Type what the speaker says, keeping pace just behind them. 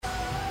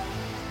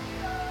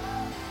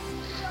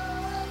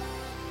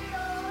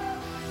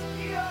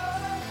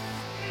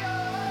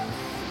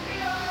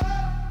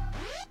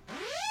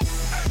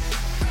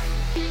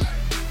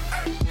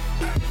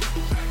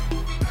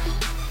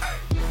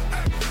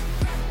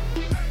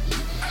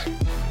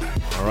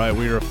All right,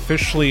 we are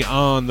officially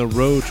on the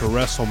road to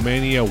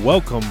WrestleMania.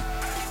 Welcome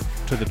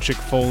to the Chick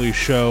Foley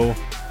Show.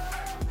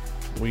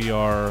 We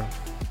are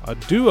a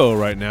duo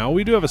right now.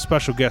 We do have a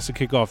special guest to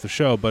kick off the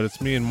show, but it's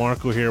me and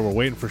Marco here. We're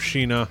waiting for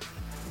Sheena.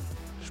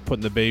 She's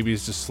putting the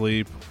babies to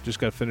sleep. Just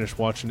got finished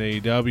watching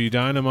AEW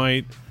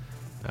Dynamite.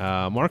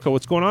 Marco,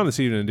 what's going on this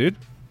evening, dude?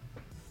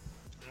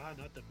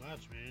 Nothing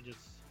much, man. Just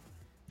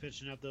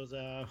finishing up those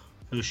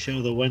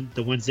show,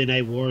 the Wednesday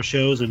Night War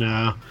shows,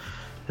 and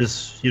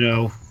just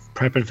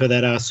prepping for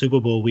that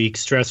Super Bowl week,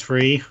 stress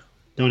free.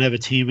 Don't have a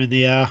team in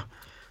the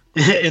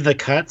in the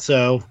cut,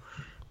 so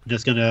I'm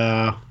just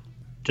gonna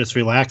just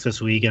relax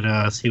this week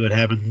and see what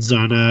happens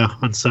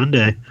on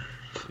Sunday.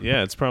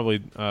 Yeah, it's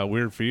probably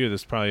weird for you.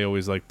 There's probably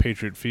always like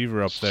Patriot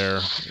Fever up there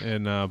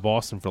in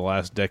Boston for the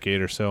last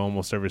decade or so,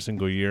 almost every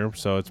single year.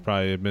 So it's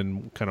probably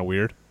been kind of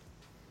weird.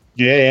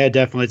 Yeah,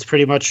 definitely. It's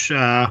pretty much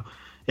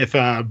if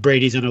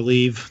Brady's going to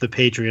leave the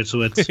Patriots,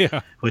 so it's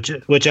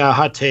which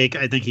hot take,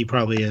 I think he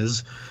probably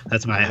is.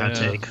 That's my hot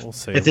take. We'll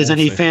see. If there's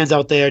any fans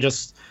out there,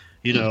 just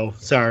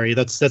sorry,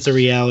 that's a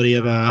reality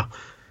of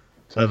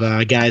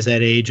guys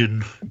that age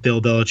and Bill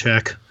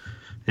Belichick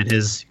and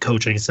his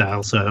coaching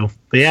style. So,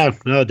 but yeah,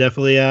 no,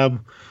 definitely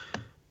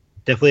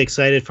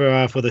excited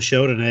for the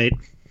show tonight.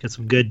 Got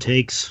some good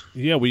takes.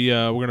 Yeah, we're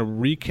going to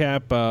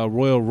recap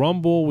Royal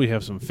Rumble. We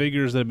have some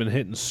figures that have been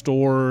hitting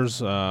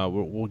stores.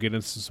 We'll get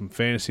into some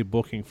fantasy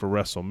booking for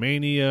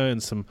WrestleMania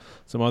and some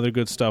other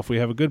good stuff. We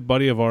have a good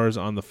buddy of ours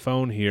on the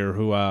phone here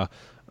who I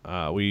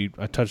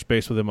touched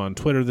base with him on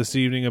Twitter this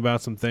evening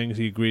about some things.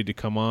 He agreed to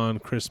come on.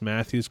 Chris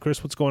Matthews.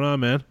 Chris, what's going on,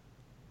 man?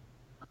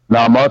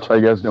 Not much. How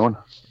you guys doing?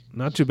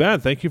 Not too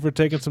bad. Thank you for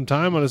taking some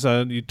time on us.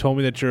 You told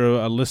me that you're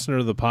a listener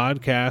of the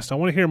podcast. I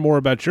want to hear more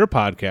about your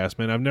podcast,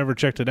 man. I've never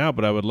checked it out,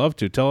 but I would love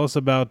to. Tell us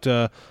about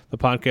the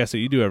podcast that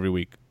you do every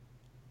week.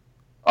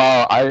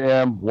 I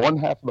am one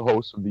half of the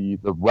host of the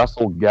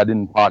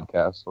WrestleGeddon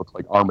podcast, so it's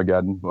like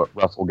Armageddon, but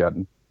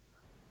WrestleGeddon.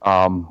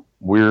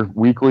 We're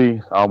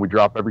weekly. We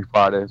drop every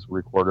Friday, so we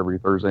record every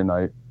Thursday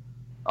night.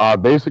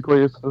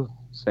 Basically, it's the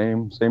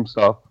same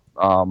stuff.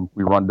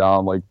 We run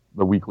down like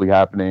the weekly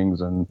happenings,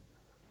 and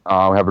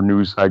we have a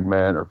news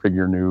segment or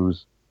figure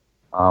news.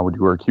 We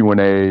do our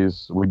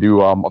Q&As. We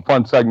do a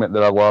fun segment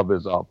that I love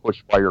is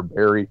Push, Fire,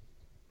 Bury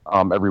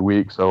every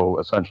week. So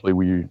essentially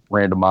we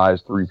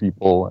randomize 3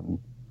 people and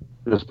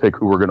just pick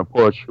who we're going to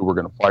push, who we're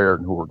going to fire,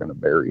 and who we're going to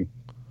bury.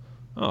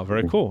 Oh,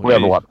 very cool. We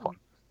have a lot of fun.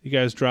 You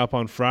guys drop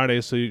on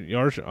Fridays, so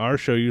our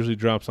show usually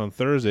drops on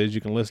Thursdays.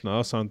 You can listen to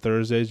us on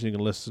Thursdays. You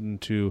can listen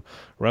to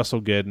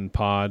WrestleGeddon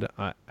Pod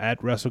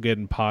at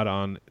WrestleGeddon Pod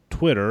on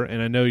Twitter.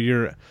 And I know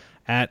you're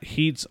at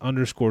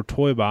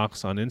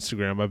Heats_Toybox on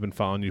Instagram. I've been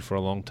following you for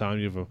a long time.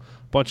 You have a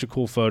bunch of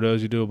cool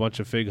photos. You do a bunch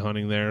of fig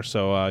hunting there,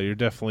 so you're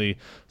definitely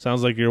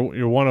sounds like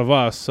you're one of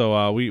us.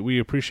 So we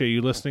appreciate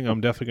you listening.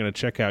 I'm definitely going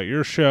to check out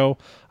your show.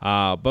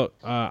 But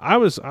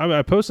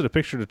I posted a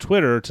picture to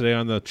Twitter today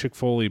on the Chick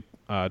Foley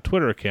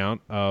Twitter account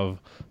of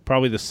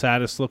probably the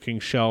saddest looking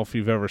shelf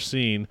you've ever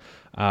seen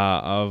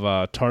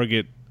of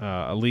Target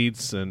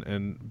elites,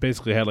 and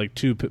basically had like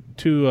two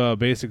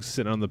basics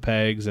sitting on the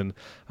pegs, and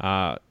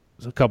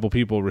a couple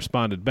people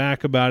responded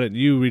back about it, and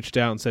you reached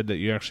out and said that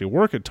you actually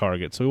work at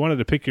Target. So we wanted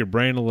to pick your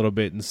brain a little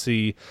bit and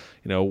see,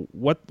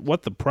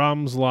 what the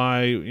problems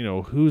lie,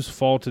 whose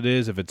fault it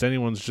is, if it's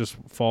anyone's just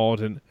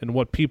fault, and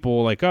what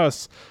people like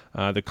us,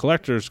 the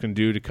collectors, can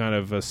do to kind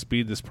of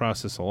speed this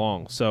process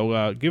along.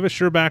 So give us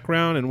your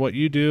background and what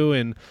you do,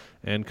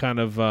 and kind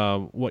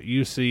of what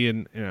you see,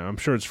 and I'm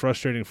sure it's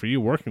frustrating for you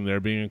working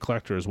there, being a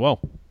collector as well.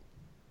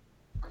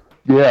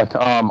 Yeah,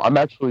 I'm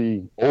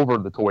actually over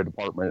the toy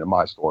department in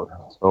my store,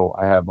 so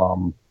I have a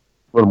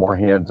little more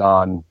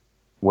hands-on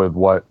with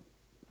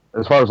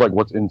as far as like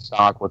what's in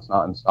stock, what's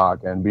not in stock,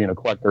 and being a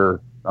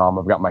collector,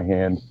 I've got my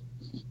hand,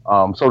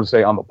 so to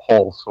say, on the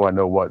pulse, so I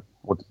know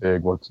what's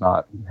big, what's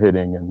not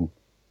hitting, and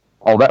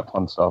all that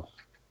fun stuff.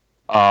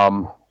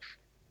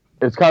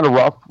 It's kind of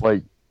rough.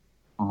 Like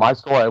my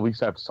store, I at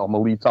least have some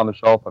elites on the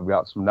shelf. I've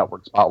got some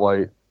Network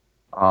Spotlight,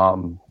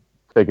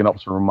 taking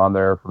up some room on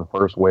there for the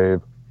first wave.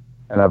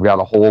 And I've got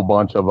a whole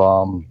bunch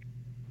of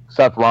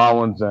Seth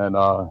Rollins and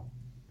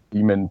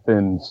Demon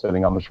Finn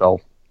sitting on the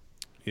shelf.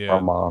 Yeah,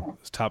 from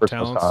top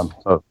Christmas talents. time.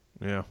 So,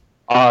 yeah.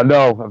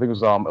 No, I think it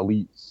was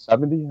Elite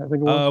 70. I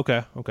think it was.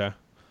 Okay.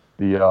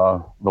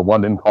 The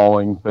London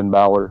Calling Finn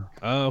Balor.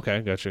 Oh, okay,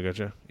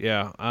 gotcha.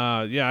 Yeah,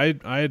 I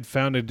had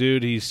found a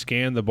dude. He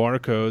scanned the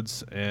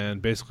barcodes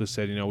and basically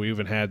said, we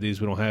even had these.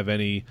 We don't have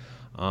any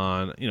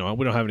on. We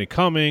don't have any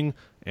coming.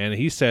 And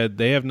he said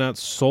they have not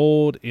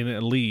sold in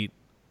Elite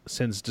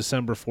since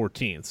December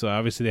 14th. So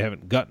obviously they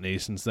haven't gotten any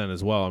since then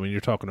as well. I mean, you're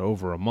talking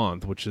over a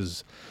month, which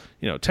is,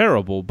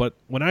 terrible. But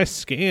when I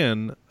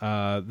scan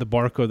the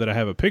barcode that I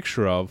have a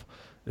picture of,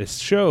 it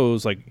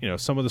shows, like,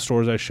 some of the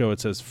stores I show,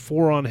 it says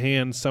 4 on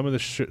hand. Some of the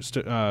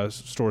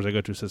stores I go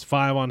to says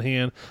 5 on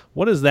hand.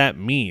 What does that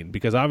mean?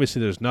 Because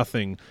obviously there's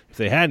nothing. If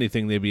they had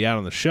anything, they'd be out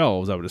on the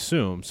shelves, I would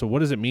assume. So what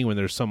does it mean when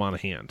there's some on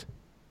hand?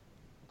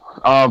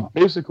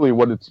 Basically,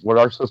 what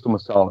our system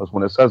is telling us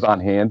when it says on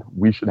hand,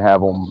 we should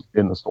have them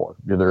in the store,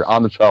 either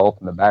on the shelf,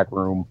 in the back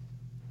room,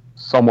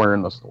 somewhere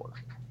in the store.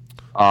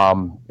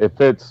 If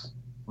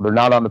they're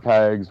not on the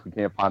pegs, we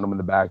can't find them in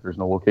the back. There's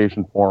no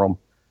location for them.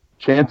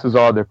 Chances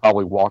are they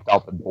probably walked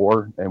out the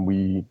door and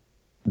we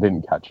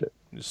didn't catch it.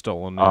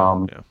 Stolen.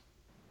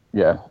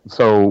 Yeah.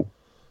 So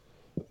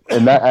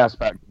in that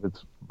aspect,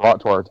 it's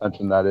brought to our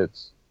attention that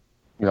it's,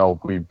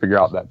 if we figure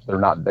out that they're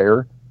not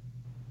there,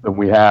 then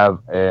we have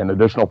an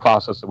additional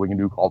process that we can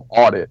do called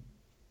audit,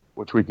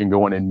 which we can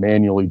go in and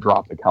manually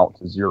drop the count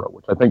to 0,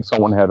 which I think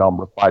someone had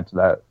replied to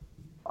that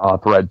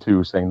thread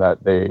too, saying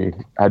that they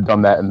had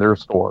done that in their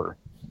store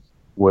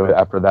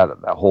after that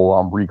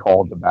whole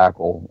recall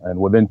debacle. And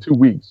within 2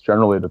 weeks,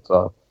 generally it's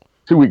a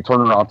 2-week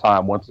turnaround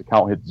time. Once the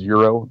count hits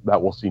 0,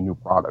 that we'll see new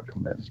product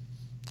come in.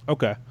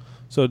 Okay.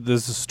 So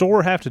does the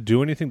store have to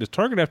do anything? Does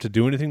Target have to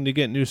do anything to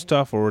get new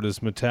stuff, or does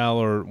Mattel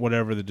or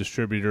whatever the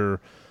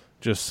distributor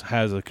just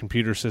has a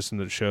computer system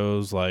that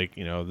shows, like,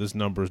 this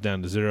number is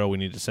down to 0, we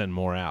need to send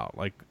more out?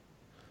 Like,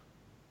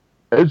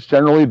 it's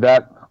generally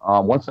that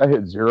once that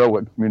hits 0,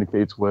 it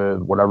communicates with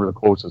whatever the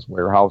closest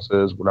warehouse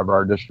is, whatever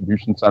our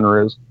distribution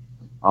center is.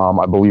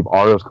 I believe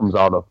ours comes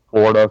out of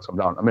Florida. So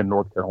I'm in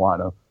North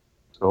Carolina.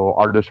 So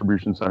our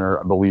distribution center,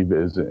 I believe,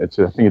 I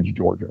think it's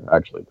Georgia,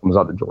 actually. It comes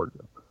out of Georgia.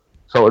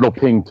 So it'll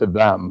ping to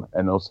them,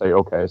 and they'll say,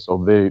 okay, so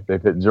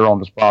they've hit 0 on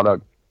this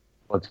product.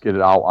 Let's get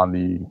it out on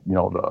the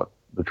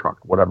truck,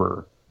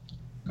 whatever,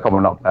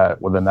 coming up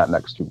within that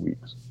next 2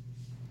 weeks.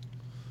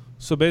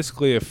 So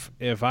basically,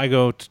 if I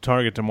go to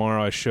Target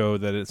tomorrow, I show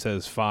that it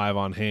says 5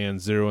 on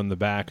hand, 0 in the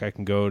back, I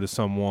can go to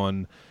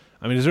someone.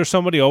 I mean, is there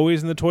somebody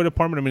always in the toy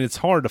department? I mean, it's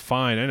hard to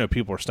find. I know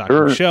people are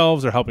stocking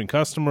shelves, they're helping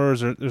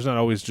customers. There's not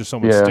always just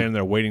someone standing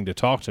there waiting to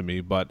talk to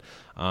me. But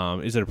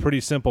is it a pretty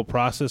simple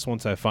process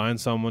once I find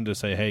someone to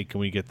say, hey,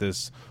 can we get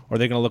this? Or are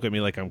they going to look at me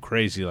like I'm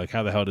crazy? Like,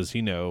 how the hell does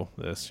he know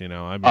this?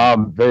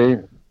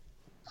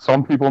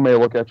 Some people may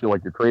look at you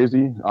like you're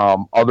crazy.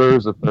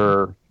 Others, if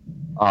they're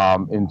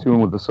in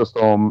tune with the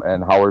system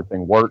and how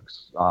everything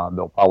works,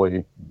 they'll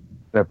probably,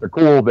 if they're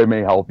cool, they may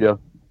help you.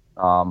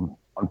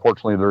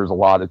 Unfortunately, there's a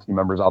lot of team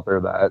members out there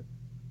that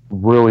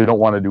really don't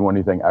want to do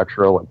anything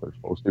extra like they're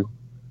supposed to.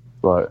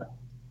 But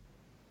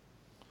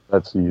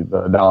that's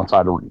the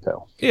downside of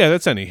retail. Yeah,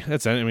 that's any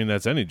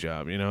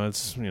job.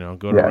 It's go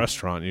to a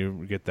restaurant,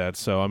 you get that.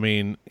 So I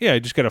mean, yeah, you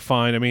just got to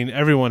find. I mean,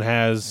 everyone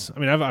has. I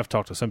mean, I've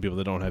talked to some people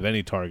that don't have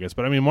any targets,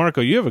 but I mean, Marco,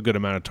 you have a good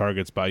amount of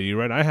targets by you,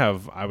 right?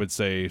 I would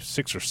say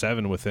 6 or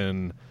 7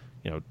 within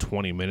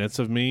 20 minutes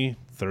of me,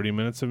 30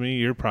 minutes of me.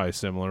 You're probably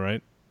similar,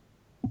 right?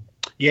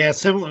 Yeah,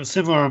 similar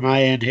on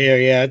my end here.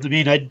 Yeah, I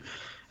mean,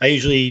 I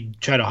usually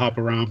try to hop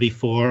around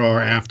before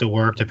or after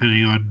work,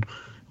 depending on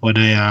when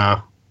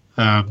I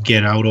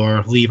get out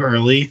or leave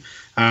early.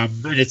 And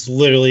it's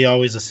literally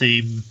always the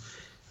same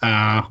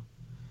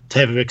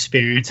type of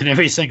experience in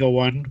every single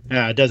one.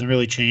 It doesn't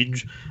really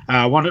change.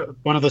 One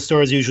of the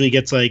stores usually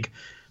gets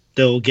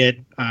they'll get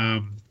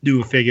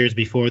newer figures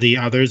before the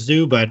others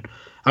do, but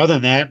other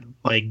than that,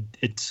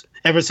 it's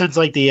ever since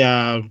when the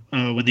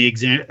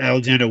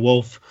Alexander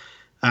Wolf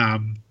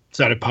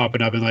started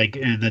popping up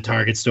in the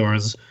Target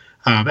stores.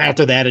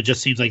 After that, it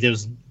just seems like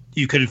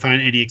you couldn't find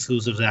any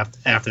exclusives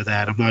after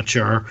that. I'm not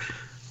sure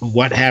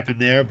what happened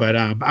there, but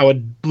I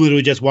would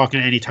literally just walk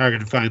into any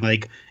Target and find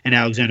an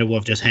Alexander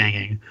Wolf just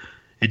hanging,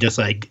 and just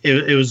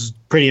it was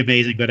pretty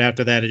amazing. But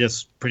after that, it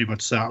just pretty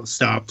much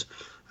stopped.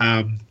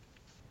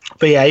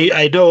 But yeah,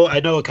 I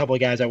know a couple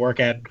of guys that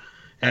work at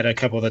a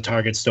couple of the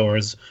Target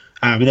stores,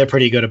 and they're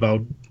pretty good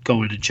about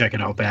going and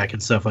checking out back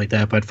and stuff like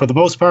that. But for the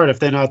most part, if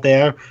they're not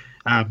there,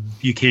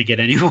 you can't get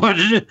anyone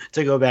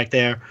to go back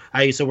there.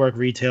 I used to work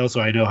retail,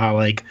 so I know how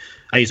I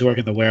used to work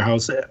in the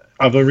warehouse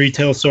of a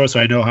retail store,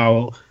 so I know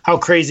how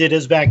crazy it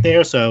is back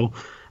there. So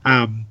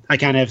I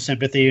kind of have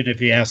sympathy, and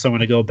if you ask someone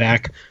to go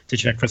back to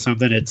check for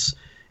something, it's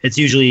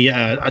usually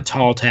a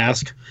tall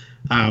task.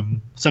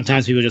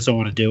 Sometimes people just don't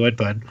want to do it,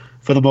 but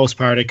for the most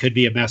part, it could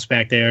be a mess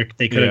back there.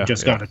 They could have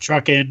just gotten a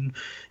truck in.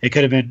 It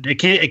could have been.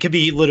 It could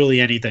be literally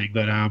anything.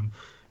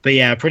 But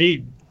yeah,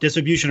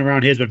 distribution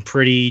around here has been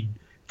pretty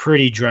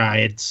dry.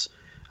 It's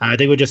I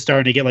think we're just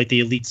starting to get the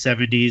Elite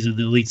 70s and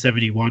the Elite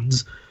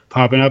 71s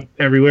popping up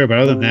everywhere. But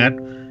other than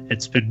that,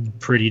 it's been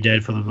pretty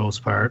dead for the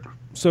most part.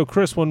 So,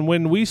 Chris,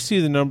 when we see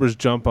the numbers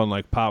jump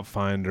on Pop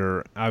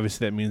Finder,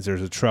 obviously that means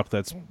there's a truck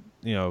that's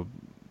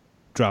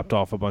dropped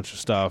off a bunch of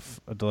stuff,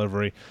 a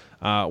delivery.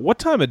 What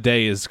time of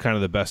day is kind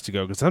of the best to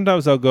go? Because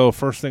sometimes I'll go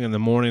first thing in the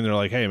morning. They're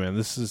like, "Hey, man,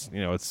 this is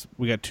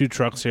we got 2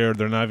 trucks here.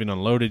 They're not even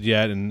unloaded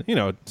yet." And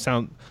it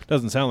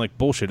doesn't sound like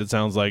bullshit. It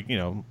sounds like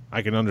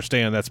I can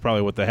understand that's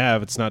probably what they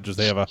have. It's not just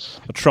they have a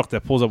truck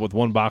that pulls up with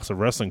 1 box of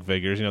wrestling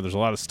figures. There's a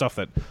lot of stuff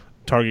that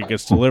Target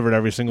gets delivered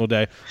every single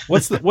day.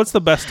 What's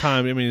the best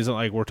time? I mean, is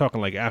it we're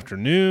talking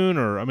afternoon,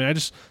 or I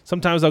just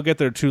sometimes I'll get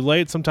there too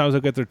late, sometimes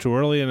I'll get there too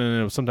early, and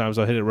then sometimes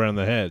I'll hit it right on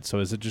the head. So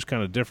is it just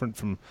kind of different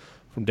from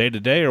day to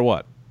day, or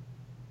what?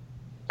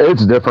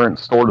 It's different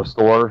store to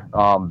store.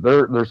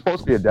 There's supposed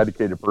to be a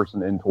dedicated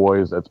person in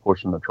toys that's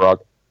pushing the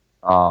truck.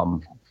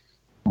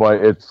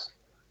 but it's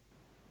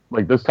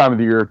like this time of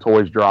the year,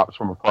 toys drops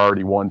from a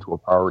priority 1 to a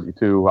priority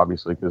 2,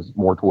 obviously, because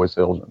more toy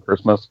sales on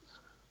Christmas.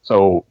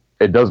 So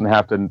it doesn't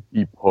have to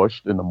be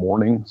pushed in the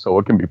morning, so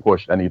it can be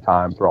pushed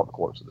anytime throughout the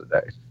course of the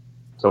day.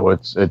 So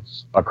it's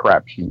a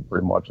crapshoot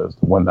pretty much as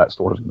to when that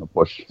store is going to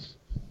push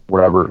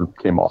whatever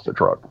came off the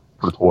truck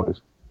for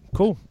toys.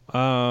 Cool.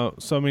 So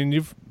I mean,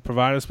 you've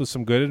provided us with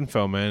some good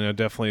info, man.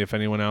 Definitely, if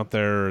anyone out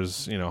there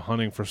is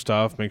hunting for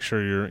stuff, make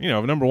sure you're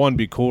number one,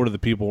 be cool to the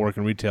people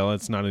working retail.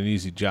 It's not an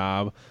easy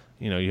job.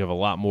 You have a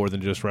lot more than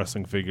just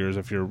wrestling figures.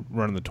 If you're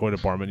running the toy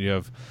department, you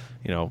have,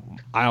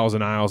 aisles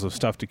and aisles of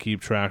stuff to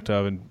keep track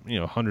of, and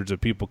hundreds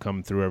of people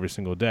coming through every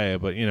single day.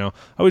 But I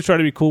always try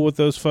to be cool with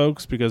those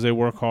folks because they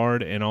work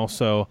hard, and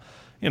also,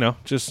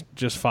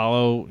 just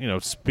follow.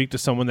 Speak to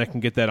someone that can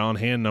get that on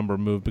hand number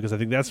moved, because I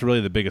think that's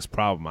really the biggest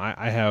problem.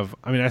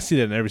 I see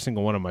that in every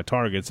single one of my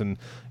targets, and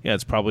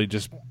it's probably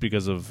just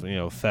because of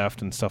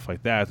theft and stuff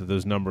like that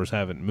those numbers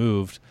haven't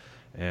moved.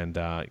 And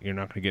you're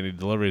not going to get any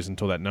deliveries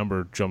until that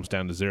number jumps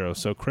down to 0.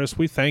 So, Chris,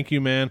 we thank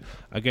you, man.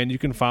 Again, you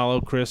can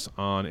follow Chris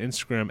on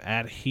Instagram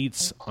at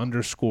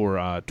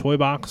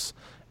Heats_Toybox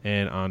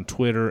and on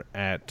Twitter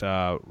at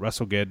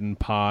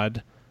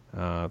WrestleGeddonPod.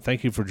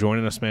 Thank you for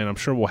joining us, man. I'm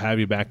sure we'll have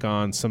you back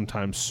on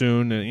sometime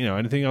soon. And,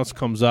 anything else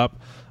comes up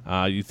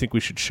you think we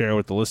should share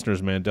with the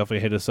listeners, man,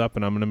 definitely hit us up,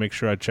 and I'm going to make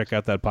sure I check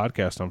out that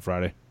podcast on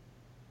Friday.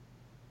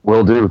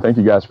 Will do. Thank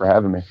you guys for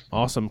having me.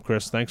 Awesome,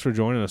 Chris. Thanks for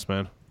joining us,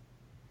 man.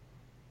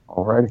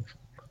 All righty.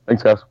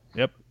 Thanks, guys.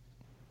 Yep.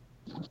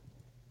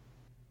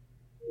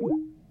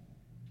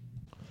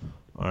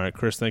 All right,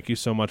 Chris, thank you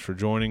so much for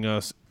joining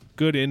us.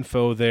 Good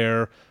info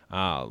there.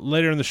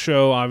 Later in the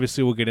show,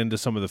 obviously, we'll get into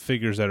some of the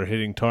figures that are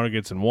hitting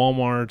Targets and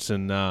Walmarts,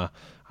 and I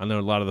know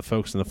a lot of the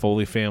folks in the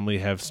Foley family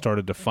have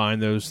started to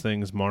find those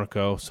things,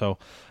 Marco. So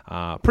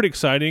pretty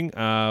exciting.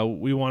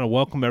 We want to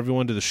welcome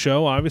everyone to the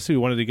show. Obviously, we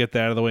wanted to get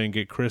that out of the way and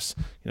get Chris,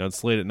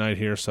 it's late at night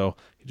here, so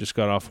he just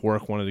got off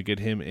work, wanted to get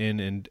him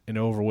in and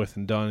over with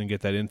and done and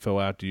get that info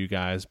out to you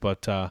guys.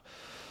 But,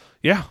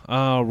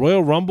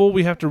 Royal Rumble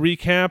we have to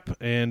recap,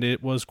 and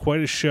it was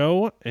quite a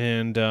show.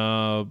 And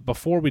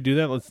before we do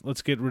that,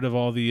 let's get rid of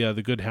all the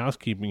good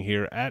housekeeping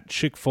here. At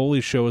Chick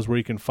Foley Show is where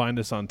you can find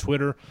us on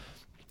Twitter.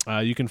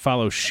 You can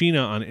follow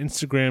Sheena on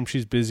Instagram.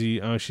 She's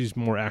busy. She's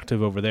more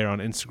active over there on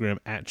Instagram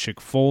at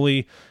Chick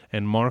Foley.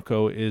 And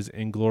Marco is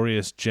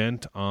Inglorious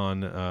Gent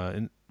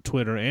on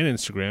Twitter and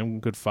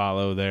Instagram. Good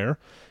follow there.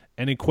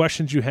 Any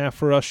questions you have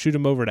for us, shoot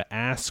them over to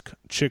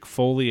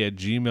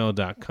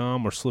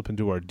askchickfoley@gmail.com or slip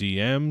into our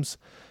DMs.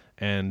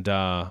 And,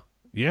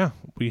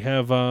 we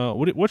have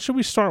what should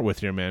we start with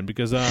here, man?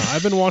 Because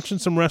I've been watching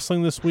some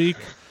wrestling this week.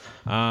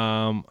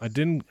 I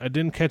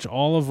didn't catch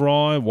all of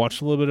Raw. I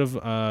watched a little bit of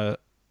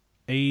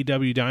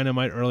AEW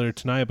Dynamite earlier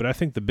tonight, but I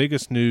think the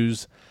biggest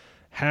news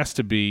has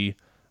to be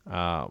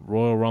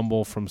Royal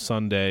Rumble from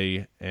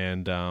Sunday,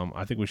 and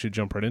I think we should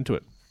jump right into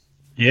it.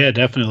 Yeah,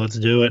 definitely. Let's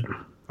do it.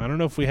 I don't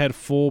know if we had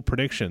full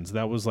predictions.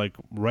 That was like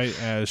right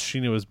as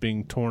Sheena was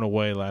being torn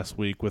away last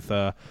week with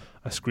a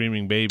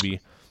screaming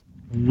baby.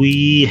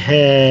 We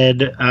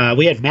had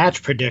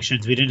match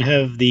predictions. We didn't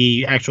have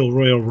the actual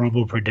Royal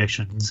Rumble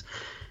predictions,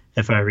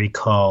 if I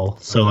recall.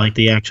 So like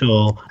the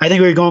actual, I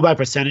think we were going by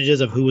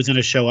percentages of who was going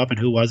to show up and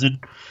who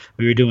wasn't.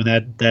 We were doing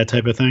that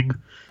type of thing.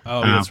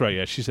 Oh, that's right.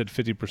 Yeah, she said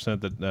 50%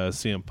 that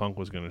CM Punk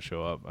was going to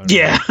show up.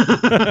 Yeah,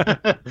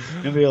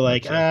 and we were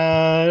like, we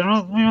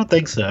don't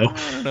think so.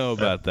 I don't know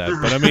about that,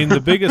 but I mean, the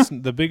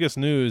biggest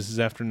news is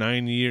after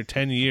 10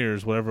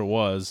 years, whatever it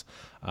was,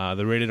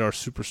 the Rated R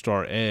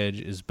Superstar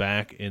Edge is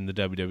back in the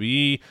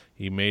WWE.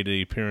 He made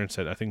an appearance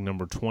at I think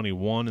number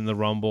 21 in the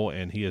Rumble,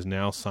 and he has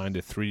now signed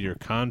a 3-year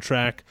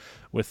contract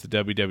with the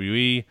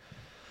WWE.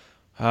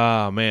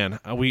 Man,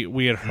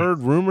 we had heard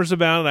rumors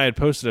about it. I had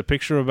posted a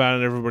picture about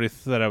it. Everybody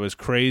thought I was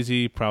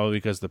crazy, probably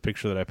because the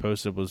picture that I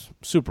posted was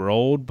super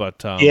old,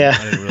 but I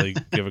didn't really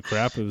give a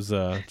crap. It was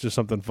just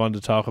something fun to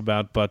talk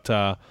about. But,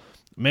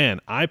 man,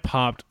 I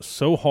popped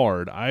so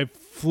hard. I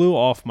flew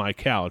off my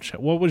couch.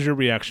 What was your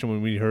reaction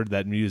when we heard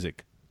that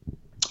music?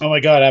 Oh,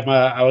 my God.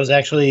 I was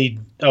actually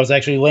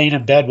laying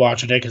in bed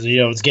watching it because,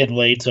 it's getting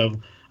late, so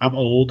I'm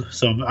old,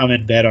 so I'm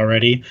in bed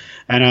already.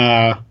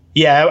 And,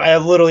 yeah, I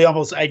literally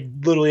almost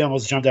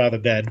jumped out of the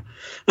bed.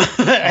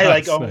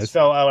 I almost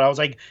fell out. I was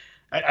like,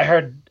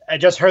 I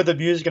just heard the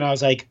music and I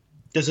was like,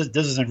 this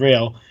isn't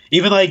real.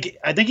 Even I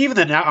don't even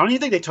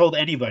think they told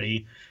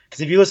anybody,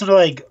 because if you listen to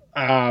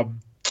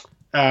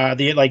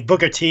the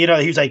Booker T,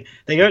 he was like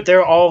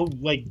they're all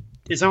like,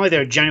 it's not like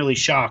they're genuinely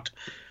shocked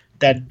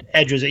that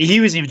Edge was.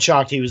 He was even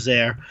shocked he was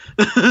there.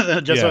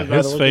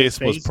 His face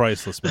was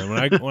priceless, man.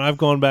 When I've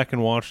gone back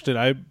and watched it,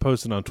 I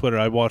posted on Twitter.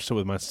 I watched it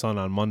with my son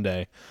on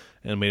Monday.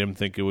 And made him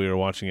think we were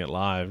watching it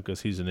live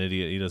because he's an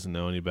idiot. He doesn't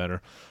know any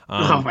better.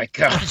 Oh my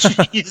gosh!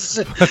 But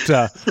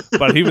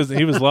he was.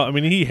 I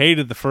mean, he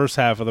hated the first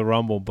half of the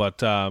Rumble,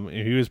 but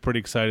he was pretty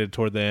excited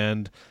toward the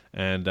end.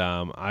 And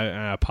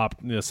I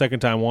popped second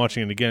time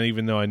watching it again,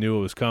 even though I knew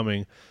it was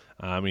coming.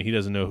 I mean, he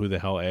doesn't know who the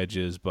hell Edge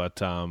is,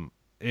 but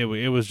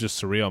it was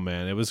just surreal,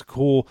 man. It was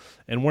cool,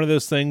 and one of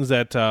those things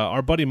that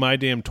our buddy My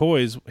Damn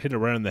Toys hit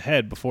around the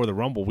head before the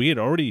Rumble. We had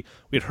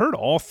heard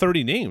all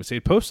 30 names. They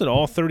posted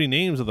all 30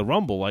 names of the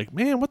Rumble. Like,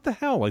 man, what the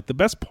hell? Like, the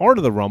best part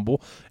of the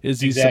Rumble is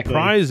these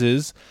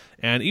surprises,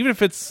 and even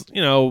if it's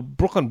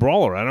Brooklyn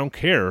Brawler, I don't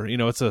care.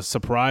 It's a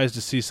surprise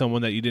to see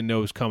someone that you didn't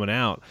know was coming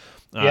out.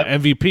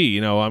 MVP,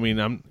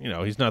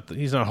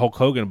 he's not Hulk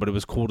Hogan, but it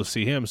was cool to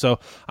see him. So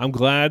I'm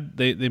glad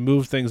they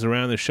moved things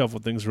around, they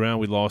shuffled things around.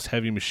 We lost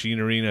Heavy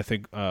Machinery, and I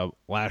think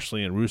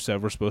Lashley and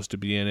Rusev were supposed to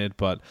be in it,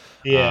 but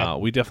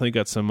we definitely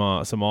got some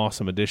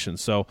awesome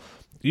additions. So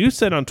you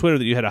said on Twitter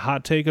that you had a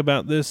hot take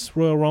about this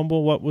Royal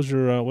Rumble. What's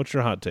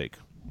your hot take?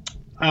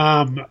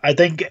 I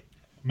think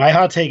my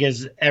hot take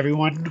is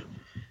everyone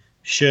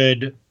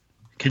should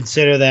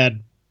consider that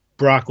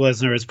Brock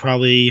Lesnar is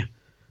probably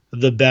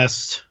the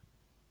best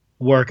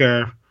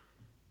worker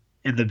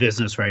in the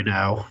business right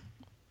now.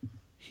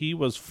 He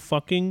was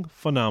fucking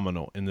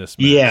phenomenal in this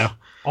match. Yeah.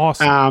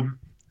 Awesome.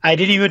 I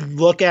didn't even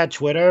look at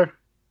Twitter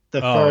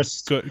the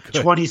first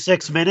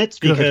 26 minutes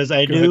because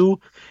I knew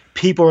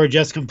people were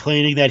just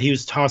complaining that he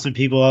was tossing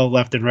people out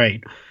left and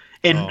right.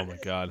 And, oh my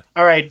God.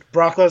 All right,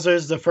 Brock Lesnar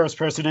is the first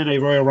person in a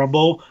Royal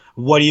Rumble.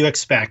 What do you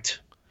expect?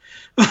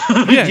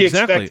 Yeah,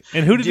 exactly.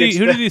 And who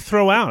did he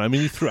throw out? I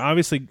mean, he threw,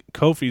 obviously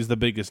Kofi's the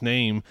biggest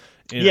name.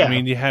 And, I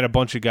mean, you had a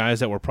bunch of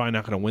guys that were probably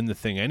not going to win the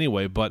thing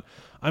anyway. But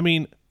I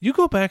mean, you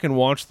go back and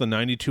watch the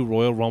 '92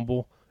 Royal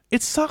Rumble.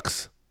 It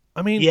sucks.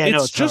 I mean,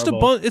 it's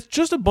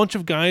just a bunch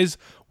of guys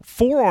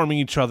forearming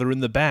each other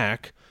in the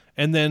back,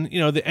 and then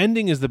the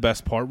ending is the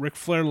best part. Ric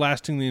Flair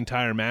lasting the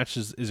entire match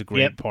is a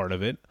great part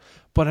of it.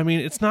 But I mean,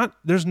 it's not.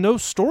 There's no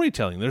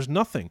storytelling. There's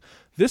nothing.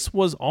 This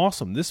was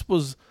awesome. This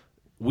was.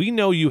 We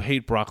know you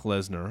hate Brock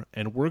Lesnar,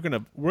 and we're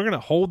gonna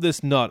hold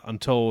this nut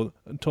until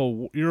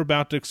you're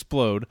about to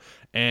explode,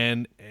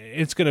 and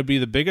it's gonna be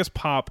the biggest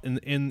pop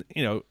in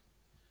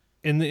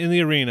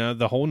the arena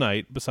the whole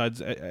night.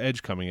 Besides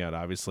Edge coming out,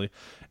 obviously,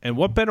 and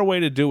what better way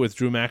to do it with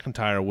Drew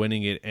McIntyre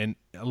winning it and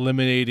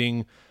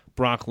eliminating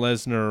Brock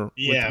Lesnar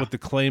with the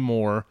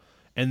Claymore,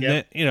 and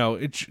then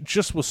it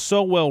just was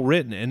so well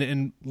written,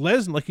 and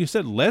Lesnar, like you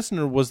said,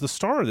 Lesnar was the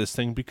star of this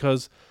thing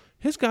because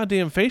his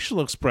goddamn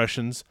facial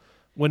expressions.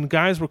 When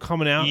guys were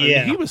coming out, I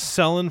mean, he was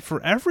selling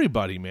for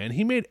everybody, man.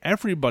 He made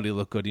everybody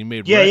look good. He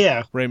made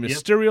Rey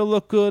Mysterio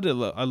look good.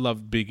 I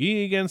loved Big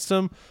E against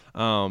him.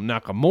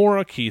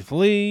 Nakamura, Keith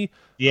Lee.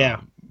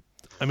 Yeah.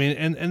 I mean,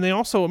 and they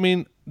also, I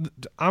mean,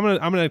 I'm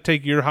gonna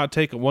take your hot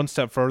take one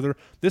step further.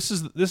 This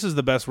is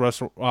the best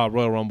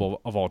Royal Rumble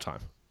of all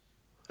time.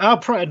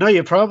 No,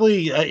 you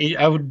probably.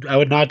 I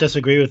would not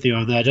disagree with you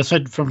on that.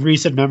 Just from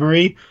recent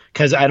memory,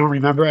 because I don't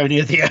remember any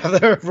of the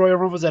other Royal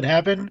Rumbles that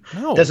happened.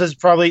 No, this is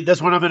probably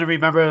this one I'm going to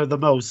remember the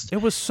most.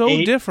 It was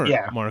so different,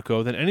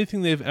 Marco, than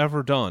anything they've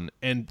ever done.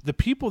 And the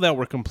people that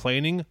were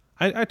complaining,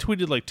 I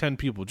tweeted like 10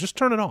 people. Just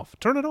turn it off.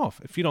 Turn it off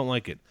if you don't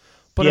like it.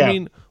 But I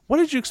mean, what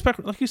did you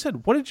expect? Like you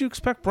said, what did you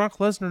expect Brock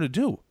Lesnar to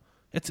do?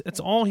 It's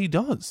all he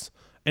does.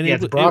 And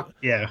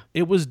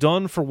it was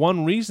done for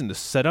one reason, to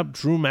set up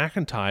Drew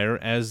McIntyre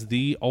as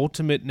the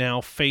ultimate now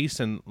face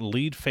and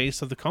lead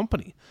face of the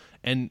company.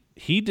 And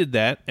he did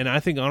that, and I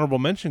think honorable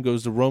mention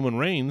goes to Roman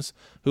Reigns,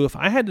 who, if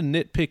I had to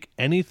nitpick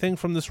anything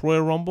from this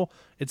Royal Rumble,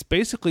 it's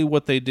basically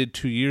what they did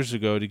 2 years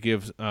ago to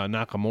give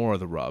Nakamura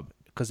the rub.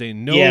 Because they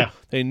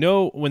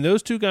know when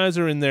those two guys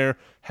are in there,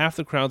 half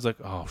the crowd's like,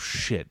 oh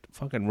shit,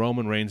 fucking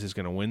Roman Reigns is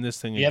going to win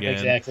this thing again. Yep,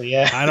 exactly.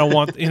 Yeah, I don't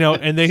want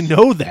and they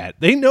know that.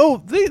 They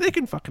know they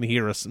can fucking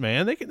hear us,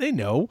 man. They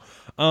know.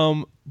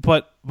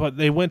 But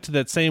they went to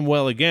that same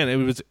well again. It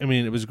was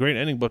a great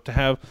ending. But to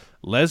have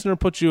Lesnar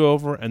put you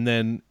over and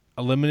then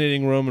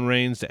eliminating Roman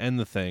Reigns to end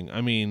the thing,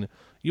 I mean.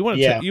 You want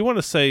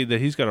to say that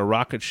he's got a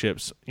rocket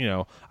ships. I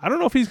don't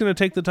know if he's going to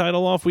take the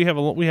title off. We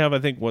have I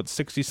think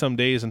 60 some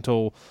days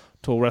until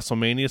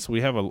WrestleMania, so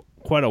we have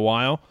quite a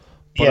while.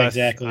 But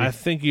exactly. I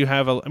think you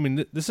have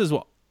this is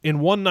in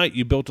one night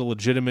you built a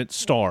legitimate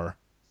star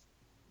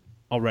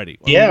already.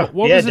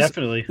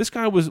 Definitely. This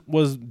guy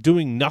was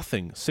doing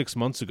nothing 6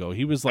 months ago.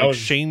 He was like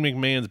Shane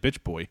McMahon's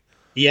bitch boy.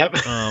 Yep.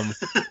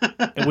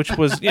 Which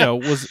was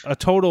was a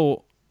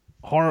total.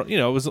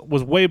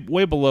 Was way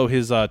below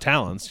his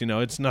talents.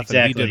 It's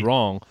nothing he did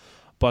wrong,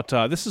 but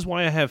this is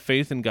why I have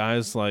faith in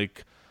guys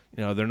like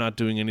they're not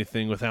doing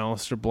anything with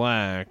Aleister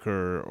Black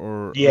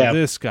or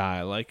this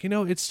guy. Like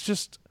it's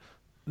just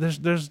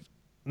there's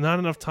not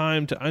enough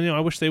time to.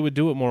 I wish they would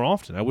do it more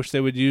often. I wish they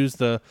would use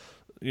the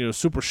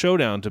Super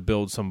Showdown to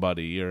build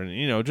somebody,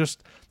 or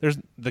just there's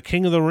the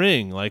King of the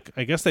Ring. Like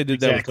I guess they did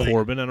that with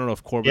Corbin. I don't know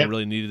if Corbin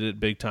really needed it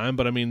big time,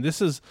 but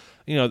this is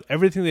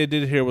everything they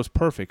did here was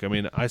perfect.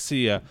 I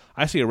see a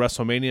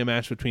WrestleMania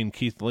match between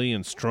Keith Lee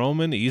and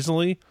Strowman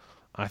easily.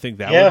 I think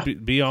that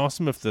would be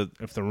awesome if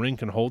the ring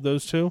can hold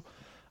those two.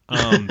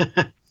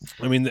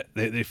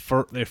 They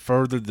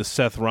furthered the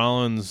Seth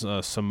Rollins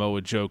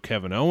Samoa Joe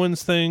Kevin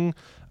Owens thing.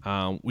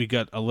 We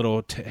got a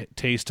little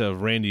taste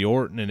of Randy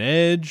Orton and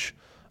Edge.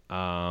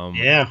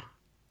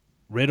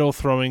 Riddle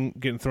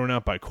getting thrown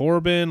out by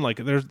Corbin. Like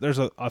there's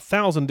a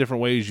 1,000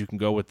 different ways you can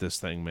go with this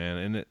thing,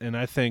 man. And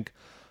I think,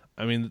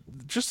 I'm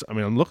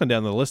looking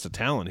down the list of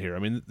talent here. I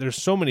mean, there's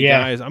so many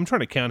guys. I'm trying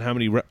to count how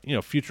many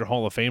future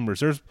Hall of Famers.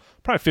 There's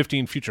probably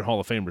 15 future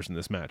Hall of Famers in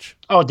this match.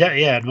 Oh,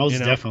 most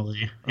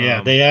definitely.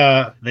 Yeah,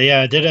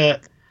 they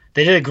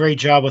did a great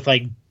job with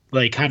like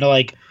kind of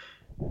like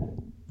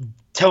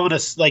telling a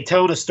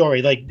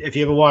story. Like if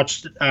you ever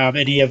watched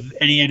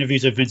any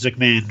interviews of Vince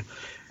McMahon,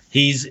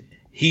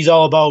 he's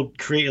all about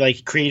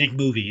creating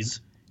movies.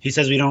 He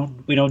says we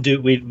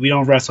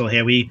don't wrestle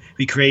here. We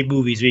create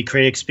movies. We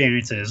create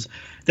experiences.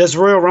 This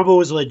Royal Rumble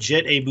was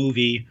legit a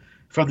movie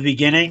from the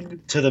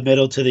beginning to the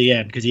middle to the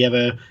end, because you have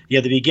the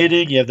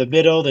beginning, you have the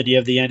middle, then you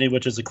have the ending,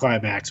 which is the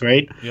climax,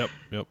 right? Yep.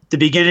 The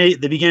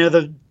beginning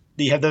of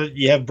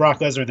you have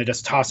Brock Lesnar, and they're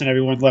just tossing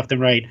everyone left and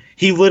right.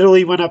 He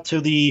literally went up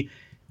to the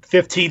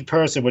 15th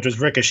person, which was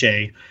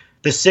Ricochet,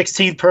 the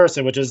 16th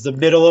person, which is the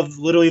middle of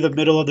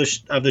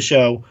the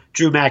show,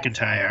 Drew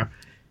McIntyre.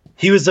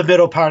 He was the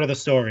middle part of the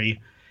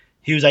story.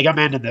 He was like, I'm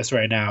ending this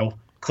right now.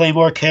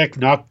 Claymore kick,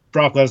 knock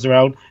Brock Lesnar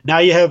out. Now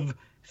you have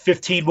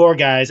 15 more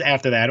guys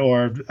after that,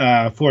 or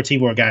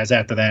 14 more guys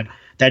after that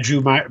Drew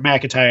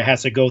McIntyre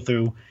has to go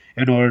through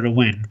in order to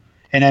win.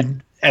 And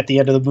then at the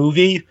end of the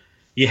movie,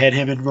 you had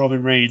him and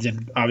Roman Reigns,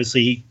 and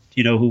obviously,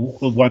 who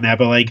won that.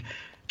 But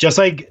just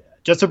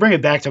to bring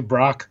it back to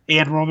Brock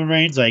and Roman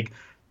Reigns,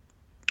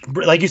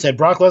 like you said,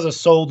 Brock Lesnar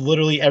sold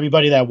literally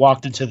everybody that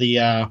walked into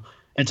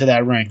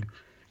that ring.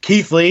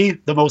 Keith Lee,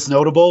 the most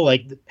notable,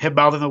 like him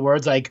mouthing the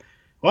words like,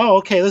 "Well,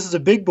 okay, this is a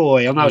big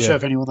boy." I'm not sure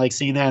if anyone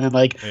seen that. And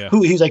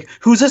then he's like,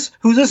 "Who's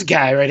this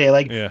guy right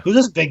here? Who's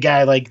this big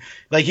guy?" Like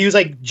he was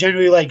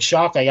genuinely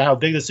shocked how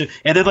big this is.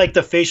 And then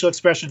the facial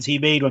expressions he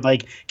made when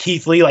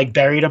Keith Lee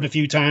buried him a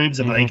few times,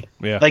 and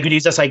when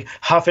he's just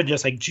huffing,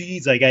 just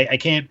geez, I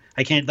can't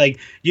I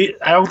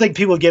don't think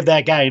people give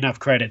that guy enough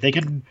credit. They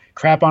can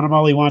crap on him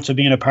all he wants for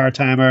being a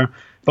part-timer,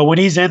 but when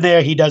he's in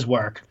there, he does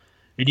work.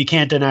 And you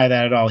can't deny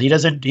that at all. He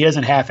doesn't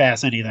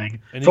half-ass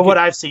anything, what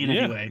I've seen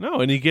anyway.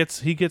 No, and he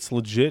gets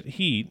legit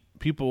heat.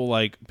 People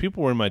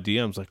were in my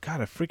DMs like,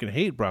 God, I freaking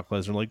hate Brock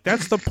Lesnar. Like,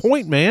 that's the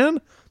point,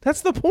 man.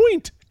 That's the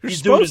point. You're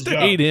supposed to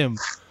hate him.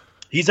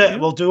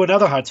 We'll do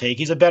another hot take.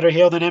 He's a better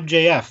heel than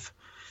MJF.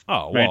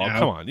 Oh, well,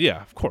 come on.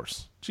 Yeah, of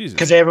course. Jesus.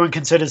 Because everyone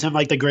considers him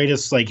the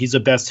greatest, he's the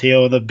best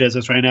heel in the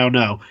business right now.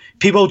 No.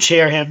 People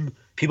cheer him.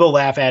 People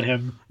laugh at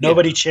him.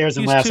 Nobody cheers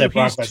and laughs at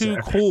Brock Lesnar. He's too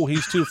cool.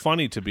 He's too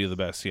funny to be the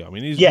best heel. I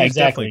mean, he's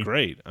definitely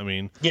great. I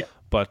mean,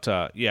 but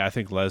I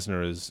think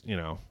Lesnar is,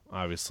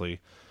 obviously,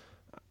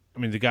 I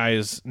mean, the guy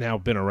has now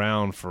been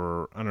around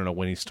for, I don't know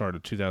when he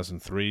started,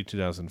 2003,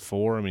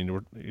 2004. I mean,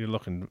 you're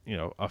looking,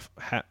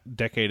 a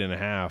decade and a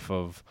half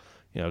of,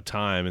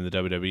 time in the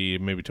WWE.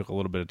 Maybe took a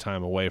little bit of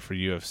time away for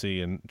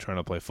UFC and trying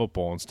to play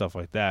football and stuff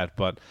like that.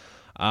 But,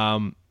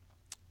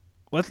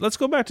 Let's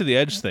go back to the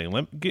Edge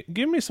thing.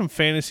 Give me some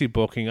fantasy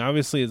booking.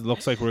 Obviously, it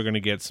looks like we're going to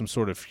get some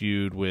sort of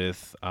feud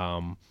with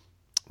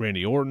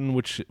Randy Orton,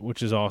 which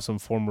is awesome.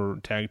 Former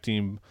tag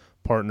team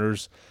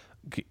partners.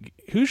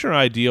 Who's your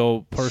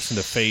ideal person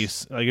to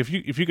face? Like, if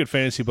you could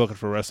fantasy book it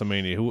for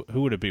WrestleMania,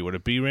 who would it be? Would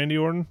it be Randy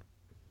Orton?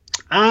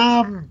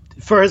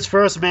 For his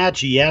first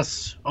match,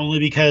 yes, only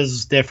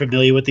because they're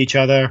familiar with each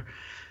other,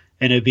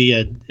 and it'd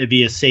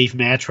be a safe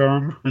match for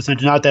him.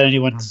 Essentially, not that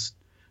anyone's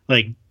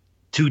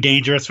too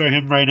dangerous for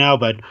him right now,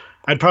 but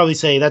I'd probably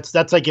say that's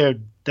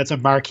a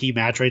marquee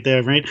match right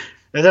there, right?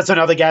 That's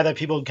another guy that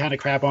people kind of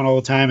crap on all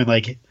the time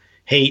and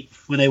hate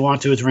when they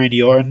want to. Is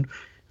Randy Orton.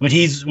 When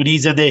he's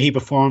in there, he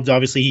performs.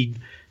 Obviously,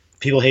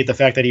 people hate the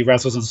fact that he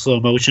wrestles in slow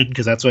motion,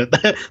 because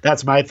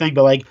that's my thing.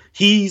 But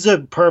he's a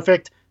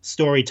perfect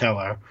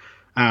storyteller.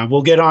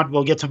 We'll get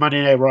to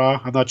Monday Night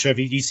Raw. I'm not sure if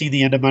you seen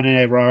the end of Monday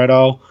Night Raw at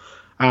all.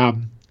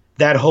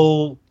 That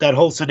whole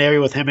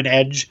scenario with him and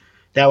Edge.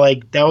 That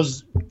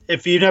was,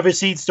 if you've never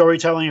seen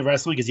storytelling in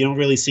wrestling, because you don't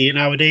really see it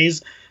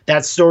nowadays,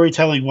 that's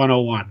storytelling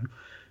 101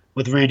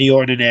 with Randy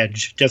Orton and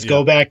Edge. Just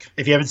go back,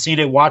 if you haven't seen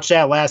it, watch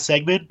that last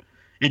segment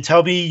and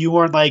tell me you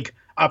weren't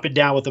up and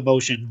down with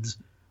emotions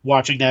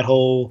watching that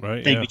whole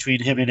thing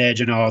between him and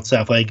Edge and all that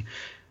stuff.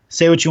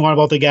 Say what you want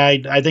about the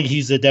guy. I think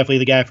he's definitely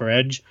the guy for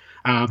Edge.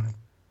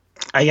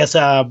 I guess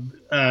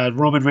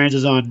Roman Reigns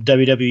is on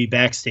WWE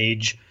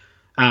Backstage,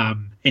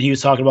 and he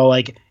was talking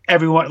about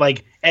everyone,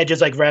 Edge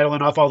is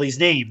rattling off all these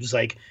names,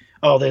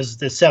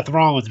 there's Seth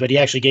Rollins, but he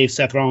actually gave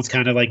Seth Rollins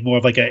kind of more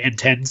of an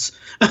intense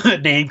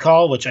name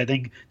call, which I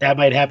think that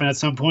might happen at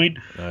some point.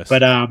 Nice.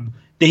 But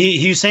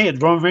he was saying,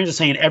 Roman Reigns was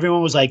saying,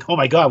 everyone was oh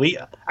my God,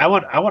 I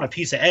want a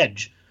piece of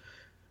Edge.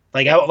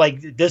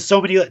 There's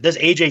so many, there's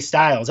AJ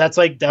Styles. That's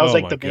that was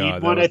the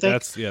main one, I think.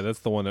 That's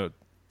the one that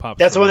pops.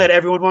 That's the one that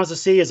everyone wants to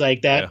see, is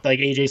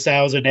AJ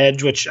Styles and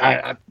Edge, which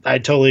I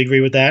totally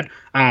agree with that.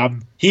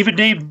 He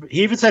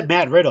even said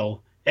Matt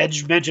Riddle.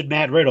 Edge mentioned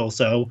Matt Riddle,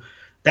 so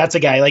that's a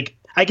guy.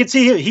 I could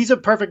see he's a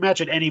perfect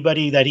match at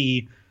anybody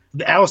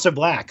Aleister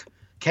Black,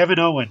 Kevin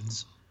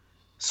Owens,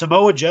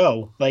 Samoa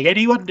Joe, like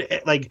anyone,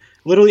 like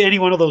literally any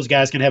one of those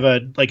guys can have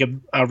a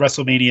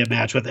WrestleMania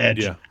match with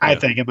Edge. Yeah, I yeah.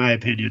 think, in my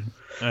opinion.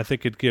 I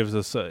think it gives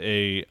us I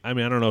mean, I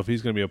don't know if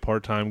he's going to be a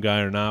part-time guy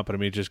or not, but I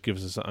mean, it just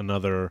gives us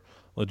another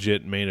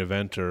legit main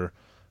eventer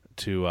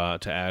to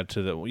add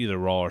to the either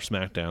Raw or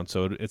SmackDown.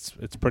 So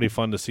it's pretty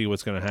fun to see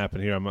what's going to happen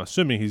here. I'm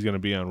assuming he's going to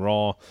be on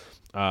Raw.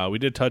 We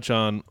did touch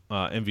on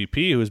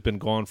MVP, who has been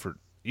gone for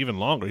even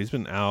longer. He's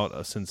been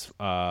out since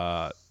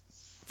for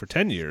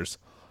 10 years.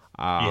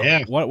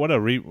 Yeah.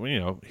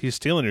 What he's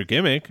stealing your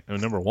gimmick. I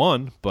mean, number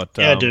one, but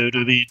Yeah, dude.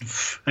 I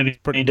mean,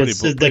 pretty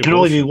there can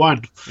only be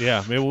one.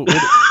 Yeah, maybe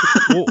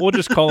we'll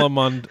just call him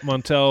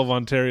Montel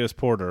Vontarius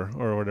Porter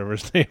or whatever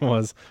his name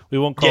was. We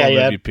won't call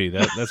him MVP.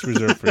 That's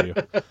reserved for you.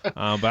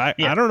 But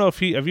I don't know if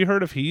have you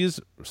heard if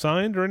he's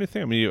signed or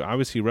anything? I mean,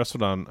 obviously he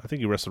wrestled I think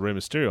he wrestled Rey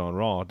Mysterio on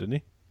Raw, didn't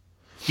he?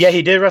 Yeah,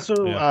 he did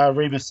wrestle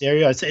Rey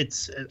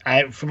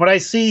Mysterio. From what I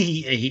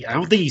see, he I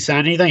don't think he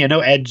signed anything. I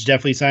know Edge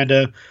definitely signed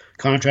a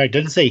contract.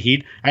 Didn't say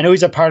he. I know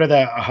he's a part of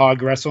the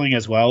Hog Wrestling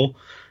as well,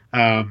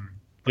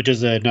 which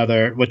is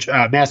which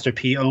Master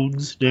P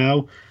owns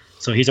now.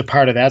 So he's a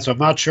part of that. So I'm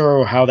not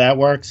sure how that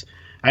works.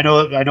 I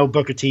know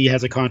Booker T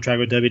has a contract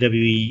with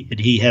WWE and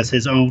he has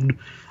his own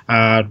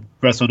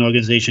wrestling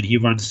organization he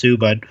runs too.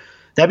 But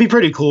that'd be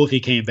pretty cool if he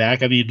came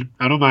back. I mean,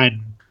 I don't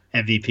mind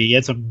MVP. He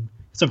had some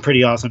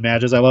pretty awesome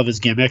matches. I love his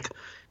gimmick.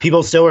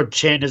 People still were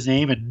chanting his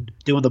name and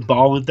doing the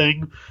balling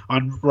thing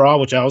on Raw,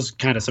 which I was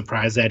kind of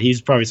surprised at.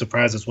 He's probably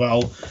surprised as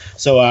well.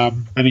 So I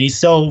mean, he's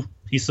still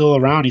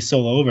around. He's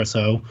still over.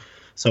 So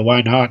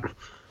why not?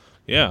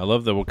 Yeah, I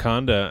love the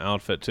Wakanda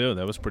outfit too.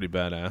 That was pretty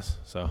badass.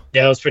 So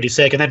yeah, that was pretty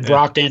sick. And then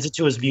Brock dancing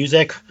to his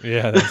music.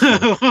 Yeah,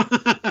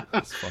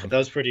 that's fun. That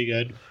was pretty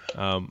good.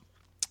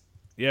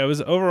 Yeah, it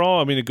was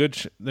overall. I mean,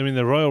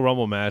 the Royal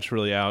Rumble match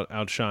really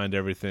outshined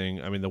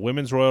everything. I mean, the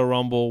women's Royal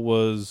Rumble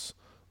was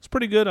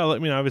pretty good. I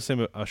mean, obviously,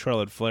 I'm a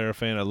Charlotte Flair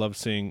fan. I love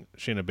seeing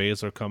Shayna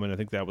Baszler come in. I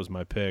think that was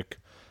my pick.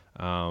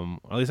 At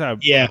least I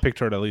picked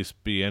her to at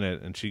least be in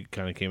it, and she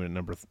kind of came in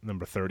at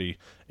number 30.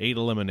 8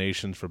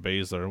 eliminations for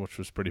Baszler, which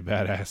was pretty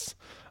badass.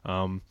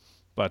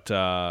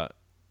 But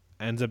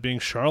ends up being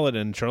Charlotte,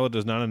 and Charlotte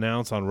does not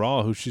announce on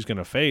Raw who she's going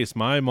to face.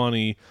 My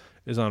money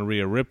is on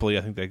Rhea Ripley.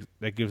 I think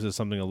that gives us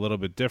something a little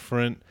bit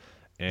different.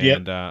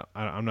 And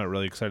I'm not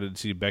really excited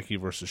to see Becky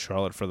versus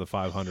Charlotte for the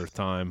 500th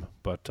time.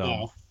 But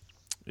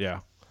yeah,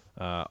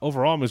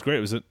 overall it was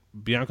great.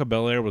 Bianca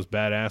Belair was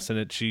badass in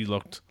it. She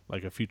looked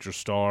like a future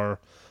star.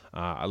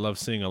 I love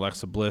seeing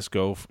Alexa Bliss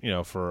go,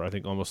 for I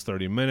think almost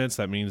 30 minutes.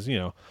 That means,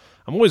 I'm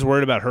always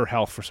worried about her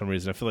health for some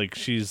reason. I feel like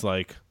she's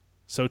like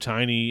so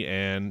tiny,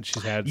 and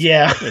she's had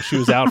she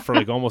was out for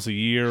like almost a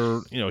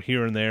year,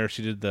 here and there.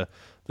 She did the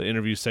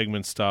interview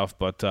segment stuff,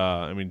 but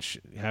I mean,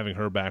 having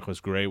her back was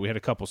great. We had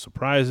a couple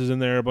surprises in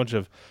there, a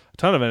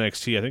ton of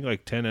NXT. I think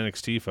like 10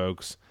 NXT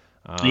folks,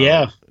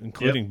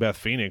 including Beth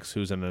Phoenix,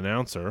 who's an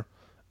announcer.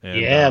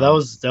 And, that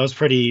was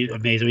pretty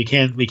amazing. We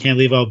can't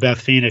leave out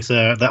Beth Phoenix,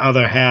 the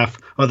other half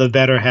or the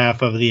better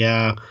half of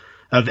the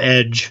of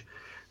Edge,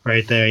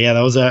 right there. Yeah,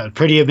 that was a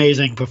pretty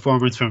amazing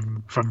performance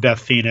from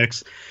Beth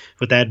Phoenix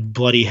with that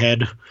bloody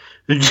head,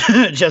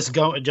 just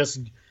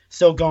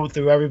still going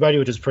through everybody,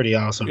 which is pretty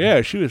awesome.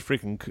 Yeah, she was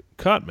freaking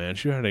cut, man.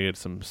 She had to get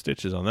some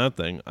stitches on that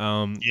thing.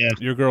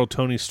 Your girl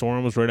Toni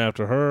Storm was right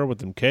after her with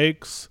them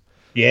cakes.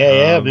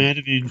 Yeah, man.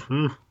 I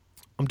mean,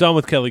 I'm done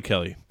with Kelly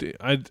Kelly.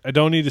 I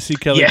don't need to see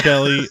Kelly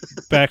Kelly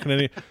back in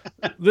any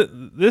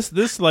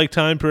this like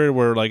time period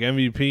where like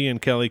MVP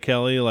and Kelly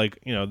Kelly, like,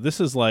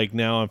 this is like,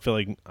 now I feel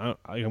like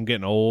I'm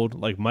getting old.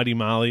 Like Mighty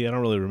Molly, I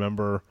don't really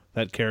remember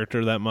that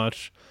character that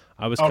much.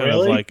 I was kind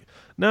of like,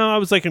 no, I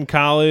was like in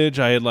college.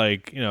 I had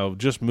like,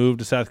 just moved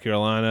to South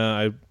Carolina.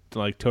 I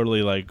like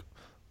totally like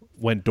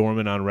went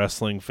dormant on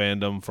wrestling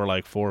fandom for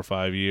like 4 or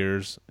 5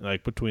 years,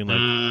 like between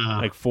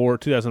like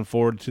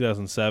 2004 to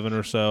 2007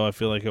 or so. I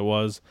feel like it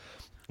was.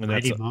 And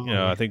that's,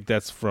 I think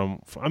that's from,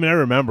 I mean, I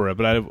remember it,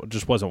 but I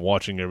just wasn't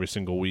watching every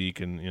single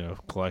week and,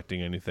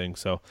 collecting anything.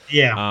 So,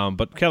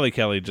 but Kelly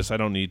Kelly, I just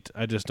don't need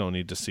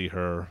to see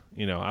her.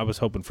 I was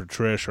hoping for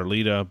Trish or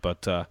Lita,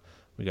 but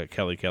we got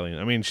Kelly Kelly.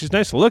 I mean, she's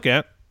nice to look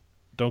at.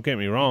 Don't get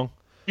me wrong.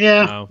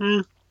 Yeah.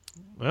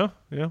 Well,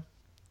 yeah.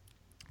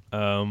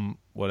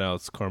 What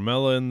else?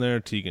 Carmella in there,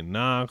 Tegan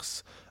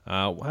Knox.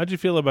 How'd you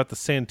feel about the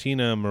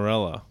Santina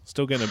Morella?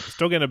 Still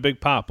getting a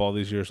big pop all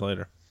these years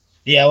later.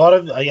 Yeah, a lot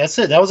of, like I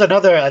said, that's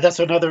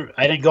another,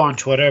 I didn't go on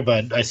Twitter,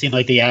 but I seen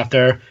like the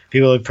after,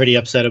 people are pretty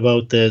upset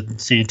about the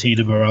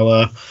Santina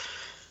Morella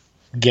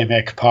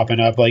gimmick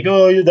popping up, like,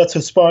 oh, that's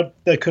a spot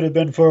that could have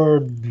been for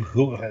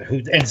who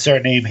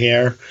insert name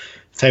here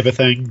type of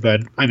thing.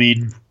 But I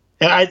mean,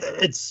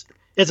 it's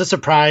a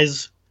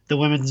surprise. The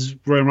women's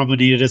Royal Rumble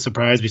needed a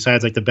surprise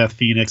besides like the Beth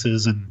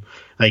Phoenixes and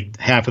like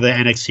half of the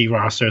NXT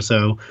roster.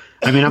 So,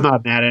 I mean, I'm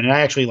not mad at it.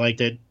 I actually liked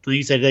it. Like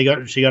you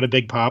said, she got a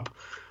big pop.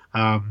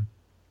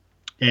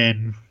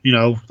 And it's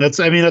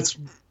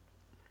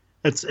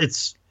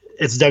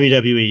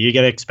WWE. You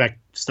gotta expect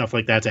stuff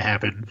like that to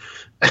happen.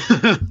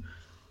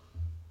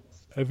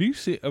 Have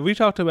we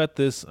talked about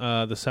this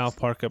the South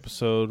Park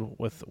episode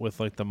with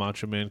like the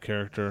Macho Man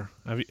character?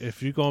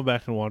 If you gone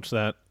back and watched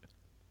that?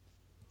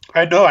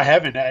 I know I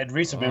haven't in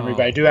recent memory,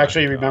 but I do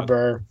actually God.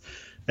 remember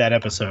that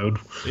episode.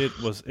 It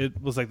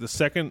was like the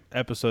second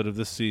episode of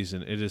this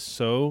season. It is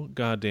so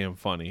goddamn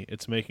funny.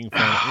 It's making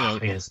fun,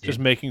 just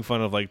making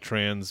fun of like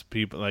trans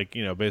people, like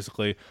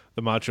basically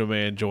the Macho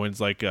Man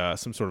joins like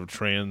some sort of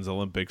trans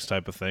Olympics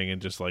type of thing,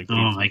 and just like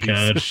beats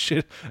the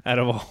shit out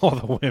of all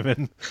the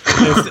women.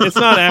 It's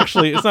not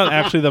actually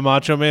the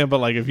Macho Man, but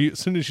like as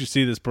soon as you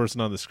see this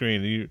person on the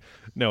screen, you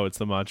know it's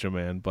the Macho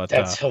Man. But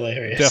that's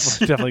hilarious.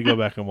 Definitely go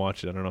back and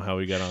watch it. I don't know how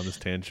we got on this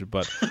tangent,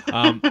 but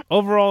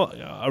overall,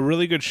 a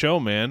really good show,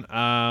 man.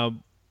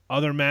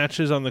 Other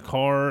matches on the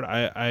card,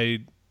 I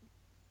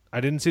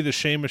didn't see the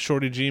Sheamus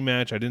Shorty G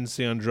match. I didn't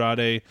see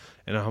Andrade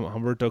and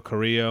Humberto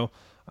Carrillo.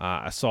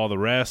 I saw the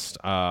rest.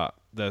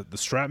 The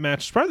strap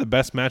match is probably the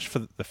best match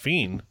for the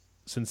Fiend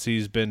since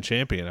he's been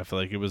champion. I feel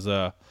like it was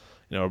a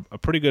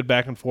pretty good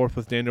back and forth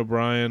with Daniel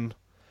Bryan.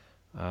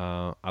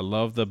 I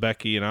love the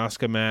Becky and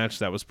Asuka match.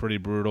 That was pretty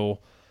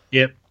brutal.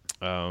 Yep.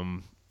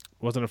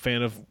 Wasn't a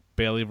fan of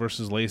Bayley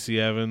versus Lacey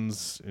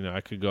Evans.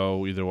 I could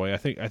go either way. I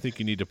think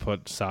you need to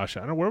put Sasha.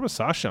 I don't know, where was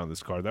Sasha on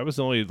this card? That was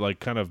the only like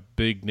kind of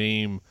big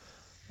name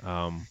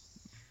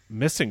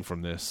missing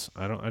from this.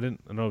 I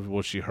don't know.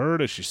 Was she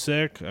hurt? Is she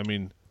sick? I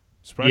mean,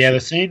 the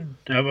scene.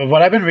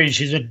 What I've been reading,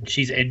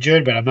 she's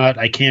injured, but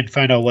I can't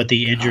find out what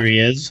the injury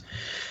is.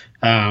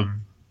 But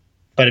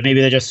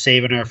maybe they're just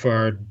saving her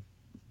for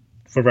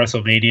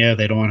WrestleMania.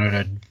 They don't want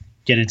her to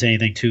get into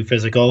anything too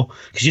physical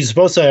because she's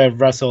supposed to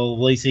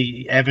wrestle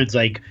Lacey Evans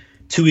like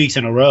 2 weeks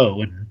in a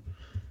row, and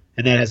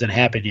that hasn't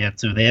happened yet.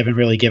 So they haven't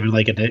really given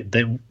like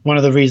one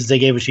of the reasons they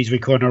gave was she's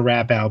recording a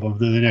rap album.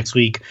 Then the next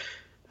week,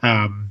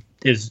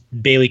 is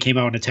Bayley came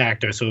out and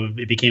attacked her, so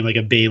it became like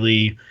a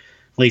Bayley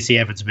Lacey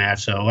Evans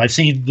match. So I've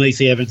seen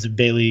Lacey Evans and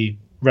Bayley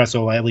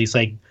wrestle at least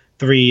like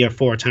 3 or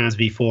 4 times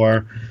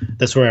before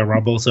the Royal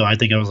Rumble. So I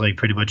think I was like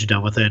pretty much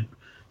done with it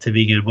to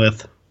begin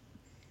with.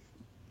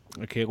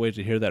 I can't wait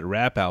to hear that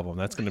rap album.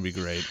 That's going to be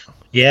great.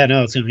 Yeah,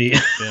 no, it's going to be.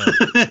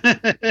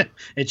 Yeah.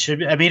 It should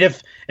be. I mean,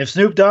 if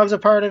Snoop Dogg's a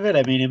part of it,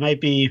 I mean, it might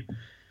be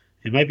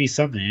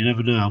something. You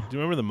never know. Do you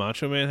remember the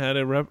Macho Man had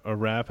a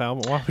rap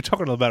album? Well, we're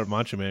talking about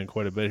Macho Man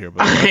quite a bit here,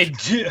 but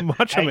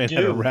Macho Man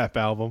had a rap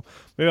album.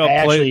 Maybe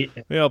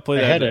I'll play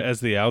that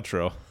as the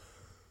outro.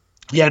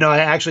 Yeah, no, I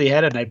actually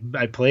had it. And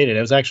I played it.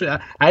 It was actually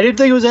I didn't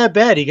think it was that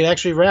bad. He could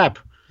actually rap.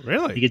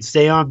 Really? He could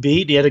stay on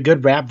beat. He had a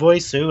good rap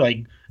voice too.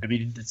 Like, I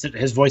mean,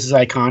 his voice is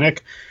iconic.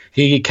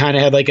 He kind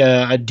of had like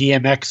a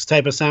DMX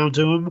type of sound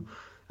to him.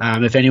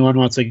 If anyone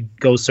wants to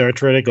go search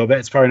for it, go back.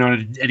 It's probably not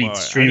on any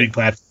streaming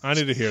platform. I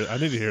need to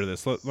hear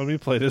this. Let me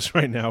play this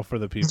right now for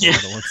the people. Yeah.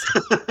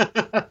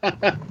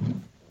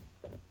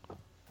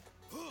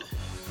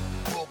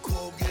 Hulk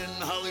Hogan,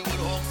 Hollywood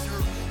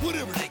Hulkster,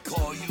 whatever they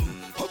call you,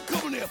 I'm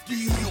coming after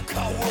you, you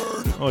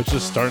coward. Oh, it's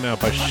just starting out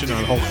by shitting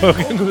on Hulk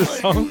Hogan in this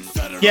song.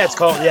 Yeah, it's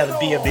called the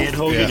Be a Man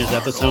Hogan. Is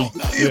that the song?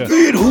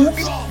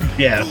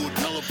 Yeah.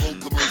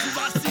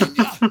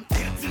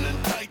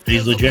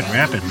 He's legit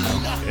rapping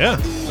though.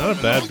 Yeah, not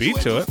a bad beat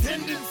to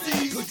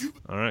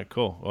it. All right,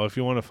 cool. Well, if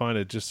you want to find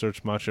it, just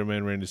search Macho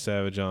Man Randy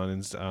Savage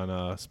on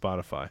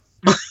Spotify.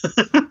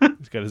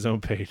 He's got his own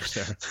page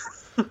there.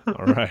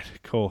 All right,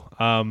 cool.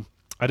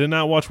 I did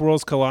not watch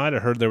Worlds Collide. I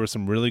heard there were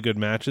some really good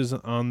matches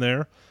on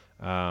there.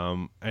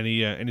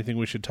 Anything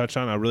we should touch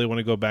on? I really want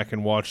to go back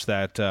and watch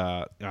that.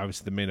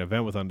 Obviously, the main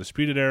event with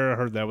Undisputed Era. I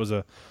heard that was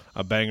a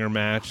banger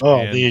match. Oh,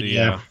 and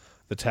yeah.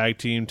 The tag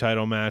team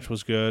title match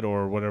was good,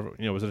 or whatever.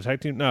 Was it a tag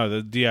team? No,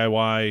 the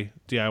DIY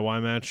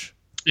match.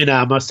 In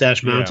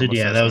Mustache Mountain,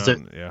 yeah, that was it.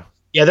 Yeah,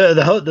 yeah.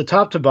 The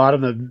top to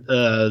bottom of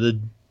the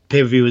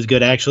pay per view was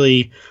good.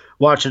 Actually,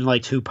 watching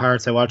like 2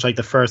 parts. I watched like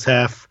the first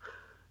half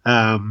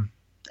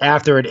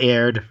after it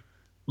aired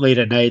late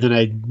at night. Then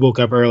I woke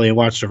up early and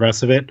watched the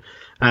rest of it.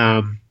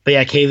 But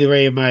yeah, Kaylee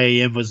Ray and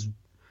my was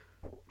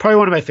probably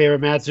one of my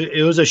favorite matches.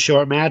 It was a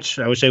short match.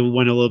 I wish I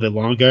went a little bit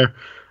longer.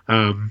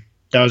 That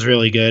was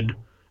really good.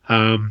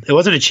 It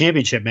wasn't a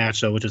championship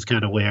match though, which is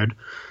kind of weird.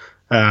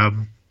 But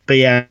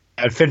yeah,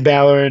 Finn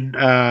Balor and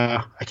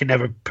I can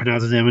never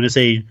pronounce his name. I'm going to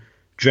say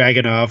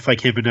Dragunov. I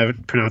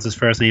can't pronounce his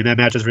first name. That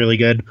match is really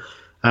good.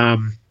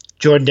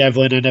 Jordan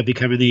Devlin ended up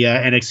becoming the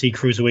NXT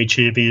Cruiserweight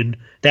Champion.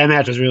 That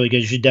match was really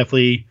good. You should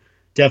definitely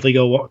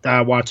go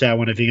watch that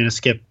one if you're going to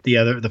skip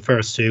the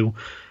first 2.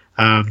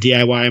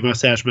 DIY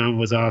Mustache Mountain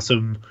was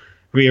awesome.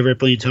 Rhea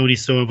Ripley and Toni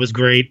Storm was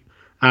great.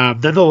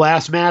 Then the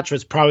last match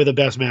was probably the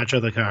best match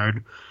of the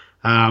card.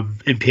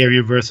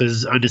 Imperium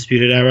versus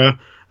Undisputed Era.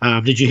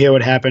 Did you hear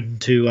what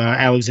happened to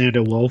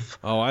Alexander Wolf?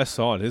 Oh, I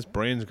saw it. His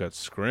brains got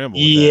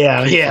scrambled.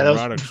 Yeah, that was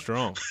Roderick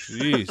Strong.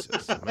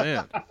 Jesus,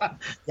 man. Yeah,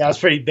 it was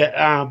pretty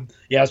bad.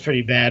 It was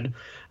pretty bad.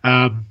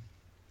 But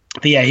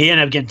yeah, he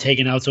ended up getting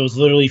taken out. So it was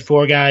literally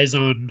 4 guys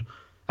on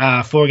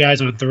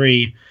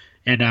 3,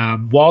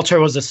 and Walter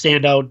was the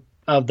standout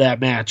of that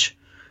match.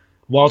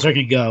 Walter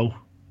could go.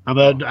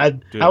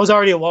 I was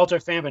already a Walter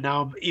fan, but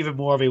now I'm even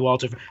more of a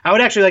Walter fan. I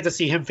would actually like to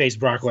see him face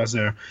Brock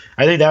Lesnar.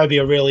 I think that would be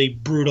a really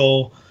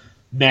brutal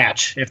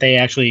match if they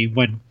actually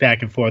went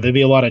back and forth. There'd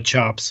be a lot of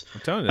chops.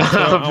 I'm telling you,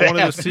 I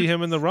wanted to see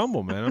him in the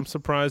Rumble, man. I'm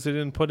surprised they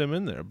didn't put him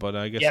in there, but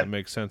I guess it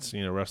makes sense,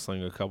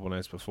 wrestling a couple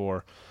nights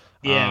before.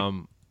 Yeah.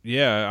 I'm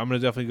going to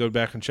definitely go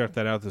back and check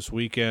that out this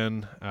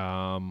weekend.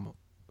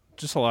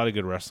 Just a lot of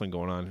good wrestling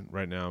going on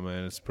right now,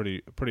 man. It's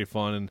pretty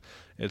fun, and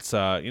it's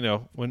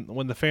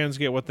when the fans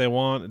get what they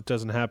want, it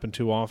doesn't happen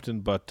too often.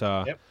 But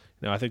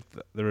I think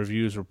the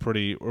reviews were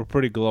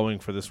pretty glowing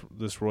for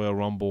this Royal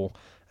Rumble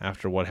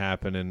after what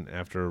happened and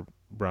after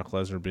Brock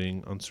Lesnar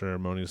being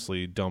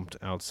unceremoniously dumped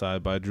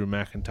outside by Drew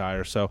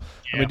McIntyre. So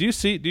I mean, do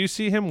you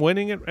see him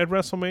winning at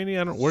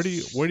WrestleMania?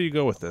 Where do you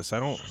go with this? I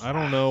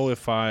don't know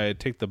if I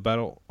take the bet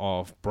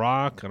off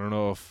Brock. I don't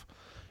know if.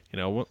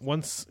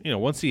 Once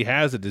he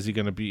has it, is he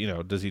going to be,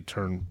 does he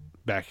turn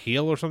back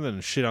heel or something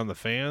and shit on the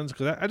fans?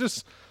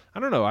 Because I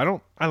don't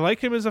know. I like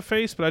him as a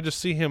face, but I just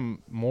see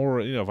him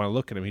more, if I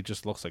look at him, he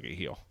just looks like a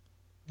heel.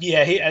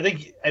 Yeah,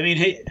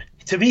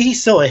 to me, he's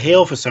still a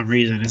heel for some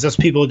reason. It's just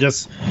people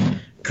just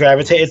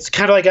gravitate. It's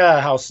kind of like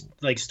how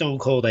like Stone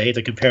Cold. I hate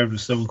to compare him to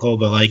Stone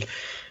Cold, but like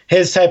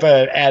his type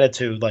of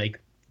attitude, like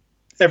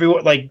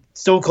everyone, like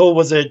Stone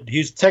Cold he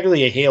was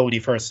technically a heel when he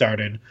first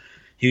started.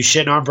 He was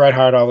shitting on Bret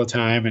Hart all the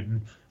time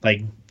and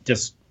like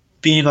just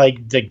being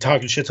like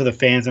talking shit to the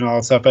fans and all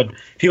that stuff. But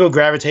people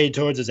gravitated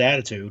towards his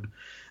attitude.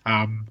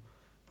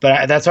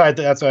 But that's why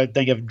I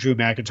think of Drew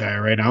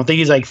McIntyre right now. I don't think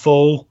he's like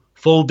full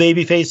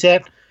babyface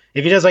yet.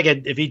 If he does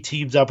if he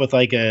teams up with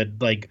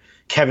like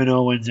Kevin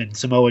Owens and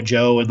Samoa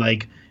Joe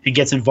and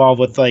gets involved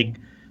with like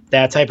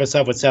that type of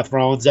stuff with Seth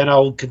Rollins, then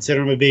I'll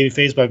consider him a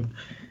babyface. But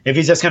if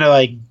he's just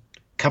gonna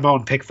come out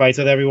and pick fights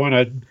with everyone,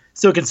 I'd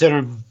still consider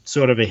him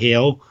sort of a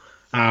heel.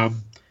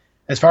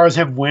 As far as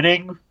him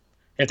winning,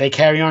 if they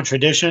carry on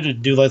tradition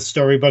and do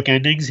storybook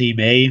endings, he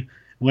may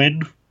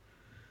win.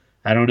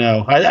 I don't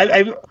know.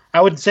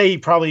 I would say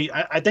probably.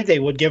 I think they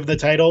would give him the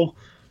title.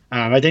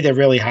 I think they're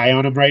really high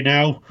on him right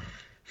now.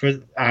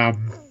 I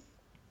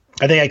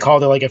think I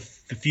called it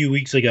a few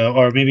weeks ago,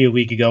 or maybe a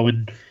week ago,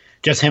 and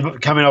just him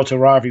coming out to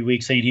Raw every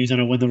week saying he was going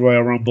to win the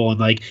Royal Rumble,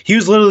 and he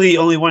was literally the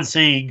only one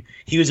saying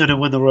he was going to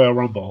win the Royal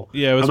Rumble.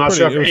 Yeah, it was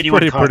pretty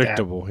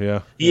predictable.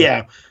 That.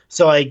 Yeah.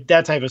 So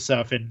that type of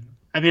stuff, and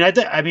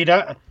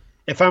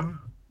if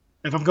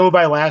I'm going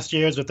by last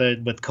year's with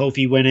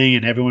Kofi winning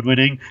and everyone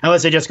winning,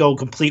 unless they just go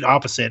complete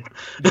opposite,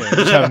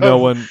 just have no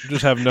one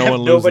lose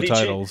the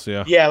titles.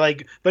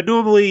 But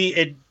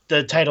normally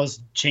the titles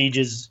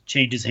changes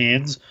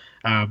hands,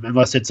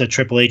 unless it's a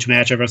Triple H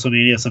match at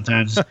WrestleMania.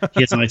 Sometimes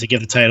he doesn't like to give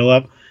the title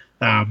up.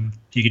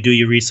 You can do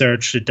your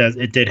research. It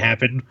did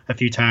happen a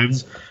few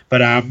times,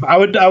 but I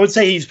would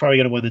say he's probably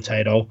going to win the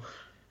title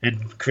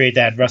and create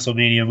that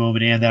WrestleMania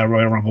moment and that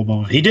Royal Rumble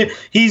moment. He did.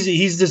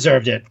 He's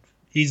deserved it.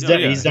 He's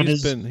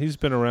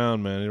been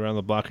around, man, around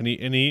the block, and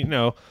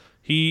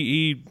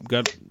he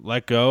got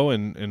let go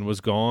and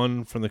was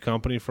gone from the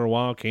company for a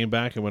while. Came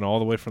back and went all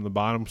the way from the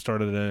bottom.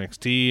 Started at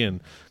NXT and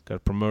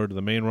got promoted to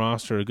the main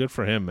roster. Good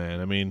for him,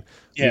 man. I mean,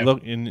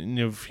 look, and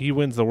if he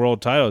wins the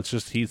world title, it's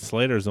just Heath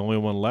Slater's the only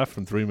one left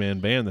from 3-man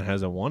band that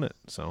hasn't won it.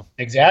 So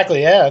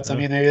exactly, yeah. I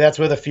mean, maybe that's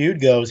where the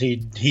feud goes.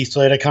 Heath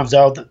Slater comes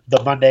out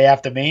the Monday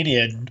after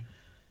Mania and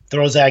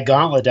throws that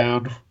gauntlet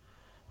down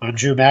on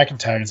Drew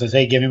McIntyre and says,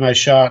 "Hey, give me my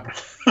shot."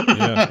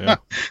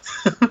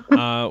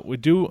 We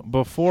do,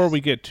 before we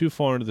get too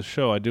far into the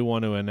show, I do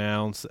want to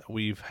announce that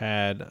we've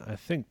had, I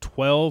think,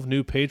 12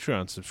 new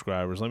Patreon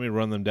subscribers. Let me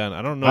run them down.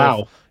 I don't know.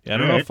 Wow. I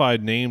don't know if I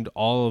named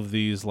all of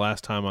these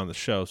last time on the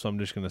show, so I'm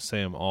just going to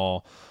say them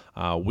all.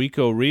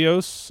 Wico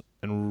Rios,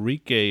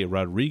 Enrique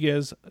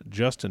Rodriguez,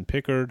 Justin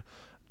Pickard,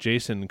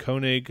 Jason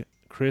Koenig,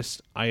 Chris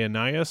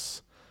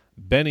Ianias,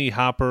 Benny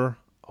Hopper,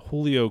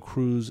 Julio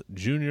Cruz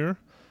Jr.,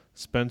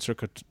 Spencer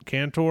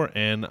Cantor,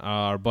 and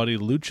our buddy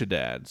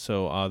Luchadad.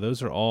 So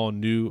those are all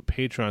new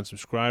Patreon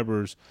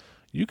subscribers.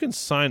 You can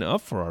sign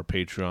up for our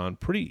Patreon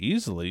pretty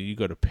easily. You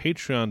go to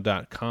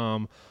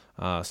patreon.com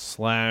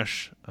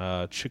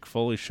 /Chick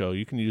Foley Show.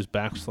 You can use /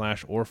 or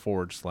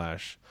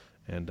 /,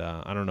 and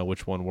I don't know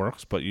which one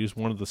works, but use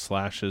one of the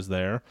slashes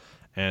there.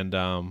 And,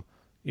 some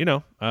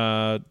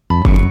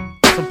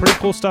pretty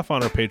cool stuff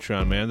on our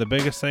Patreon, man. The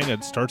biggest thing,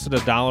 it starts at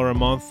 $1 a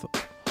month.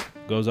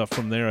 Goes up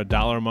from there.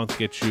 $1 a month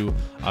gets you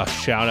a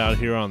shout out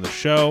here on the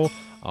show.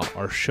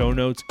 Our show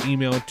notes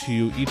emailed to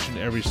you each and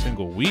every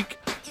single week,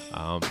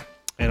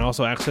 and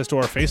also access to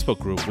our Facebook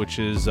group, which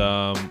is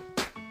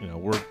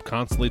we're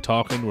constantly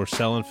talking. We're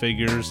selling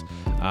figures.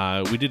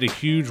 We did a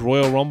huge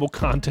Royal Rumble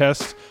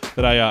contest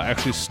that I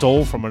actually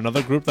stole from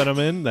another group that I'm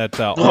in.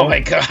 Oh my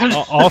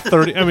god! All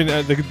 30. I mean,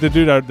 the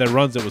dude that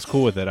runs it was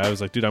cool with it. I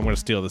was like, dude, I'm going to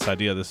steal this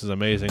idea. This is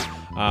amazing.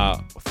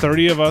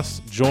 30 of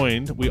us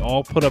joined. We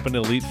all put up an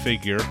elite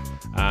figure,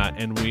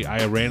 and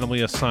I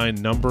randomly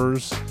assigned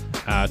numbers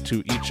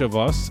to each of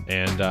us,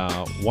 and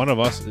one of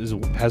us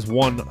has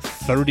won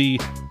 30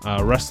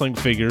 wrestling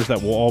figures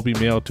that will all be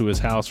mailed to his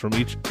house from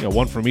each,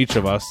 one from each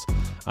of us.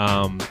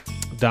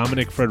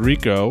 Dominic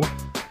Frederico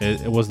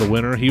it was the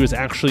winner. He was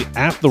actually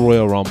at the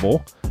Royal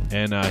Rumble,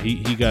 and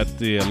he got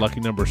the lucky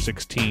number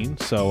 16.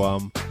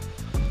 So,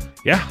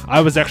 yeah, I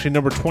was actually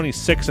number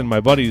 26 in my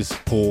buddy's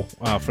pool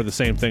for the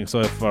same thing. So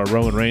if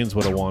Roman Reigns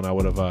would have won, I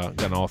would have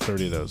gotten all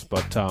 30 of those.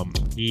 But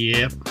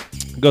Yep.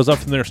 it goes up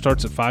from there.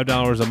 Starts at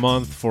 $5 a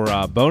month for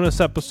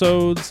bonus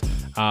episodes.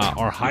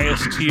 Our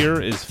highest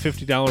tier is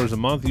 $50 a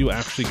month. You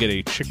actually get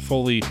a Chick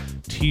Foley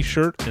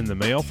t-shirt in the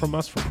mail from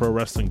us for Pro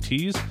Wrestling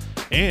Tees.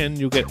 And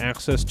you'll get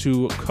access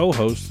to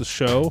co-host the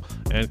show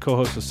and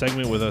co-host a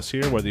segment with us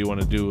here, whether you want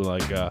to do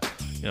like a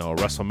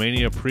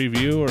WrestleMania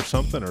preview or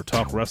something, or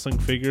talk wrestling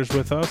figures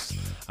with us.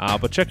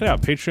 But check it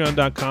out,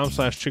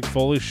 patreon.com/Chick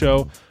Foley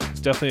Show.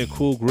 It's definitely a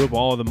cool group.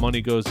 All of the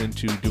money goes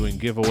into doing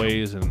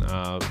giveaways and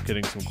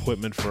getting some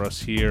equipment for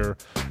us here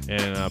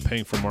and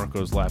paying for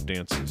Marco's lap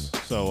dances.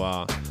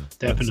 So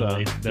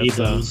Definitely. Need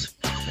those.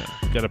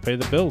 Got to pay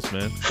the bills,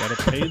 man. Got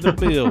to pay the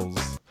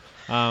bills.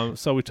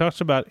 So we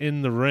talked about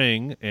in the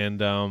ring,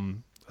 and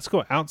let's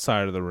go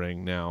outside of the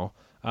ring now.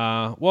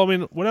 Well, I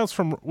mean, what else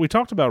we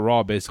talked about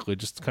Raw, basically,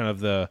 just kind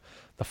of the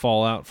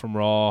fallout from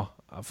Raw,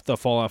 the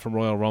fallout from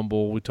Royal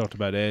Rumble. We talked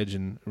about Edge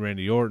and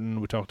Randy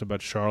Orton. We talked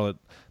about Charlotte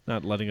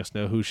not letting us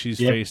know who she's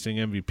facing,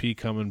 MVP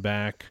coming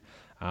back.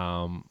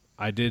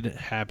 I did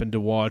happen to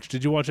watch.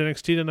 Did you watch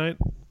NXT tonight?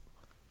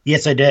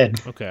 Yes, I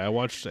did. Okay, I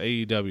watched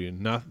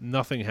AEW.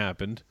 Nothing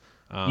happened.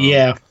 On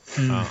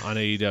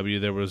AEW,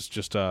 there was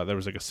just there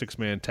was like a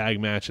 6-man tag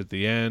match at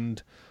the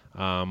end,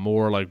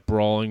 more like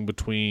brawling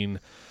between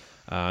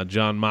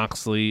John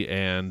Moxley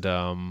and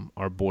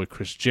our boy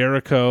Chris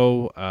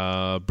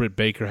Jericho. Britt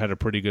Baker had a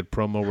pretty good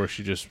promo where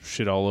she just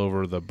shit all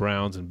over the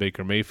Browns and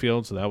Baker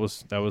Mayfield, so that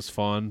was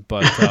fun.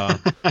 But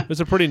it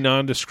was a pretty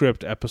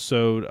nondescript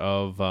episode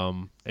of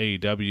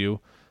AEW.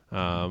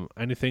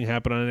 Anything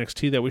happen on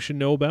NXT that we should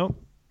know about?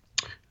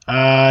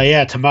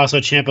 Tommaso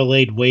Ciampa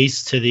laid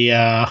waste to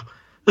the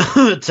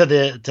to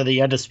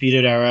the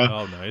Undisputed Era.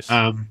 Oh, nice.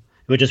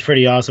 Which is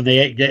pretty awesome.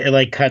 They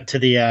like cut to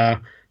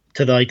the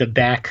the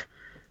back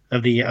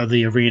of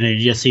the arena. You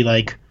just see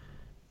like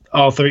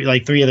all three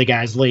of the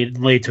guys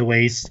laid to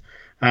waste.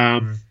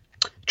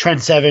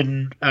 Trent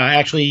Seven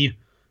Trent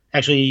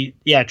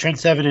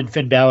Seven and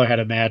Finn Balor had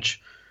a match,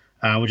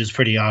 which is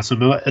pretty awesome.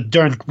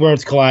 During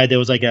Worlds Collide, there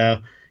was like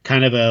a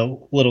kind of a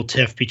little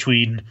tiff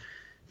between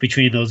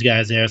those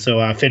guys there.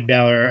 So Finn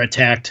Balor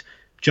attacked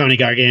Johnny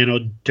Gargano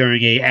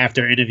during a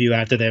after interview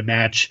after their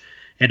match,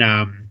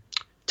 and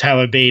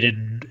Tyler Bate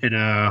and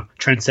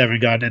Trent Seven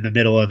got in the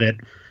middle of it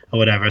or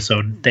whatever.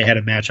 So they had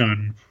a match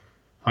on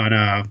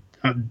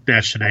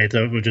match tonight,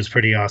 which is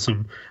pretty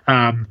awesome.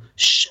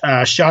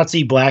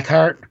 Shotzi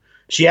Blackheart,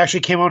 she actually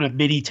came on a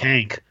mini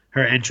tank.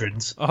 Her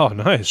entrance. Oh,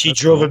 nice! She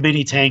drove a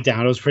mini tank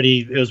down. It was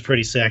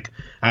pretty sick.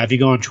 If you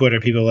go on Twitter,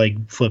 people like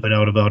flipping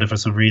out about it for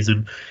some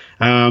reason.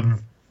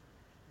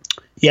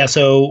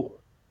 So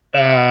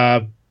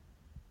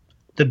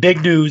the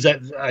big news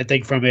I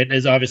think from it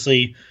is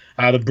obviously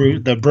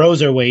the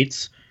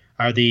Broserweights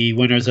are the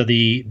winners of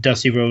the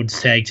Dusty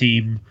Rhodes Tag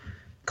Team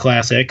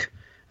Classic,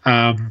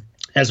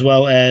 as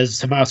well as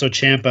Tommaso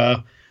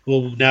Ciampa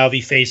will now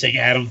be facing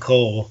Adam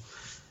Cole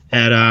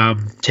at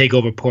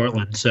TakeOver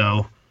Portland.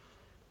 So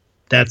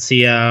that's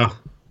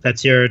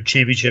your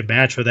championship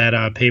match for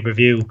that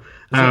pay-per-view.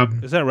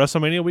 Is that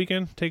WrestleMania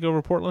weekend?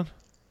 TakeOver Portland?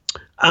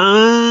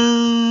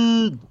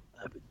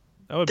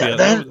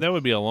 That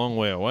would be a long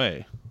way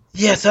away.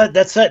 Yes,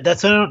 that's what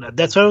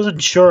I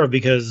wasn't sure of,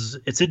 because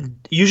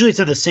usually it's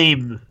in the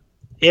same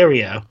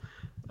area.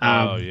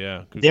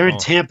 They're in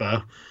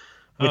Tampa,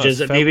 which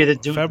is maybe they're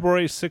doing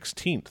February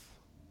 16th.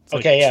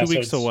 It's 2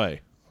 weeks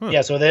away. Huh.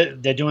 Yeah, so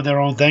they're doing their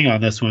own thing on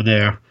this one.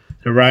 They're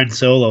riding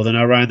solo. They're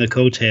not riding the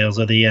coattails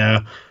of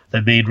the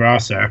main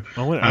roster.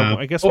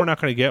 I guess we're not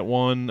going to get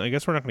one. I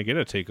guess we're not going to get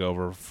a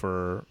takeover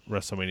for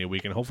WrestleMania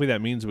weekend. Hopefully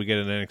that means we get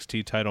an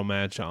NXT title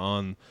match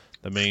on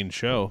the main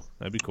show.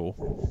 That'd be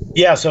cool.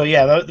 Yeah. So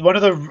one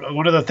of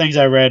the things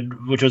I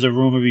read, which was a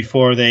rumor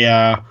before they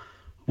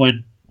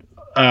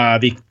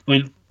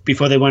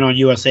before they went on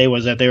USA,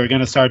 was that they were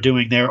going to start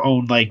doing their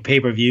own like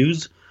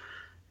pay-per-views,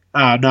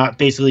 not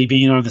basically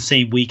being on the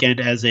same weekend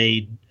as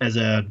a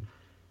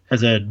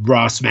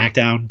Raw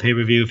SmackDown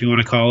pay-per-view, if you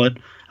want to call it.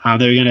 They're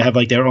going to have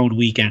like their own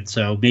weekend,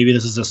 so maybe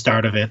this is the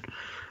start of it.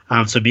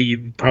 So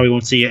you probably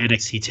won't see an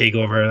NXT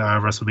takeover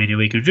WrestleMania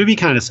weekend, which would be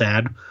kind of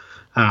sad.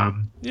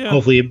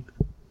 Hopefully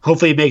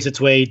it makes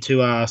its way to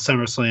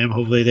SummerSlam.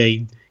 Hopefully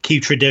they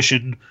keep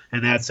tradition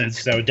in that sense,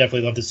 because I would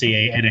definitely love to see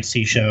a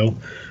NXT show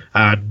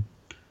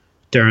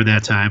during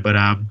that time. But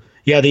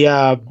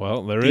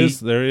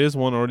there is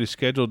one already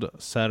scheduled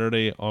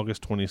Saturday,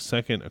 August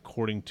 22nd,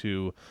 according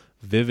to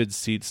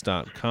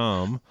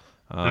VividSeats.com.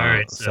 All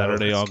right, so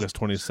Saturday, August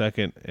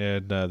 22nd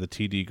at the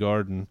TD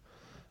Garden.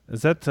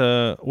 Is that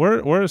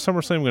where is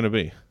SummerSlam going to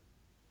be?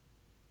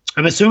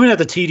 I'm assuming at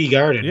the TD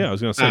Garden. Yeah, I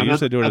was going to say,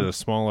 usually do it at a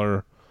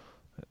smaller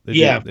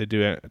They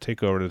do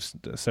take over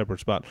a separate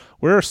spot.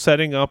 We're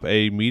setting up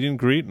a meet and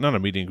greet, not a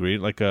meet and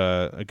greet, like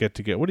a get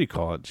to get. What do you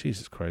call it?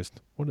 Jesus Christ!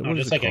 What is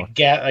just it like called?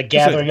 a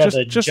gathering of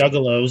the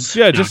Juggalos.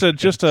 Yeah,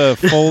 just a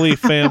Foley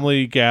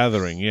family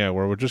gathering. Yeah,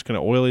 where we're just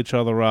gonna oil each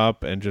other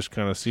up and just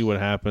kind of see what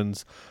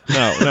happens.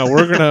 No,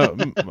 we're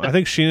gonna. I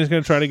think Sheena's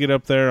gonna try to get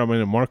up there. I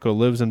mean, Marco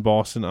lives in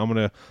Boston. I'm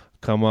gonna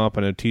come up.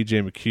 I know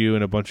TJ McHugh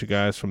and a bunch of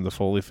guys from the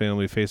Foley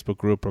family Facebook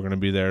group are going to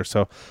be there.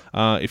 So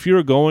if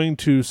you're going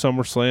to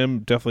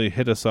SummerSlam, definitely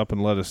hit us up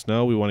and let us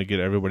know. We want to get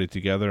everybody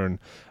together and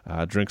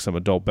drink some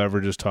adult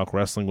beverages, talk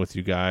wrestling with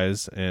you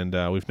guys. And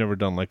we've never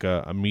done like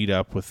a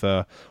meetup with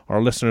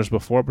our listeners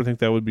before, but I think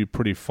that would be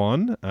pretty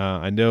fun.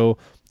 I know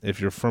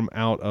if you're from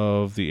out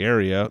of the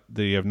area,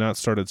 they have not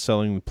started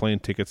selling plane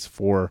tickets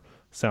for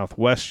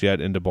Southwest yet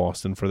into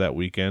Boston for that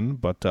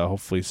weekend, but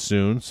hopefully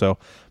soon. So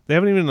they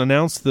haven't even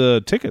announced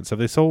the tickets. Have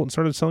they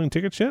started selling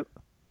tickets yet?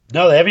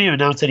 No, they haven't even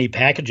announced any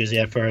packages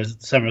yet for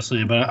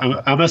SummerSlam. But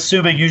I'm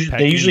assuming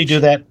they usually do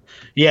that.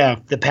 Yeah,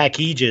 the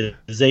packages.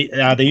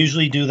 They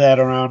usually do that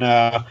around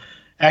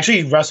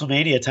actually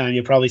WrestleMania time.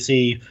 You'll probably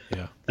see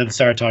them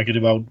start talking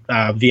about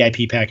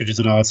VIP packages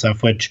and all that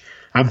stuff, which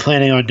I'm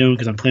planning on doing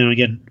because I'm planning on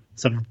getting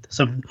some.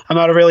 I'm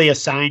not really a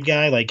signed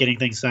guy, like getting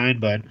things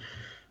signed, but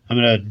I'm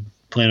gonna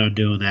plan on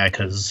doing that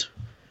because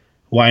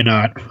why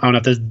not? I don't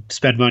have to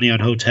spend money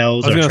on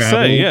hotels or travel. I was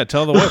gonna say,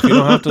 tell the wife you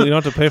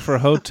don't have to pay for a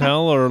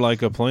hotel or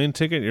like a plane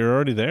ticket. You're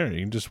already there.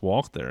 You can just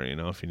walk there,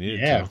 if you need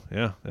to.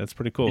 Yeah, that's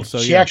pretty cool. So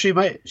she actually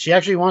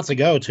wants to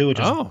go too, which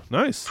is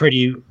nice,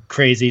 pretty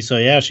crazy.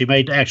 So she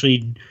might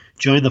actually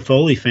join the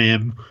Foley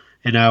fam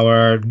in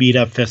our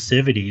meetup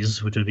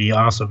festivities, which would be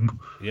awesome.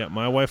 Yeah,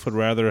 my wife would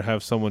rather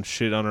have someone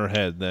shit on her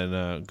head than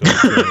go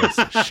to this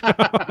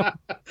show.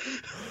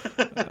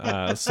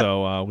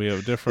 So we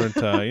have different,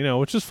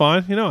 which is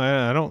fine.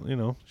 I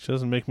don't, she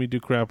doesn't make me do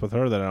crap with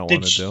her that I don't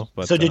want to do.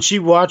 But so did she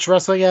watch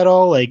wrestling at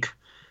all, like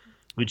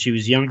when she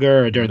was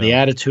younger, or during the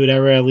Attitude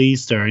Era, at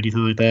least, or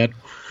anything like that?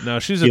 No,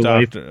 she's a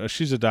doctor.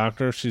 She's a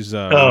doctor. She's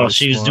really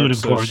she's smart, doing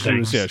important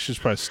things. She's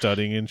probably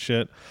studying and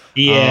shit.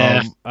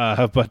 Yeah. She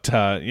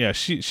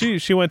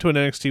went to an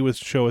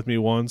NXT show with me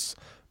once.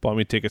 Bought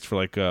me tickets for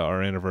like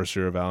our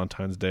anniversary or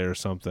Valentine's Day or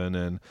something,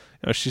 and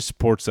she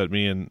supports that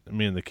me and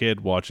the kid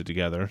watch it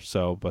together.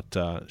 So, but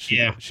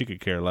she could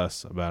care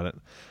less about it,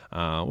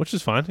 which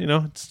is fine.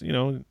 It's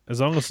as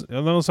long as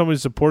somebody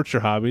supports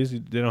your hobbies,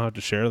 they don't have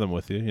to share them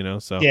with you.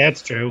 So yeah,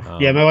 that's true.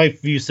 My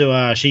wife used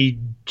to she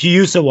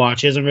used to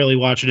watch. She doesn't really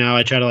watch now.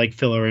 I try to like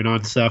fill her in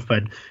on stuff,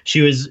 but she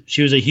was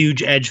a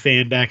huge Edge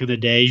fan back in the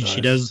day. Nice.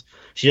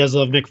 She does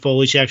love Mick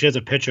Foley. She actually has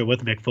a picture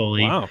with Mick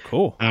Foley. Wow,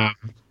 cool.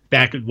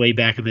 Way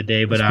back in the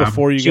day, but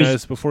before you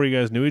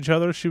guys knew each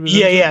other, she was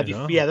this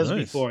was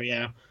before,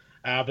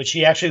 but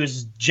she actually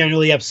was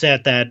genuinely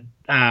upset that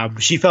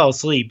she fell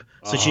asleep,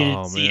 so she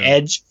didn't see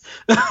Edge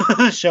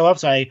show up.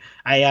 So I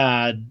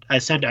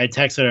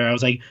texted her. I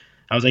was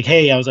like,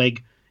 hey,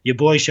 your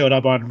boy showed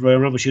up on Royal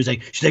Rumble. She's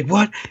like,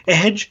 what?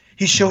 Edge?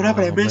 He showed up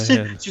and I missed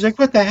it. She's like,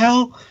 what the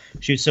hell?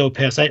 She was so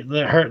pissed. I'm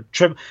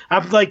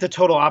like the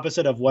total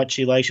opposite of what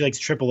she likes. She likes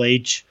Triple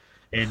H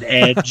and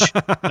Edge,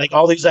 like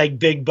all these like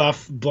big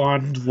buff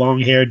blonde long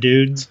hair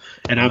dudes,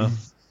 and I'm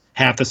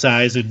half the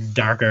size and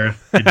darker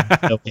and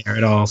no hair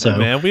at all. So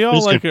man, we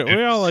all like it.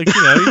 We all like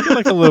you get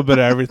like a little bit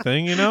of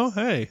everything.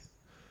 Hey,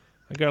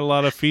 I got a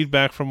lot of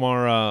feedback from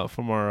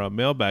our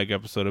mailbag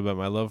episode about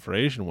my love for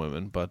Asian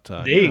women, but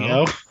there you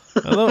go.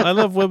 I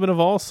love women of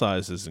all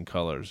sizes and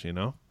colors.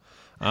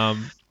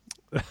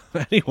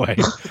 Anyway.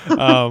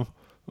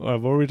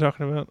 What were we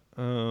talking about?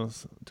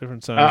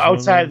 Different sizes.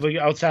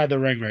 Outside the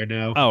ring right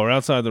now. Oh, we're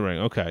outside the ring.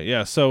 Okay,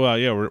 yeah. So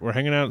we're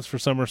hanging out for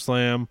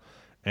SummerSlam,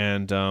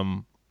 and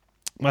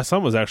my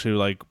son was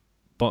actually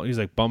he's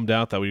bummed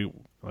out that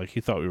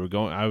he thought we were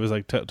going. I was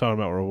talking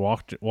about we're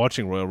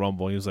watching Royal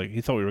Rumble. He was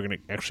he thought we were going to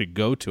actually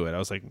go to it. I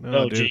was like,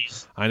 no, dude.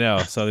 Geez. I know.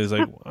 So he's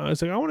like, I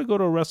want to go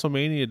to a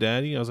WrestleMania,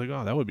 Daddy. I was like,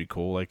 oh, that would be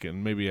cool.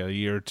 In maybe a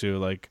year or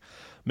two,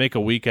 make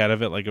a week out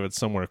of it, if it's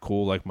somewhere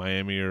cool like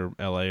Miami or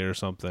LA or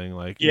something.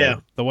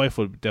 The wife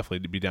would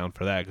definitely be down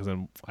for that, because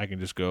then I can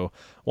just go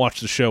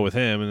watch the show with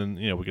him, and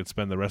then we could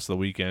spend the rest of the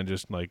weekend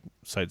just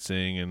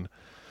sightseeing and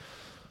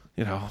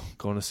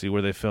going to see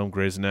where they film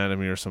Grey's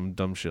Anatomy or some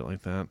dumb shit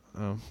like that.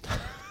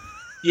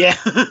 Yeah.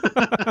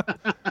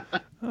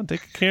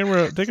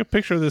 Take a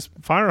picture of this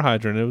fire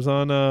hydrant. It was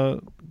on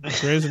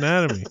Grey's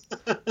Anatomy.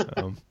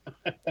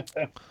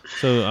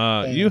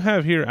 So you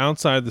have here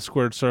outside the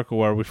squared circle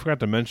where we forgot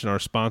to mention our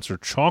sponsor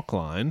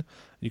Chalkline.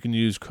 You can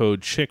use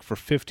code CHICK for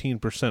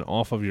 15%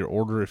 off of your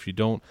order if you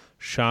don't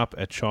shop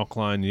at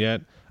Chalkline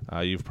yet.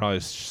 You've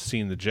probably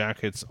seen the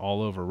jackets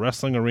all over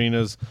wrestling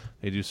arenas.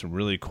 They do some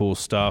really cool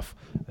stuff.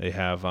 They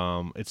have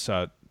it's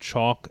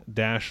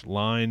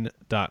chalk-line.com.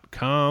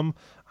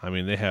 I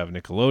mean, they have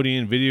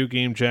Nickelodeon video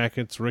game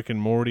jackets, Rick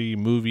and Morty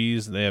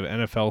movies. They have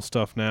NFL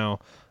stuff now.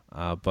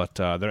 But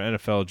their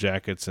NFL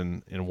jackets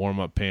and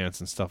warm-up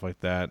pants and stuff like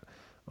that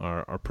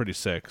are pretty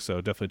sick.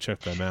 So definitely check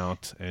them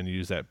out and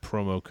use that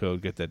promo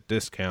code, get that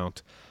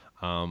discount.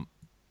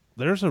 The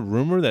there's a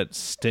rumor that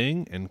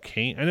Sting and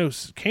Kane. I know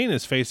Kane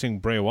is facing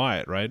Bray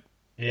Wyatt, right?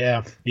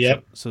 Yeah.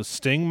 Yep. So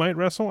Sting might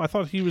wrestle. I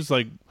thought he was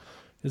like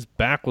his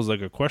back was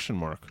like a question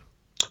mark.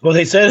 Well,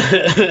 they said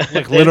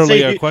Like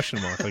literally a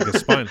question mark, like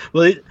his spine.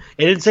 Well, it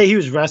didn't say he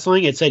was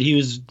wrestling. It said he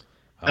was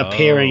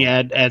appearing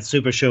at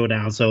Super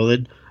Showdown. So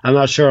I'm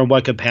not sure in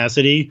what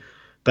capacity,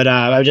 but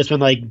I've just been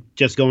like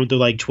just going through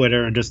like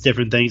Twitter and just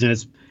different things, and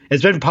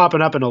it's been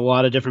popping up in a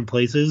lot of different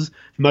places.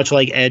 Much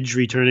like Edge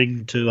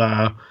returning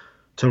to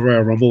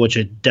Royal Rumble, which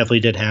it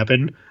definitely did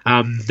happen.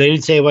 They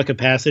didn't say what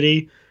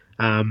capacity.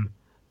 What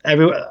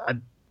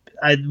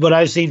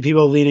I've seen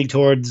people leaning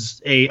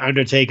towards a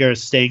Undertaker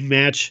Sting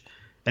match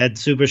at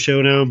Super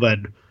Showdown, but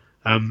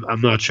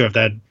I'm not sure if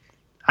that.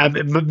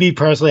 Me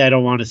personally, I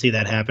don't want to see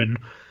that happen,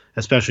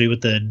 especially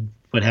with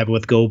what happened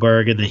with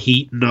Goldberg and the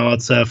heat and all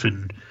that stuff.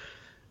 And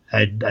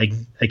I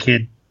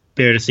can't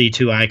bear to see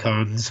two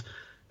icons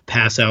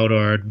pass out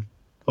or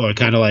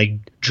kind of like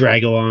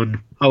drag along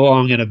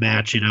in a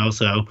match,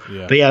 So,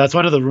 yeah. But yeah, that's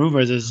one of the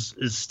rumors is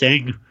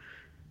Sting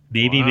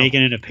maybe Wow.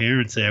 making an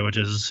appearance there,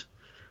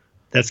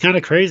 that's kind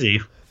of crazy.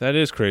 That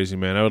is crazy,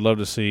 man. I would love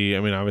to see. I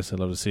mean, obviously,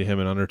 I'd love to see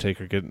him and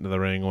Undertaker get into the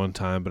ring one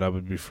time. But I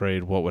would be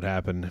afraid what would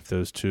happen if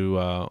those two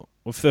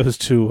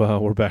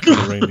were back in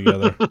the ring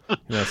together.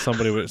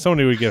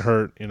 Somebody would get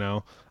hurt.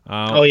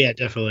 Oh yeah,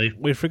 definitely.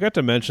 We forgot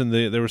to mention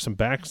there was some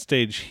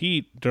backstage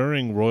heat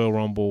during Royal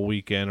Rumble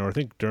weekend, or I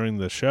think during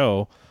the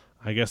show.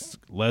 I guess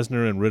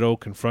Lesnar and Riddle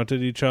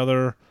confronted each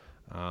other.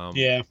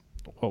 Yeah.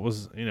 What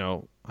was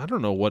I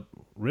don't know what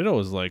Riddle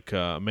is like,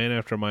 a man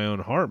after my own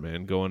heart,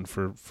 man, going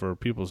for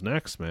people's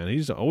necks, man.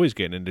 He's always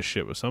getting into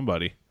shit with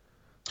somebody.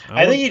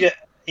 I think he did.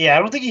 Yeah, I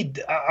don't think he.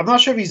 I'm not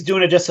sure if he's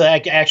doing it just to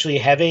actually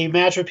have a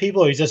match with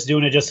people, or he's just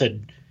doing it just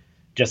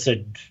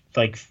to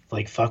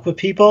like fuck with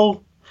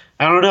people.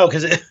 I don't know,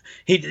 because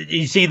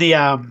you see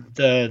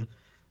the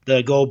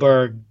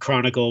Goldberg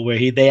Chronicle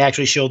where they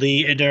actually show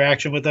the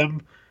interaction with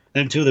them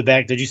to the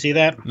back. Did you see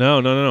that?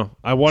 No.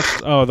 I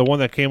watched the one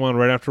that came on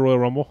right after Royal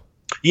Rumble.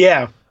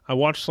 Yeah. I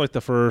watched like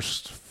the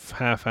first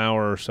half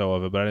hour or so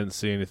of it, but I didn't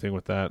see anything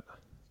with that.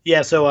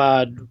 Yeah,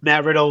 so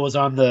Matt Riddle was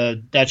on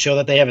that show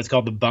that they have. It's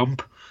called The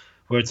Bump,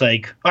 where it's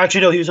like,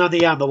 actually no, he was on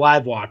the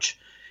Live Watch,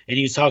 and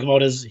he was talking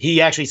about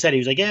he actually said, he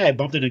was like, yeah, I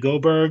bumped into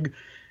Goldberg,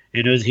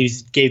 and he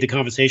gave the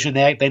conversation.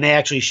 Then they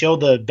actually showed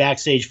the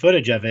backstage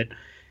footage of it,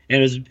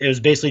 and it was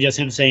basically just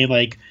him saying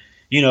like,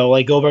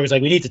 like Goldberg was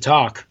like, we need to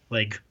talk,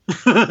 like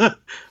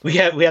we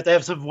have to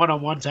have some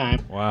one-on-one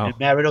time. Wow. And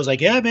Matt Riddle's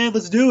like, yeah, man,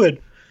 let's do it.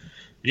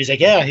 And he's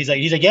like, yeah. He's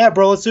like, yeah,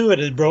 bro, let's do it.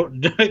 And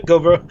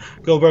Goldberg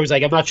was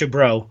like, I'm not your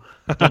bro.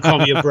 Don't call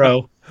me a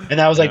bro. And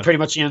that was like pretty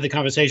much the end of the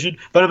conversation.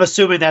 But I'm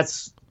assuming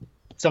that's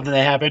something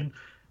that happened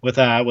with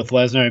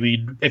Lesnar. I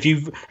mean, if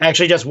you've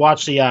actually just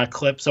watched the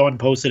clip, someone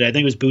posted it. I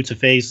think it was Boots of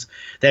Face.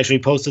 They actually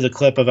posted the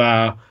clip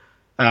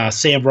of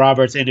Sam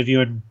Roberts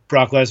interviewing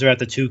Brock Lesnar at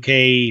the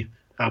 2K.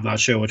 I'm not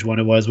sure which one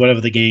it was,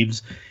 whatever the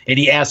games. And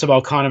he asked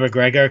about Conor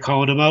McGregor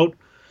calling him out,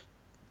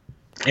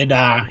 and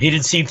he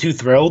didn't seem too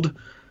thrilled.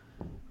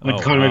 When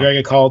Conor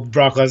McGregor called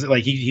Brock Lesnar,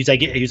 like he's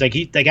like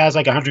that guy's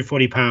like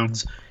 140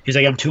 pounds. He's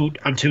like I'm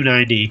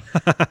 290.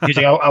 He's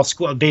like I'll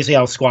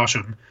squash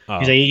him. Oh.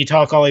 He's like he can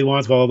talk all he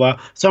wants, blah blah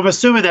blah. So I'm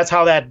assuming that's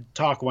how that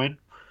talk went.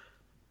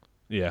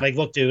 Yeah. Like,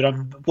 look, dude,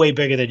 I'm way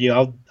bigger than you.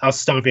 I'll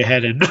stomp your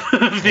head in.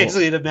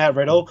 Basically to Matt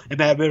Riddle, and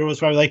Matt Riddle was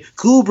probably like,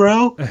 cool,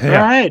 bro. Yeah.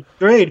 All right,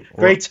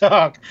 great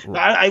talk.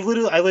 I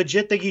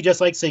legit think he just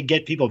likes to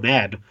get people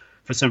mad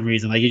for some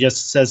reason. Like he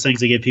just says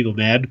things to get people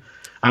mad.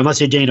 Unless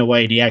you're Dana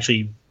White, and he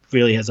actually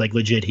really has like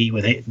legit heat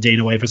with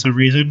Dana White for some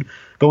reason.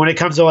 But when it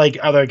comes to like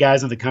other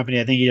guys in the company,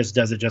 I think he just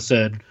does it just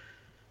to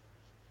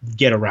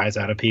get a rise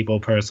out of people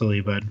personally.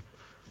 But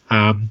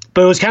it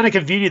was kind of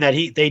convenient that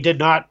they did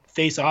not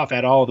face off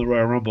at all in the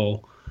Royal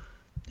Rumble.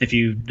 If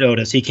you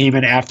notice, he came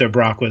in after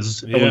Brock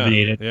was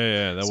eliminated.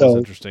 Yeah, that was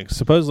interesting.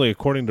 Supposedly,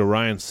 according to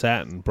Ryan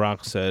Satin,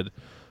 Brock said,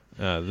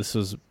 this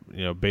is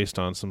based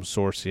on some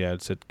source he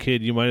had, said,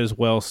 kid, you might as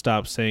well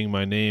stop saying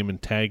my name and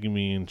tagging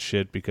me and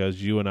shit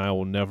because you and I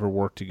will never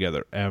work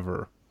together,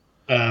 ever.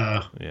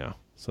 Yeah.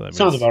 So that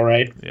sounds about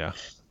right. Yeah.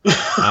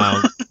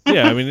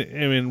 Yeah, I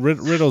mean,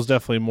 Riddle's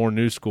definitely more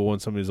new school,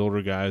 and some of these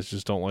older guys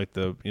just don't like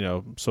the,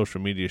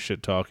 social media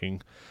shit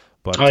talking.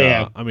 But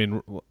I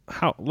mean,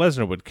 how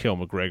Lesnar would kill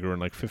McGregor in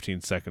like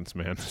 15 seconds,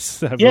 man.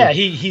 Yeah,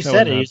 he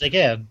said it. He was like,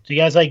 yeah, the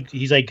guy's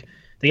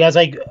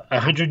like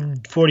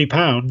 140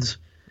 pounds.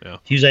 Yeah.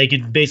 He's like,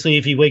 and basically,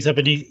 if he wakes up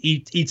and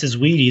eats his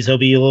Wheaties, he'll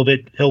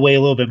weigh a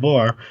little bit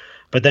more,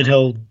 but then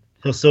he'll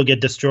still get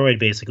destroyed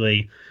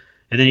basically.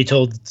 And then he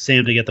told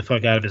Sam to get the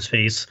fuck out of his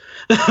face,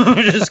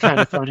 which is kind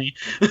of funny.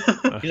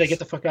 He's like, get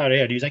the fuck out of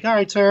here. And he's like, all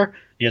right, sir.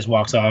 He just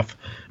walks off,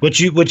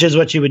 which is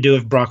what you would do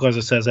if Brock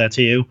Lesnar says that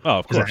to you. Oh,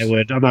 of course. I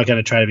would. I'm not going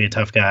to try to be a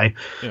tough guy.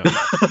 Yeah.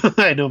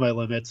 I know my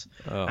limits.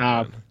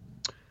 Oh,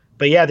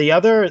 but yeah, the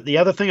other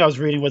thing I was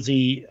reading was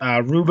the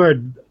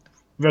rumored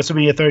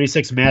WrestleMania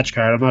 36 match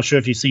card. I'm not sure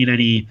if you've seen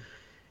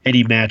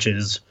any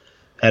matches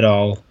at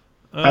all.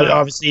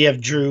 Obviously, you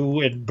have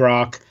Drew and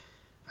Brock.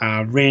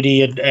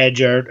 Randy and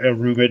Edge are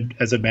rumored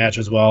as a match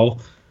as well.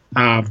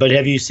 But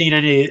have you seen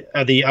any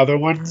of the other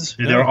ones?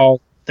 And No.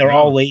 they're No.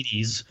 all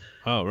ladies.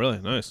 Oh, really?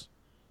 Nice.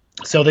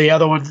 So the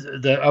other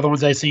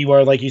ones I see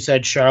were, like you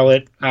said,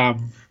 Charlotte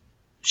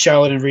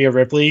and Rhea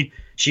Ripley.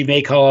 She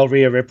may call out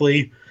Rhea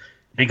Ripley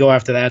and go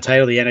after that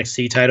title, the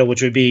NXT title,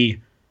 which would be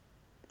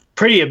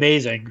pretty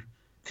amazing.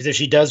 Because if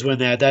she does win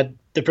that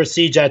the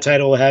prestige that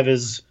title will have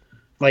is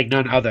like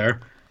none other.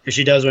 If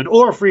she does win,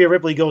 or if Rhea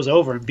Ripley goes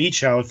over and beats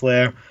Charlotte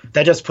Flair,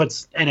 that just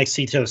puts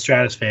NXT to the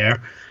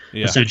stratosphere,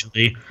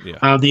 essentially.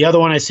 Yeah. The other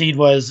one I seen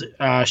was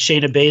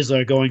Shayna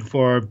Baszler going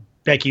for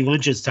Becky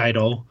Lynch's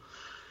title.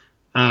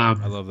 I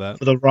love that.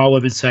 For the Raw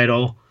Women's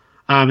title.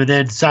 And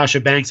then Sasha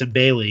Banks and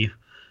Bayley,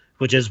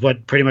 which is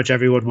what pretty much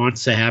everyone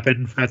wants to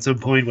happen at some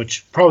point,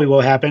 which probably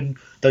will happen.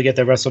 They'll get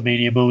their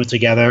WrestleMania moment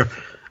together,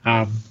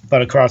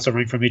 but across the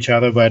ring from each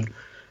other. But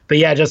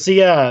yeah, just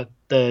the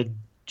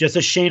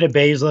Shayna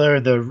Baszler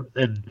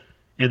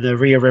and the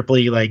Rhea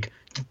Ripley, like,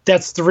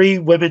 that's 3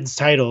 women's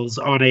titles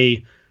on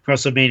a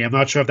WrestleMania. I'm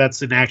not sure if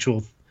that's an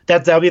actual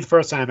that'll be the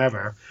first time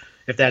ever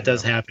if that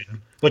does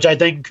happen. Which I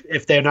think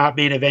if they're not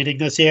main eventing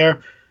this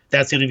year,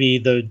 that's going to be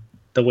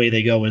the way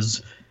they go.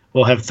 Is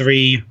we'll have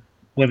 3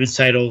 women's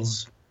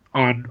titles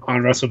on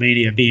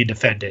WrestleMania being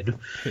defended,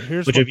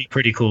 which would be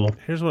pretty cool.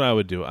 Here's what I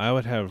would do. I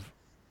would have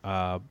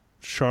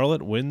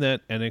Charlotte win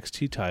that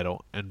NXT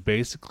title, and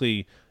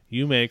basically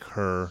you make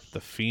her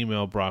the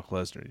female Brock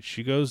Lesnar.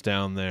 She goes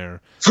down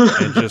there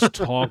and just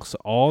talks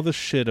all the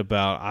shit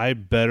about,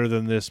 I'm better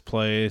than this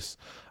place.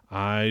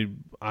 I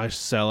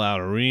sell out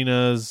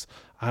arenas.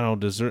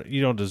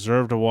 You don't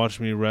deserve to watch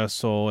me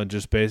wrestle, and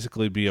just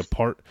basically be a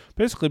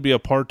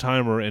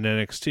part-timer in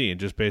NXT, and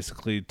just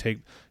basically take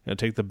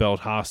the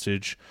belt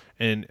hostage,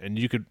 and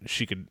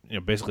she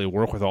could basically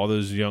work with all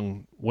those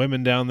young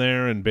women down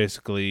there and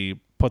basically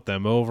put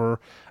them over.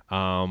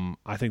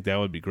 I think that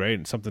would be great,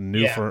 and something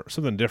new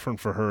something different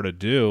for her to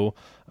do,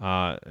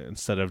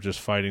 instead of just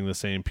fighting the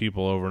same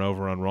people over and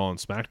over on Raw and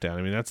SmackDown.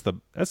 I mean, that's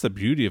the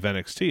beauty of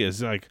NXT,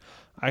 is like,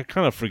 I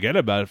kind of forget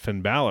about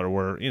Finn Balor,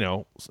 where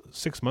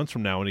 6 months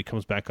from now when he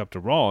comes back up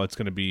to Raw, it's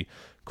going to be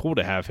cool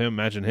to have him.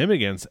 Imagine him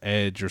against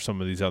Edge or some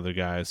of these other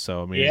guys.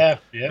 So I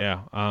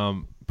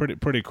mean,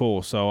 pretty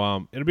cool.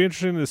 So it'll be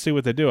interesting to see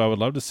what they do. I would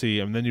love to see,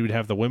 and then you would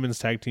have the women's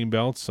tag team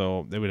belts,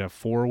 so they would have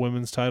 4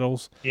 women's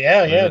titles.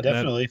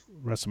 Definitely.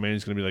 WrestleMania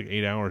is going to be like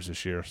 8 hours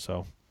this year.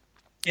 So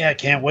I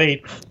can't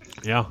wait.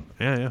 Yeah.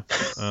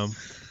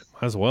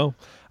 As well.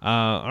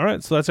 All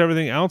right, so that's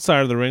everything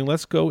outside of the ring.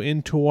 Let's go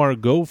into our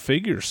Go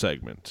Figure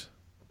segment.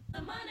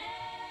 The money.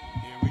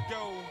 Here we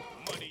go.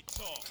 Money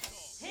talk.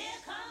 Here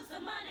comes the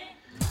money.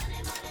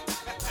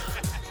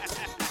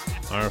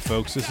 All right,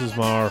 folks, this is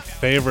our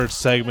favorite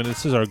segment.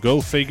 This is our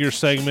Go Figure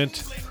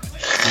segment.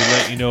 We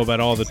let you know about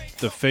all the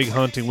fig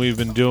hunting we've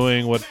been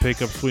doing, what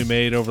pickups we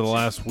made over the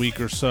last week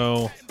or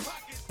so.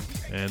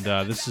 And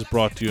this is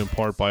brought to you in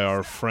part by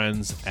our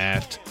friends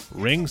at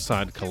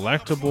Ringside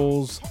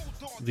Collectibles,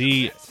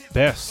 the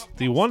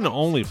one and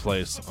only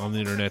place on the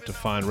internet to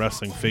find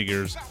wrestling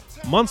figures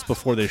months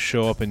before they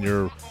show up in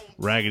your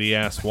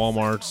raggedy-ass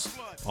Walmarts,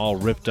 all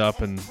ripped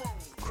up and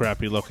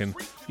crappy looking.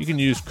 You can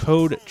use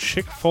code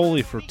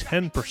ChickFoley for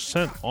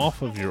 10%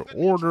 off of your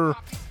order,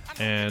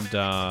 and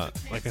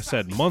like I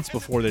said, months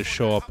before they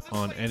show up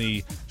on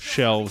any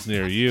shelves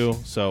near you.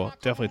 So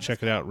definitely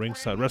check it out.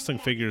 Ringside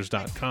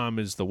WrestlingFigures.com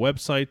is the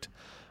website.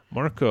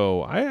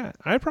 Marco,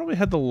 I probably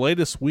had the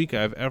latest week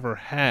I've ever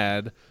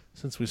had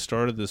since we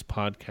started this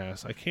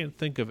podcast. I can't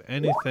think of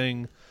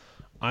anything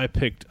I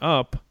picked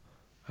up.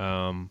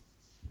 I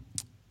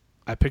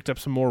picked up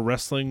some more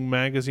wrestling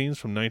magazines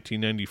from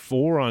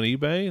 1994 on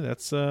eBay.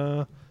 That's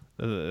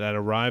that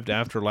arrived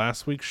after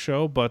last week's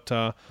show, but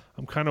I'm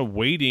kind of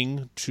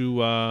waiting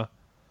to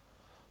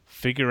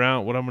figure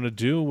out what I'm going to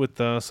do with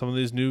some of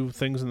these new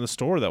things in the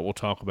store that we'll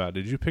talk about.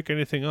 Did you pick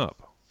anything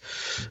up?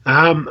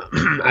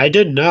 I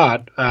did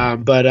not,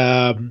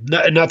 but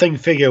nothing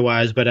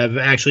figure-wise. But I've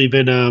actually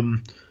been.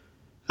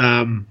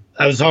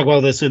 I was talking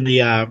about this in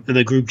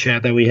the group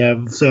chat that we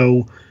have.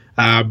 So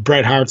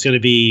Bret Hart's going to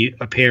be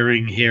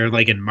appearing here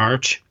like in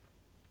March.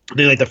 I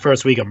think like the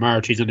first week of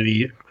March, he's going to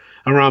be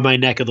around my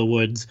neck of the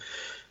woods.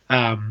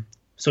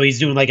 So he's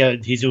doing like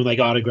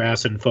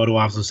autographs and photo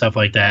ops and stuff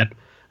like that.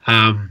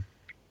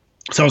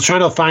 So I was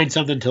trying to find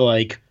something to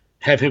like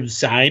have him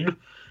sign.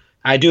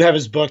 I do have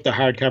his book, the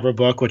hardcover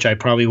book, which I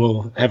probably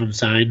will have him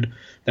sign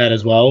that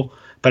as well.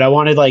 But I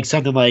wanted like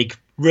something like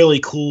really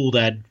cool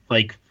that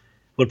like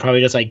would probably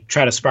just like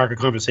try to spark a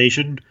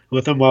conversation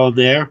with him while I'm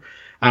there.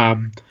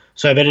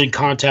 So I've been in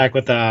contact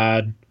with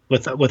our guy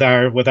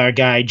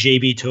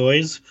JB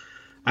Toys.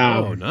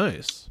 Oh,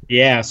 nice.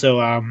 Yeah,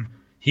 so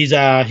he's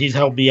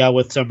helped me out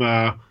with some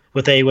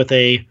with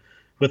a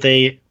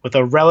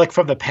relic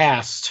from the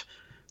past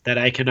that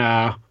I can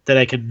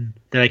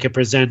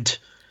present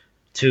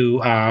to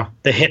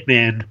the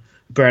Hitman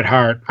Bret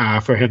Hart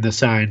for him to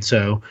sign.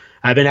 So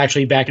I've been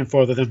actually back and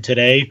forth with him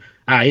today.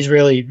 He's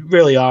really,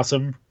 really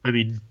awesome. I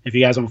mean, if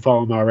you guys don't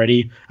follow him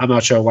already, I'm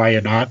not sure why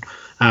you're not.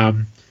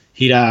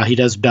 He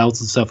does belts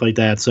and stuff like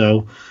that.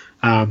 So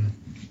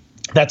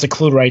that's a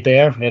clue right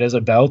there. It is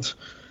a belt.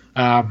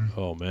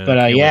 Oh man! But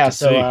I can't wait yeah, to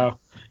so see.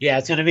 yeah,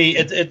 it's gonna be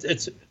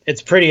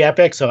it's pretty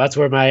epic. So that's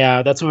where my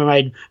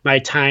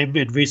time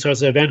and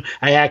resources have been.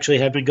 I actually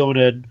have been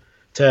going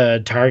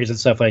to Targets and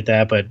stuff like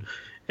that, but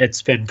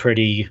it's been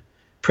pretty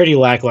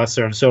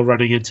lackluster. I'm still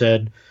running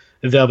into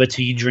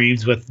Velveteen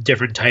Dreams with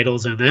different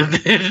titles in them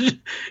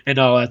and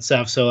all that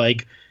stuff. So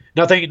like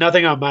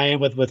nothing on my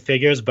end with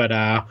figures, but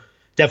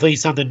definitely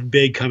something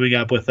big coming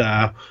up with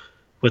a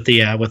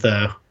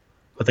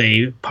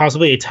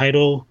possibly a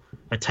title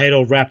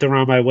wrapped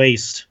around my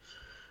waist,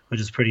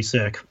 which is pretty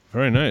sick.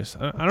 Very nice.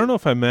 I don't know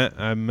if I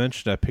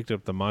mentioned I picked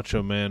up the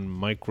Macho Man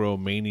Micro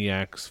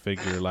Maniacs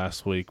figure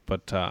last week,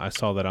 but I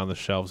saw that on the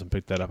shelves and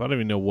picked that up. I don't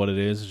even know what it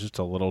is. It's just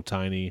a little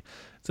tiny.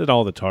 It's at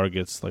all the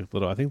Targets, like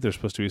little. I think they're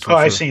supposed to be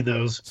I've seen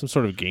those. some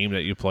sort of game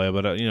that you play.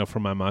 But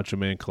for my Macho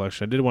Man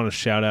collection, I did want to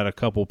shout out a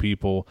couple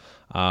people.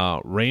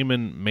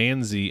 Raymond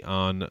Manzi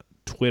on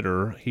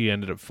Twitter. He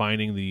ended up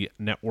finding the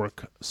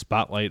Network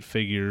Spotlight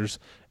figures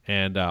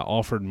and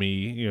offered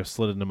me,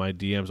 slid into my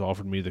DMs,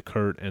 offered me the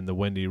Kurt and the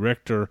Wendy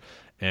Richter.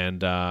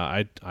 And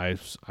I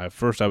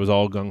first I was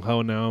all gung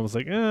ho. Now I was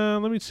like,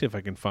 let me see if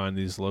I can find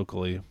these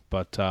locally.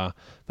 But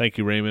thank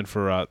you, Raymond,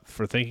 for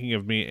thinking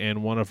of me.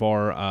 And one of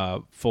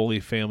our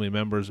Foley family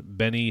members,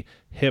 Benny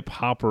Hip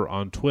Hopper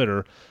on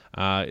Twitter,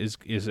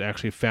 is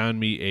actually found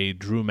me a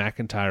Drew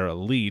McIntyre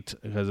Elite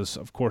because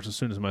of course as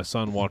soon as my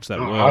son watched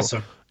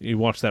that he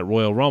watched that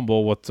Royal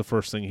Rumble, what's the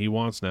first thing he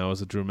wants now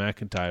is a Drew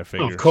McIntyre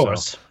figure. Of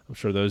course, so I'm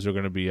sure those are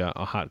going to be a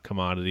hot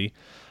commodity.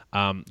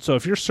 So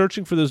if you're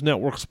searching for those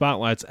network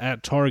spotlights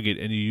at Target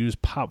and you use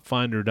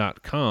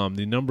popfinder.com,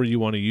 the number you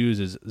want to use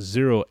is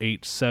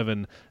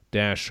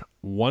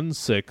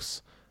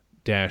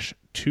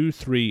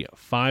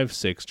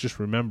 087-16-2356. Just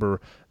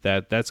remember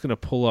that that's going to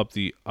pull up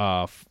the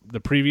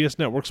previous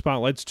network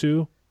spotlights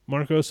too,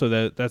 Marco. So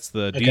that's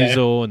the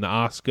Diesel and the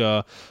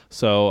Asuka.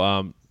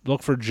 So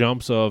look for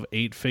jumps of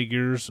 8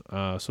 figures.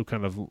 So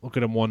kind of look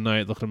at them one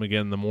night, look at them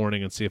again in the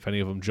morning, and see if any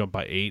of them jump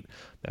by 8.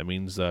 That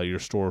means your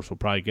stores will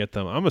probably get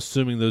them. I'm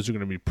assuming those are going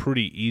to be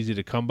pretty easy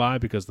to come by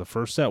because the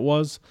first set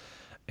was.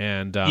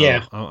 And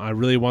I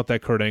really want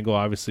that Kurt Angle,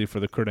 obviously, for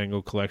the Kurt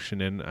Angle collection,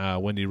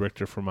 and Wendy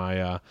Richter for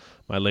my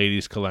my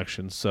ladies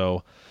collection.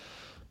 So,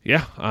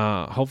 yeah,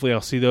 hopefully I'll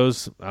see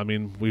those. I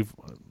mean, we've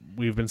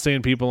been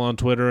seeing people on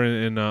Twitter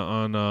and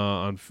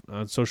on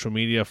social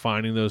media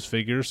finding those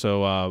figures.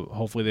 So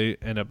hopefully they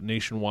end up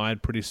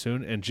nationwide pretty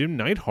soon. And Jim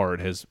Neidhart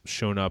has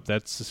shown up.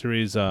 That's the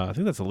series. I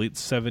think that's Elite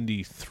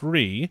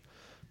 73.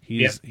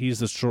 He's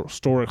the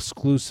store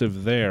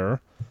exclusive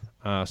there.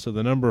 So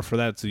the number for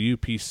that's the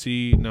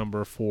UPC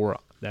number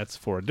that's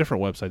for a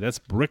different website. That's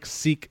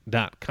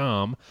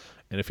brickseek.com.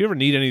 And if you ever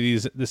need any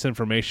of this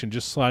information,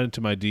 just slide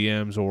into my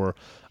DMs or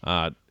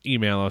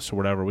email us or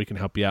whatever. We can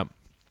help you out.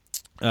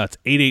 It's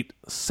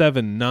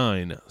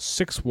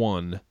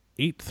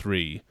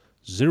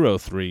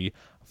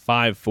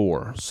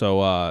 8879-6183-0354.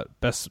 So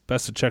best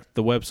to check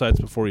the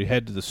websites before you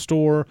head to the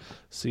store.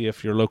 See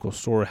if your local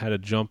store had a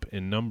jump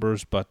in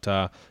numbers. But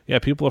yeah,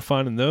 people are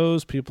finding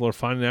those. People are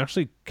finding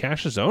actually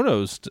Cassius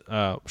Ohno's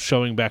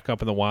showing back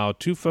up in the wild.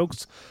 2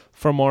 folks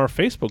from our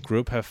Facebook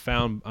group have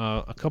found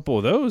a couple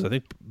of those. I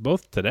think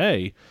both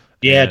today.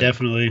 Yeah, and,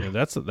 definitely.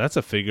 That's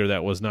a figure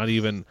that was not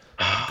even.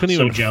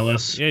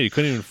 Jealous. Yeah, you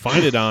couldn't even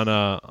find it on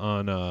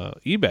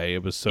eBay.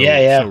 It was so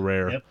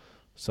rare. Yep.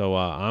 So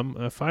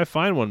if I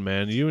find one,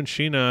 man, you and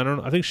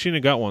Sheena, I think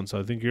Sheena got one, so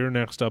I think you're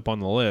next up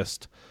on the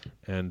list.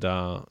 And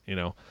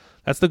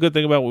that's the good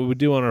thing about what we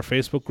do on our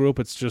Facebook group.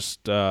 It's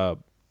just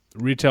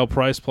retail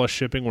price plus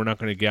shipping. We're not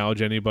going to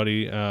gouge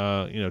anybody.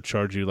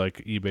 Charge you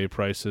like eBay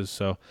prices.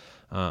 So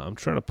I'm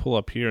trying to pull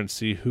up here and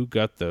see who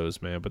got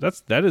those, man. But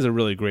that is a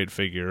really great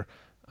figure.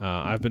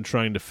 I've been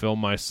trying to film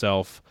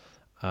myself,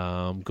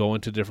 go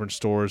into different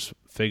stores,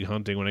 fig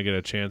hunting when I get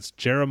a chance.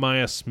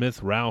 Jeremiah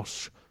Smith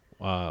Roush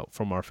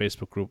from our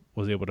Facebook group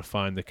was able to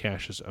find the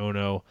Cassius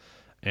Ohno,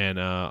 and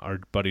our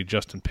buddy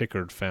Justin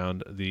Pickard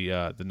found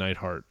the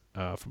Neidhart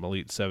from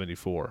Elite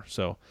 74.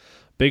 So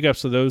big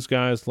ups to those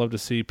guys. Love to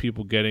see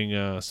people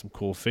getting some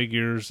cool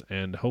figures,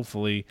 and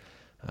hopefully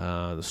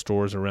the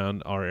stores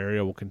around our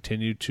area will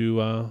continue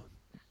to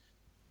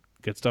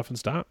get stuff in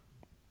stock.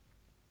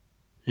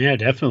 Yeah,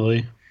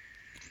 definitely.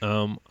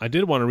 I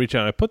did want to reach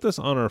out. I put this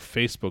on our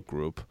Facebook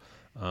group,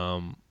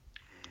 and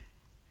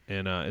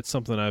it's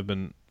something I've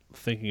been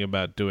thinking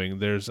about doing.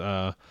 There's,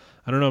 I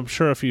don't know, I'm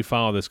sure if you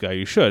follow this guy,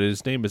 you should.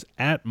 His name is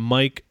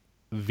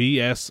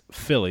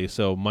 @MikeVSPhilly,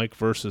 so Mike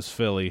versus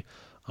Philly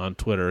on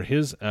Twitter.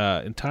 His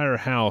entire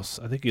house,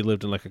 I think he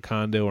lived in like a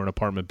condo or an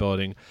apartment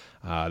building.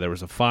 There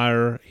was a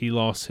fire. He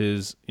lost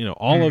his,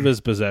 all of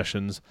his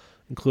possessions,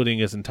 including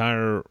his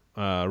entire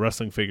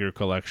wrestling figure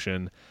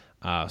collection.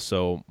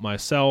 So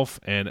myself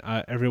and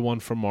everyone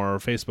from our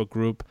Facebook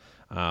group,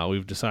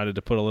 we've decided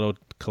to put a little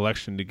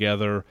collection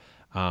together.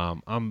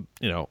 I'm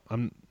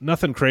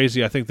nothing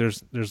crazy. I think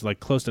there's like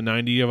close to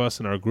 90 of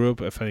us in our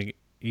group. If I think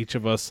each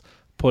of us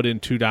put in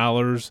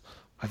 $2,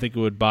 I think it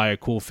would buy a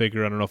cool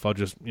figure. I don't know if I'll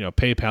just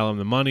PayPal him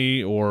the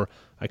money, or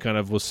I kind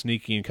of was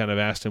sneaky and kind of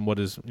asked him what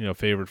his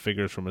favorite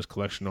figures from his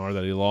collection are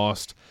that he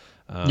lost.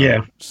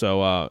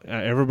 So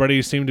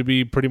everybody seemed to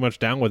be pretty much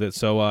down with it.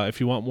 So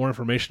if you want more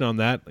information on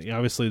that,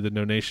 obviously the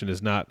donation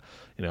is not,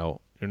 you're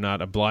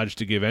not obliged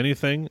to give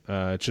anything.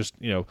 It's just,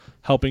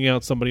 helping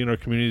out somebody in our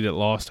community that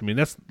lost. I mean,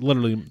 that's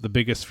literally the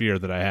biggest fear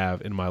that I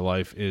have in my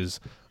life is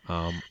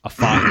a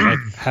fire,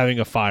 like having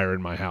a fire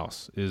in my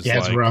house is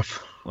it's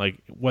rough. Like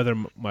whether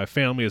my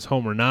family is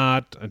home or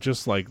not,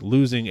 just like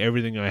losing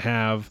everything I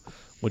have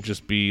would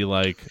just be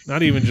like,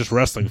 not even just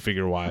wrestling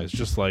figure wise,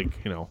 just like,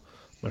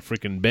 my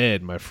freaking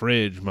bed, my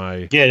fridge,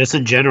 just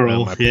in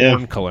general, my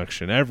porn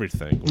collection,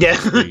 everything. Yeah,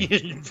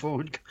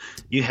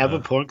 you have a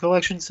porn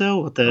collection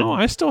still? Oh,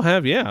 I still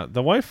have. Yeah,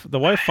 the wife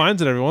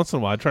finds it every once in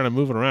a while, trying to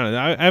move it around.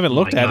 I haven't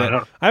looked at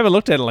it. I haven't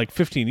looked at it in like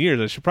 15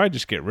 years. I should probably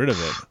just get rid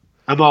of it.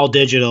 I'm all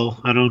digital.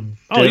 I don't.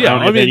 Oh yeah,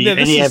 I mean, this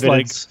any is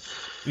evidence.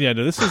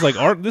 This is like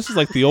art. This is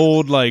like the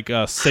old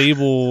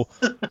Sable,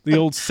 the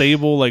old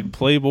Sable like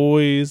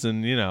Playboys,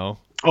 and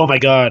Oh my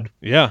God!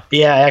 Yeah.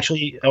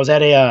 Actually, I was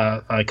at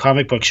a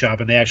comic book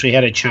shop, and they actually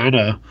had a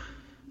China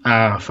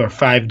for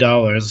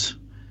 $5,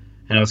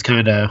 and I was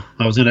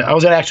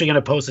actually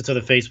gonna post it to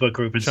the Facebook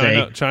group and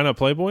say China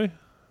Playboy.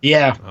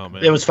 Yeah, oh,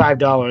 man. It was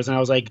 $5, and I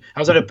was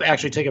gonna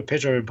actually take a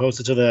picture and post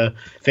it to the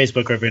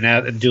Facebook group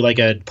and do like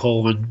a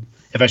poll on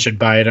if I should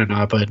buy it or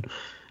not. But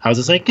I was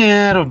just like,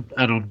 I don't.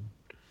 I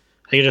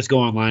can just go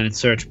online and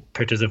search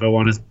pictures if I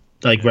want to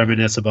like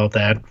reminisce about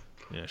that.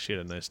 Yeah, she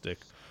had a nice dick.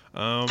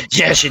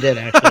 Yeah, she did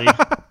actually.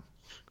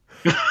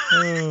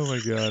 Oh my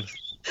God!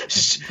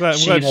 I'm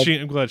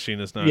glad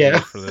Sheena's not here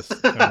for this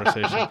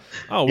conversation.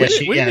 Oh, we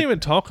didn't even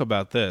talk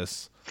about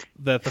this.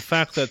 That the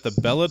fact that the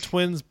Bella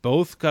twins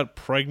both got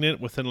pregnant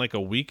within like a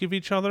week of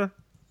each other.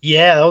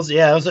 Yeah,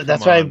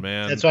 that's why I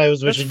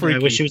was wishing I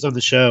wish she was on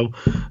the show,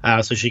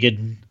 so she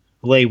could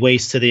lay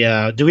waste to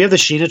the. Do we have the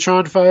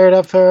Sheenatron fired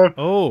up for her?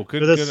 Oh,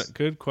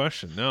 good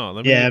question. No,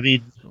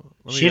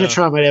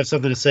 Sheenatron might have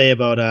something to say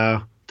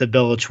about the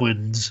Bella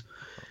twins.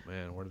 Oh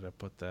man, where did I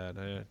put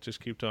that?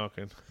 Just keep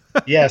talking.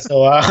 They it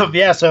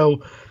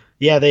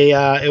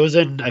was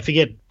in, I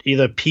forget,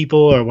 either People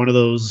or one of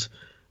those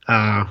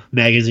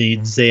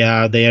magazines. They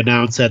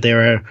announced that they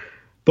were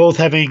both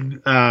having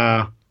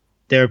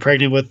they were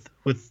pregnant with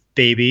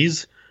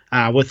babies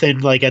within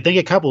like I think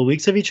a couple of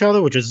weeks of each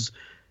other, which is,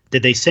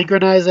 did they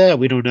synchronize that?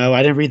 We don't know.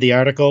 I didn't read the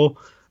article.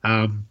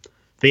 But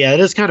yeah,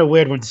 it is kind of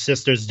weird when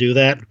sisters do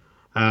that.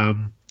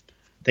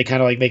 They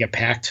kind of like make a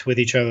pact with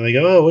each other. They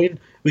go, oh,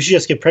 we should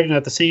just get pregnant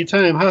at the same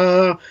time.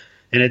 Ha.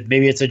 And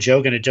maybe it's a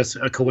joke and it's just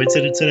a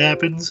coincidence that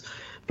happens.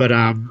 But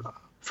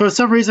for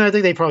some reason, I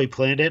think they probably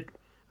planned it.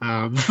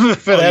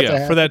 For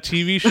that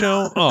TV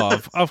show? Oh,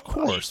 of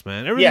course,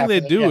 man. Everything they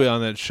do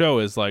on that show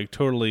is like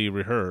totally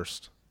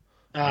rehearsed.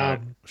 Right.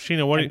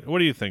 Sheena, what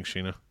do you think,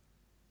 Sheena?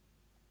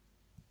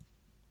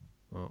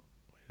 Oh,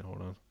 wait,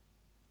 hold on.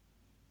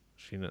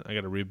 Sheena, I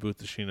got to reboot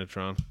the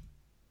Sheenatron.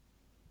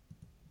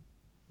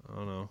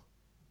 Oh no.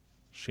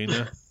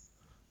 Sheena,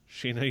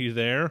 you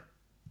there?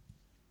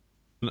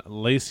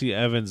 Lacey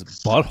Evans'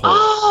 butthole.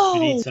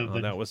 Oh,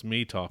 that was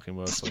me talking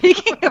mostly.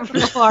 Speaking of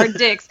hard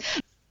dicks,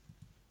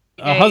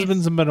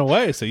 husband's been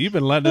away, so you've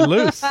been letting it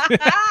loose.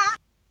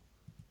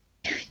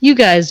 You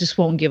guys just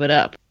won't give it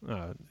up.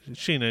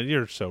 Sheena,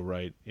 you're so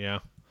right. Yeah.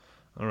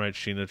 All right,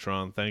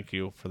 Sheenatron, thank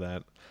you for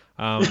that.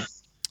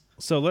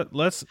 So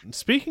let's.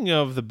 Speaking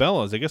of the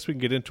Bellas, I guess we can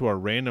get into our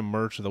random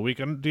merch of the week.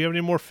 Do you have any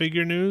more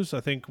figure news?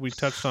 I think we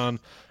touched on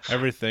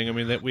everything. I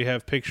mean, that we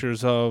have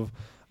pictures of.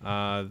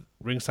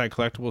 Ringside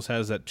Collectibles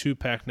has that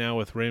 2-pack now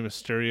with Rey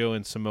Mysterio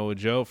and Samoa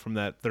Joe from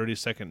that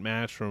 30-second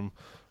match from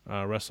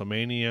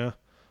WrestleMania.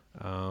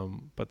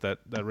 But that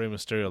Rey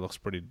Mysterio looks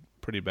pretty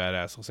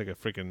badass. Looks like a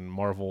freaking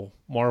Marvel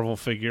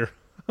figure.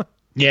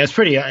 Yeah, it's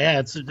pretty.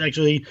 It's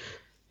actually.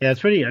 Yeah, it's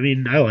pretty. I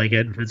mean, I like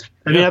it.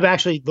 I'm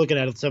actually looking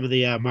at some of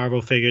the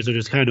Marvel figures, which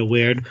is kind of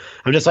weird.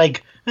 I'm just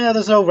like,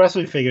 there's no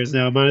wrestling figures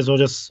now. Might as well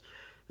just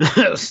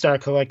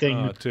start collecting.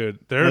 Oh, dude,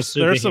 there's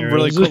some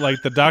really cool,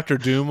 like the Doctor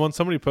Doom one.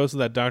 Somebody posted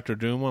that Doctor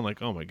Doom one.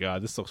 Like, oh my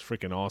god, this looks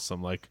freaking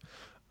awesome. Like,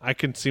 I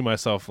can see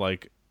myself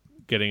like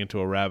getting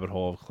into a rabbit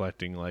hole of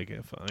collecting. Like,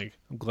 I'm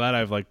glad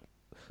I've like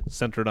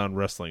centered on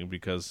wrestling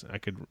because I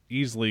could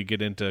easily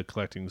get into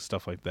collecting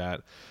stuff like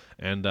that.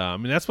 And I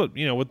mean, that's what,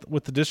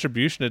 with the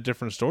distribution at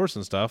different stores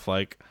and stuff,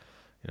 like,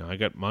 I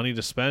got money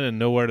to spend and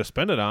nowhere to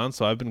spend it on.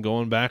 So I've been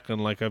going back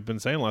and, like I've been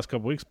saying the last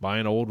couple of weeks,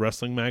 buying old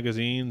wrestling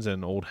magazines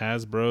and old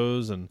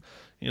Hasbros. And,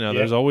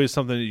 there's always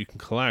something that you can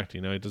collect.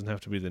 It doesn't have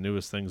to be the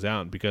newest things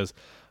out. Because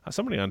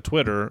somebody on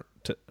Twitter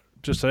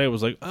just today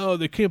was like, oh,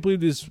 they can't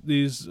believe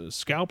these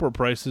scalper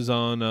prices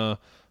on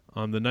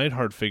the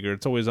Neidhart figure.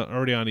 It's always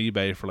already on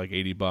eBay for like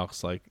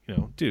 $80. Like,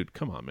 dude,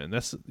 come on, man.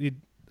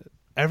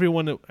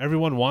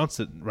 Everyone wants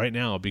it right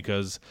now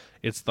because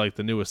it's like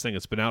the newest thing.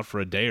 It's been out for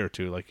a day or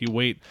two. Like, you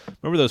wait.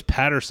 Remember those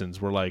Pattersons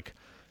were like,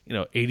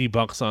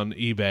 $80 on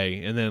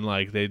eBay, and then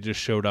like they just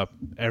showed up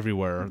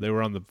everywhere. They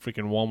were on the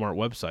freaking Walmart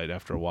website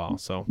after a while.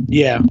 So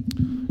yeah,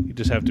 You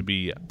just have to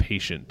be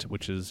patient,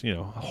 which is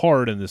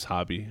hard in this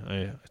hobby.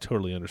 I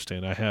totally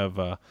understand. I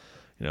have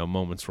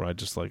moments where I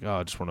just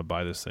I just want to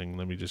buy this thing.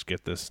 Let me just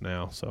get this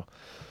now. So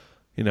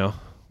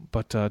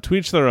but to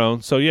each their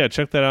own. So yeah,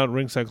 check that out.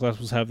 Ringside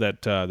Collectibles have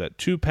that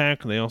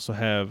 2-pack, and they also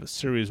have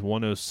Series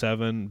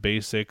 107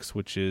 Basics,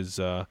 which is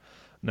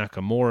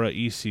Nakamura,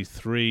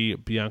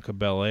 EC3, Bianca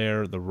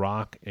Belair, The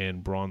Rock,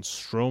 and Braun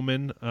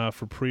Strowman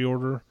for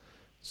pre-order.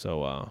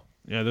 So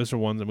yeah, those are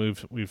ones that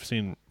we've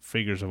seen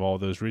figures of all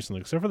those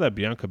recently, except for that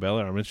Bianca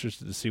Belair. I'm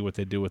interested to see what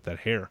they do with that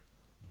hair.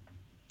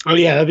 Oh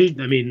yeah,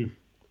 I'm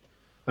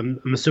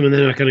assuming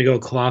they're not going to go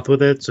cloth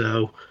with it,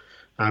 so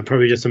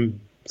probably just some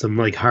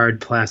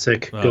hard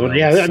plastic going.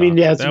 Yeah, I mean,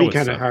 yeah, it's be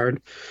kind of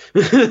hard.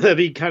 That'd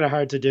be kind of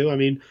hard to do. I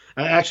mean,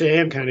 I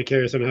am kind of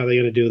curious on how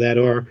they're going to do that,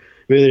 or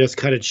really just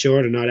cut it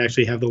short and not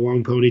actually have the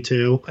long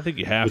ponytail. I think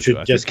you have which to.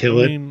 Would just kill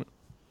it. I mean,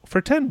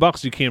 for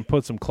 $10, you can't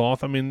put some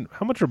cloth. I mean,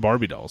 how much are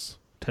Barbie dolls?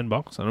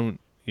 $10? I don't.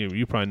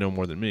 You probably know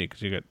more than me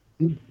because you got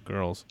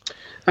girls.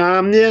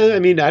 Yeah, I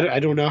mean, I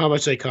don't know how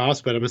much they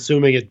cost, but I'm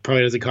assuming it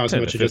probably doesn't cost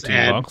much to just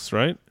add. $15,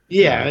 right?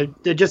 Yeah,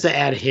 just to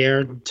add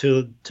hair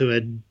to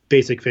a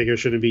basic figure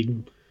shouldn't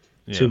be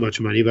too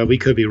much money, but we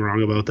could be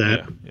wrong about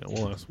that. Yeah,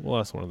 we'll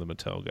ask one of the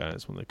Mattel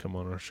guys when they come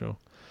on our show.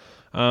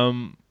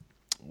 So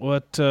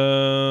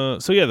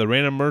yeah, the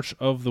random merch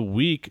of the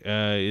week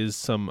is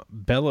some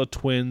Bella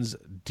Twins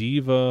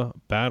Diva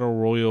Battle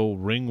Royal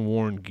ring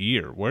worn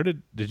gear. Where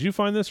did you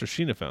find this, or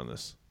Sheena found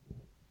this?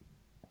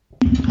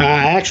 I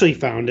actually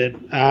found it.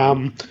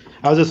 I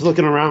was just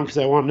looking around because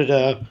I wanted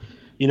to,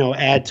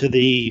 add to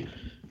the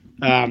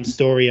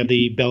story of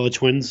the Bella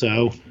Twins.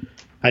 So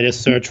I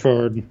just searched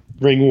for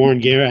ring worn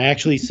gear. I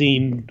actually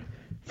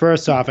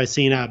first off, I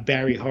seen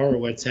Barry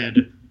Horowitz had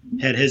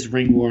his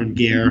ring worn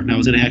gear, and I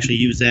was going to actually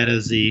use that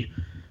as the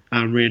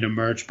random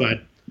merch,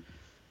 but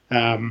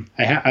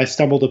I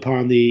stumbled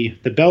upon the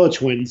Bella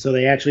Twins. So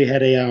they actually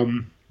had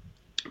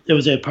it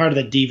was a part of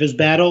the Divas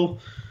battle.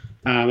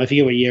 I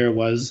forget what year it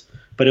was,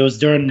 but it was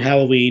during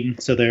Halloween.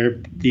 So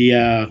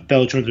the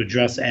Bella Twins were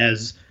dressed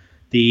as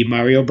the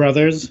Mario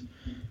Brothers.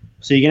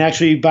 So you can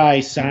actually buy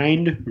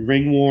signed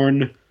ring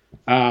worn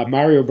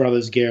Mario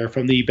Brothers gear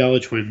from the Bella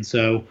Twins.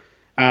 So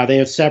they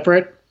are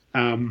separate.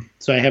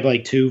 So I have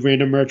two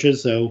random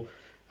merches. So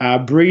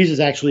Breeze is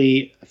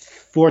actually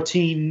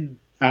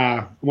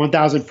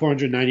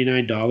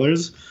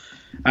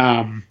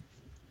 $1,499.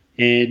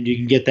 And you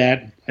can get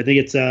that. I think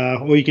it's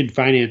or you can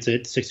finance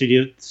it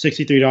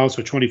 $63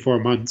 for 24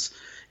 months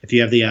if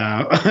you have the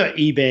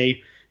eBay,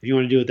 if you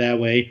want to do it that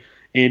way.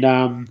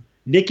 And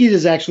Nikki's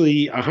is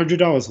actually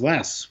 $100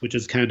 less, which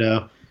is kind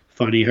of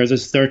funny. Hers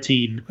is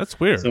 $13. That's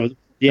weird. So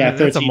yeah,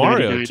 that's a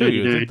Mario $13.99. too.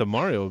 You think the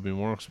Mario would be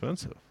more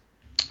expensive?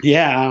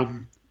 Yeah,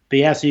 but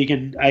yeah, so you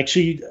can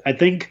actually, I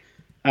think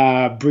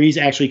Breeze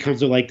actually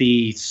comes with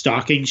the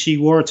stocking she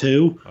wore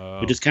too,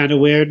 which is kind of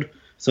weird.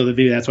 So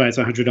maybe that's why it's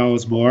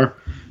 $100 more.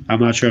 I'm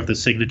not sure if the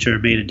signature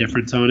made a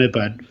difference on it,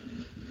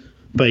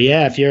 but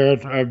yeah, if you're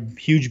a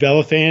huge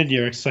Bella fan,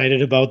 you're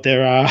excited about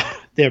their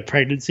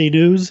pregnancy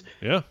news.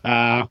 Yeah.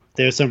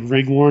 There's some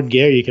ring worn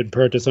gear you can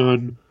purchase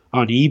on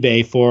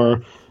eBay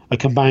for a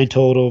combined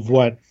total of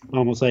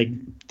almost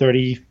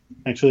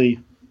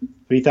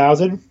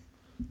 3,000.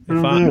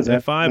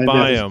 If I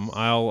buy them,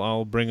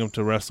 I'll bring them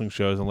to wrestling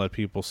shows and let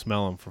people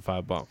smell them for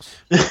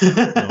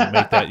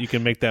 $5. You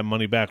can make that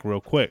money back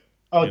real quick.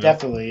 Oh,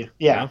 definitely.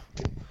 Yeah,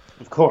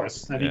 of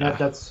course. I mean,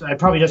 that's. I'd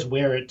probably just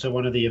wear it to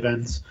one of the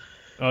events.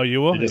 Oh,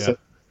 you will?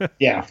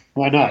 Yeah.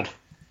 Why not?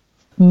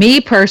 Me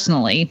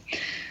personally,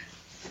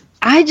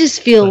 I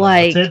just feel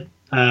like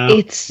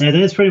it's. I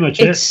think that's pretty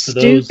much it's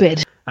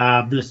stupid.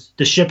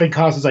 The shipping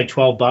cost is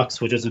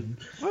 $12, which isn't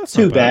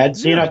too bad.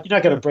 So you're not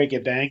going to break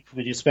your bank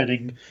when you're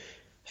spending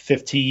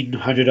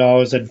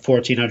 $1,500 and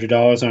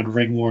 $1,400 on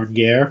ring worn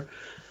gear.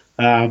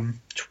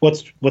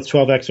 What's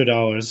 $12 extra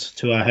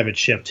to have it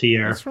shipped to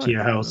your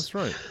house? That's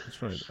right.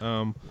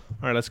 All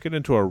right, let's get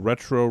into our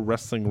retro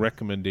wrestling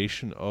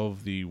recommendation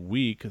of the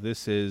week.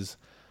 This is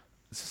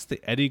the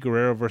Eddie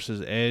Guerrero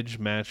versus Edge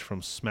match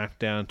from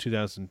SmackDown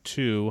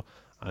 2002.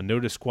 A no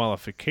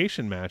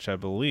disqualification match, I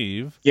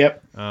believe.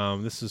 Yep.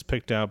 This is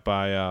picked out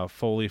by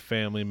Foley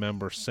family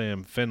member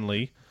Sam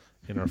Finley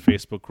in our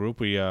Facebook group.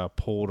 We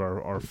polled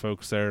our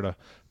folks there to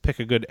pick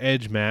a good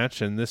Edge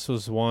match, and this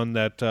was one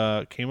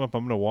that came up.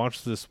 I'm going to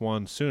watch this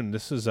one soon.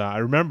 This is I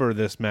remember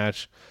this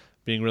match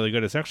being really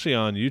good. It's actually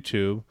on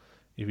YouTube.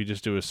 If you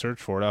just do a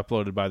search for it,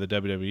 uploaded by the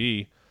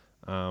WWE.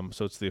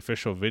 So it's the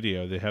official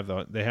video. They have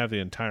the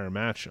entire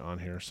match on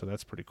here, so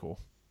that's pretty cool.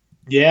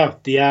 Yeah,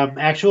 the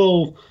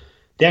actual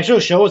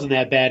show wasn't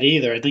that bad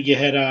either. I think you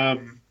had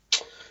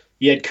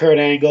Kurt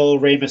Angle,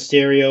 Rey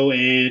Mysterio,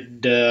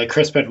 and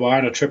Chris Benoit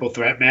in a triple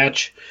threat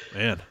match,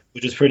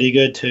 which is pretty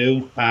good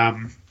too.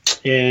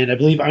 And I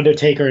believe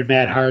Undertaker and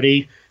Matt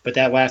Hardy, but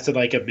that lasted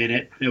a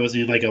minute. It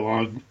wasn't a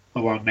long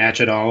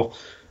match at all.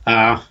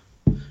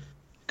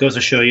 Goes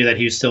to show you that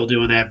he was still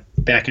doing that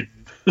back in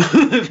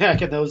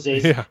those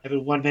days,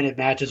 having 1 minute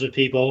matches with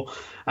people.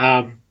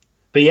 But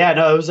yeah,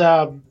 no, it was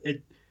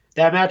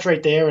that match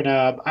right there, and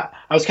I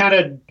was kind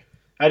of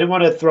I didn't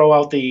want to throw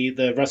out the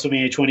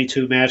WrestleMania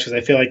 22 match because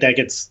I feel like that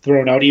gets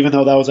thrown out, even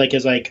though that was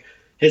like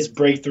his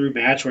breakthrough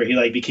match where he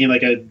like became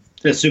like a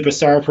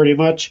superstar pretty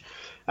much.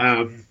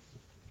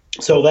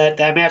 So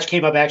that match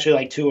came up actually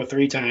like 2 or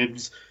 3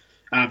 times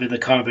in the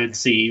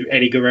comments, the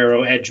Eddie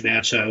Guerrero Edge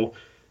match. So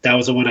that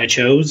was the one I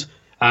chose.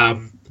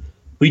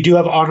 We do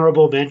have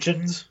honorable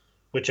mentions,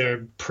 which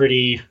are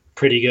pretty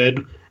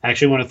good. I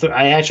actually want to.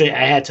 I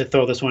had to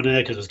throw this one in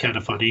there because it was kind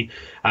of funny.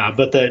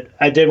 But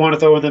I did want to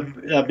throw in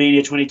the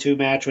Mania 22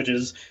 match, which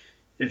is,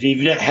 if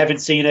you haven't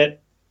seen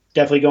it,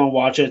 definitely go and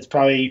watch it. It's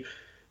probably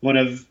one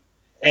of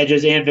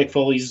Edge's and Mick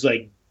Foley's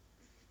like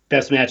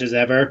best matches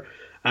ever.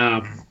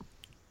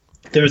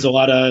 There's a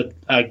lot of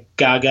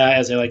gaga,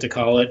 as they like to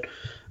call it.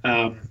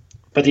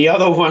 But the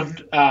other one,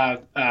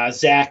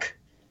 Zach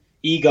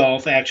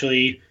Egolf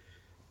actually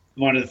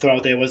wanted to throw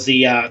out there was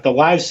the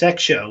live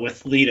sex show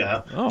with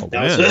Lita. Oh,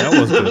 that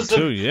was good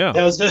too. Yeah,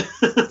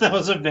 that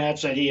was a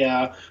match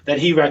that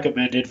he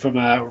recommended from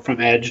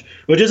Edge,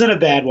 which isn't a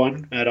bad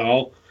one at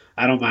all.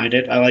 I don't mind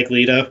it. I like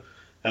Lita.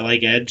 I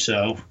like Edge,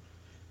 so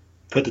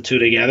put the two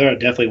together. I'd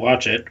definitely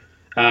watch it.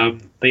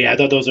 But yeah, I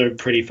thought those are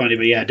pretty funny.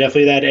 But yeah,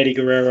 definitely that Eddie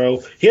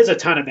Guerrero. He has a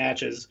ton of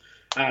matches.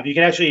 You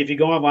can actually, if you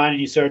go online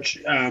and you search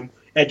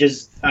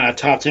Edge's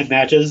top 10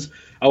 matches,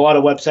 a lot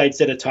of websites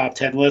did a top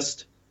 10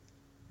 list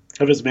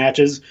of his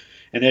matches,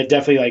 and they're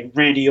definitely like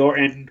Randy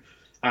Orton,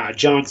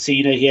 John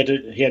Cena. He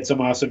had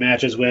some awesome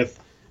matches with.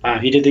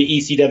 He did the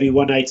ECW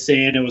One Night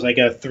Stand. It was like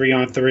a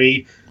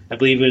 3-on-3. I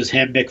believe it was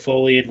him, Mick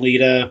Foley, and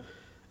Lita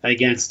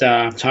against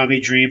Tommy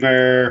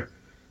Dreamer.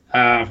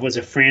 Was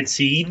it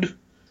Francine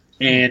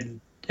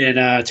and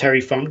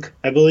Terry Funk?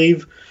 I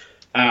believe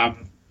that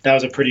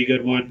was a pretty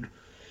good one.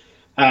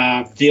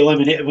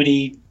 When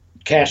he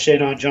cashed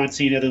in on John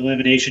Cena, the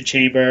Elimination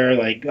Chamber,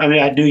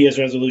 New Year's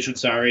resolution.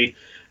 Sorry.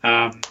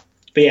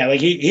 But yeah, like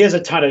he has a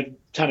ton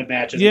of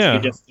matches. Yeah. You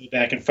can just go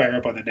back and fire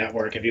up on the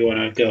network if you want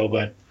to go.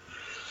 But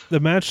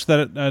the match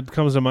that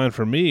comes to mind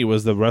for me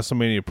was the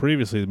WrestleMania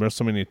previously,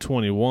 WrestleMania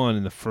 21,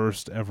 in the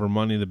first ever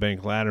Money in the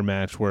Bank ladder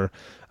match where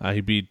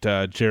he beat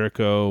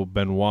Jericho,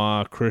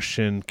 Benoit,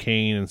 Christian,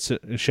 Kane, and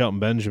Shelton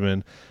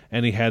Benjamin,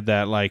 and he had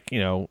that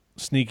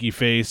sneaky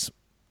face,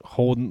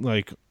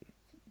 holding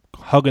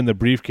hugging the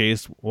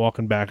briefcase,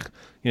 walking back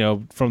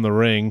from the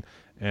ring,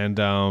 and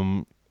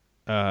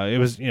it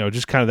was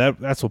just kind of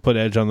that's what put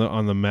Edge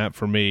on the map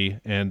for me.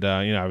 And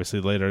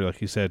obviously later,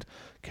 like you said,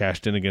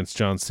 cashed in against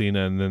John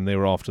Cena, and then they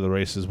were off to the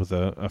races with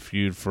a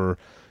feud for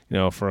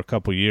a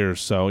couple years.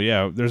 So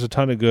yeah, there's a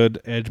ton of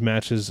good Edge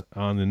matches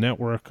on the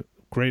network.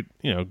 Great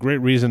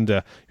reason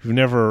to, if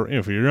you're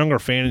a younger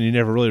fan and you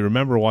never really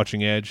remember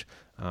watching Edge,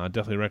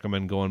 definitely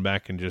recommend going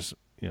back and just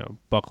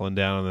buckling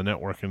down on the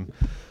network and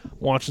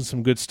watching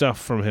some good stuff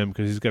from him,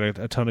 because he's got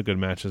a ton of good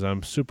matches.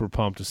 I'm super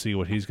pumped to see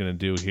what he's going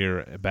to do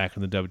here back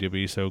in the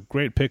WWE. So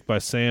great pick by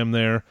Sam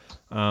there.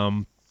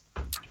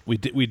 We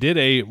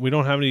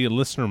don't have any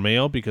listener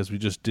mail because we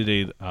just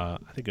did I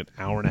think an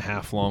hour and a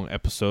half long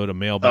episode, a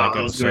mailbag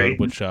episode, great.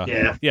 which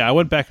I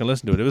went back and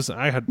listened to it.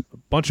 I had a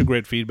bunch of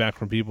great feedback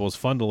from people. It was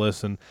fun to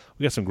listen.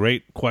 We got some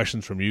great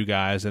questions from you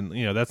guys, and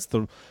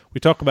we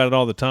talk about it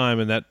all the time,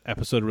 and that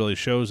episode really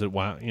shows it.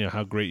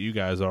 How great you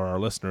guys are, our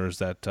listeners.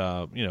 That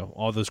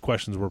all those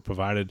questions were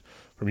provided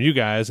from you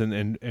guys,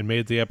 and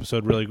made the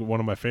episode really one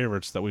of my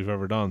favorites that we've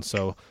ever done.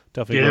 So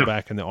definitely go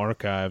back in the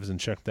archives and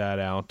check that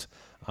out.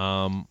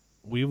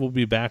 We will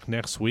be back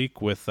next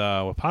week with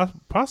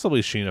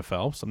possibly Sheena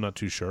Phelps. I'm not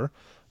too sure,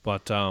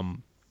 but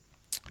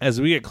as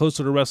we get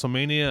closer to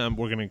WrestleMania,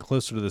 we're getting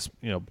closer to this.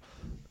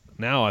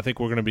 Now I think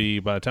we're going to be,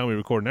 by the time we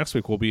record next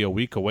week, we'll be a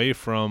week away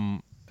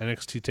from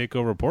NXT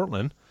Takeover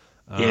Portland.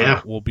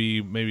 We'll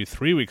be maybe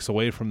 3 weeks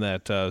away from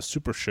that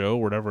Super Show,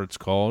 whatever it's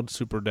called,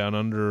 Super Down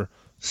Under,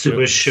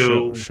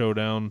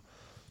 Showdown,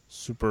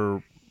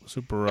 Super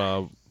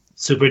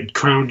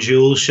Crown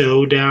Jewel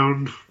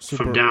Showdown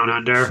from Down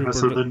Under or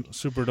something.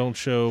 Super Don't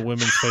Show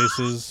Women's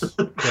Faces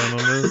Down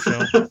Under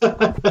show.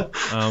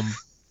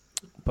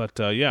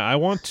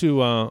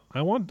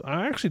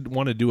 I actually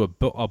want to do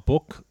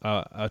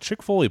a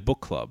Chick Foley book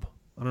club.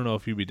 I don't know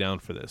if you'd be down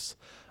for this.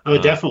 Oh,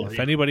 definitely. If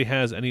anybody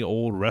has any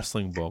old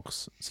wrestling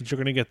books, since you're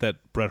going to get that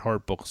Bret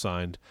Hart book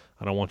signed,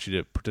 I don't want you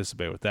to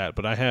participate with that.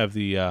 But I have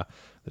the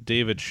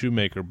David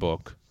Shoemaker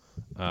book,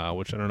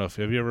 which I don't know if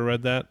have you ever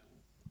read that?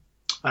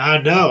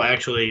 No,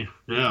 actually,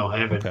 no, I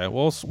haven't. Okay,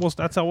 well,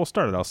 that's how we'll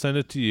start it. I'll send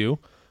it to you.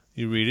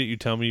 You read it. You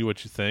tell me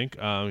what you think.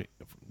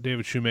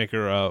 David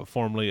Shoemaker,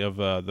 formerly of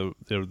the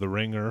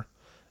Ringer,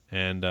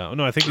 and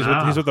I think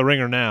he's with the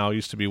Ringer now.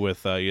 Used to be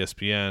with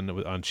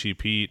ESPN on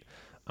Cheap Heat.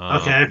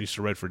 Okay. Used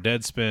to write for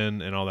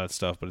Deadspin and all that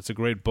stuff. But it's a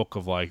great book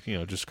of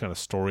just kind of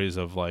stories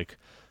of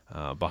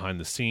behind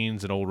the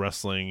scenes and old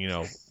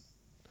wrestling,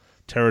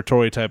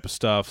 territory type of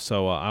stuff.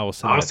 So I will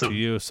send that to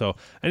you. So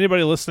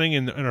anybody listening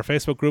in our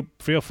Facebook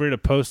group, feel free to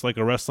post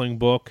a wrestling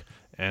book,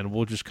 and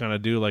we'll just kind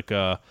of do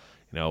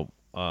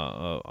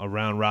a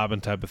round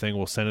robin type of thing.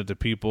 We'll send it to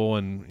people,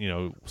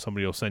 and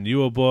somebody will send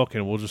you a book,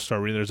 and we'll just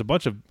start reading. There's a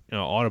bunch of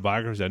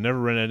autobiographies. I've never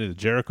read any of the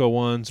Jericho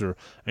ones or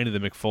any of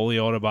the Mick Foley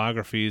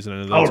autobiographies.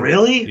 And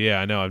really?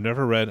 Yeah, I know. I've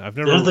never read.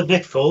 None of the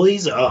Mick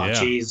Foleys. Oh,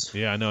 jeez.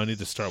 Yeah, I know. I need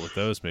to start with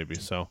those maybe.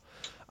 So,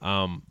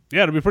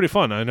 it'll be pretty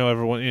fun. I know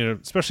everyone.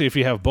 Especially if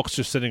you have books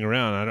just sitting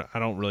around. I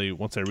don't really.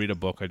 Once I read a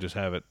book, I just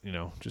have it.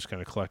 Just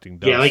kind of collecting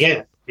dust.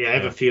 I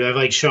have a few. I have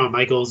like Shawn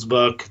Michaels'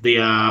 book,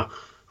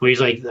 where he's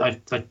like, I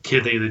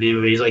can't think of the name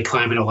of it. He's like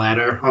climbing a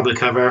ladder on the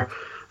cover.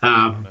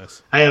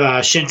 Nice. I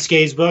have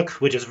Shinsuke's book,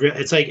 which is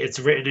it's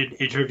written in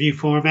interview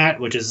format,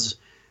 which is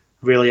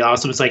really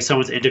awesome. It's like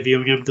someone's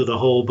interviewing him through the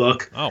whole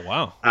book. Oh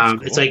wow!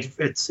 Cool. It's like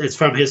it's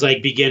from his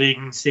like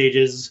beginning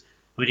stages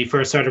when he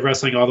first started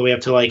wrestling all the way up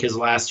to like his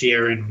last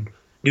year in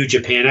New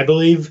Japan, I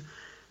believe.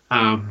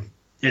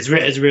 It's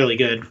really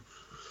good.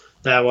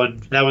 That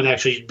one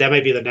actually, that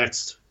might be the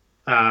next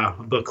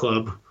book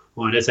club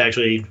one. It's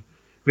actually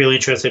really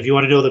interesting. If you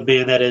want to know the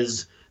man that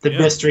is the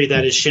mystery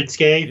that is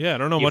Shinsuke. Yeah, I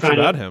don't know much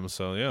about him,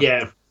 so yeah.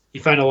 Yeah, you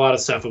find a lot of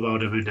stuff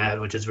about him in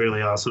that, which is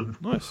really awesome.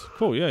 Nice,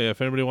 cool. Yeah.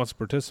 If anybody wants to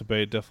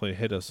participate, definitely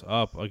hit us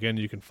up. Again,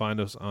 you can find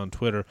us on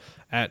Twitter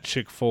at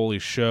Chick Foley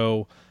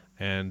Show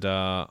and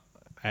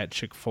at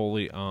Chick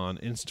Foley on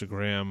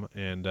Instagram.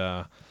 And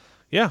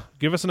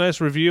give us a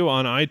nice review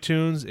on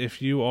iTunes. If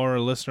you are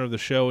a listener of the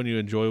show and you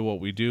enjoy what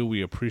we do,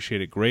 we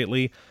appreciate it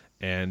greatly.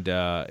 And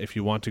if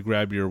you want to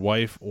grab your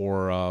wife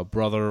or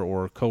brother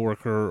or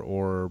coworker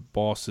or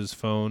boss's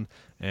phone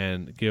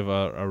and give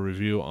a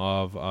review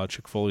of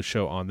Chick Foley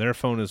Show on their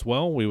phone as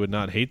well, we would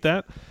not hate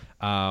that.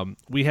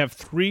 We have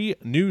 3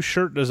 new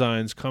shirt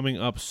designs coming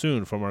up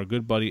soon from our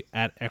good buddy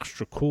at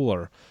Extra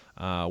Cooler.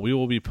 We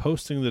will be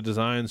posting the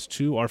designs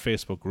to our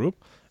Facebook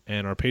group,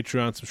 and our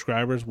Patreon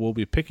subscribers will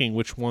be picking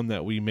which one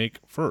that we make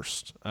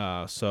first.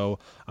 So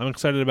I'm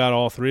excited about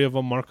all 3 of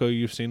them. Marco,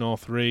 you've seen all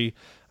 3.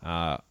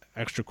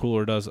 Extra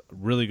Cooler does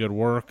really good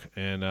work,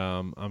 and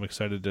I'm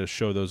excited to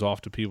show those off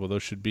to people.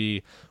 Those should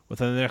be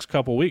within the next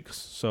couple weeks.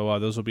 So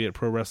those will be at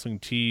Pro Wrestling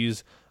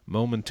Tees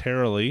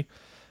momentarily.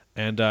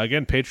 And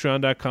again,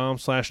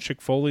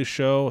 patreon.com/Chick Foley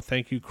Show.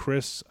 Thank you,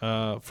 Chris,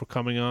 for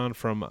coming on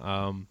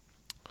from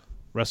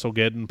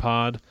WrestleGeddon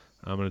Pod.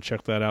 I'm going to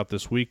check that out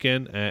this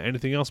weekend.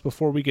 Anything else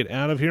before we get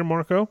out of here,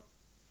 Marco?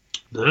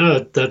 No,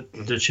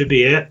 that should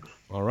be it.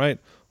 All right.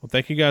 Well,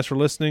 thank you guys for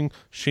listening.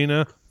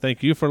 Sheena,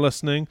 thank you for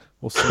listening.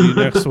 We'll see you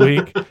next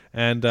week.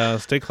 And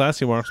stay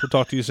classy, Marks. We'll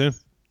talk to you soon.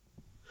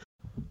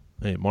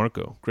 Hey,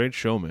 Marco, great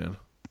show, man.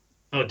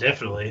 Oh,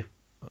 definitely.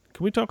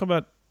 Can we talk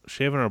about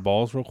shaving our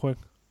balls real quick?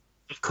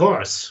 Of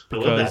course. I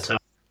love that stuff.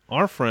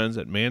 Our friends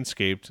at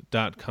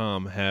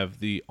Manscaped.com have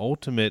the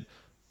ultimate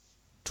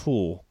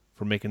tool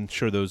for making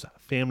sure those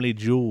family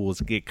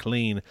jewels get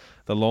clean.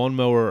 The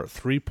Lawnmower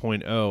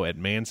 3.0 at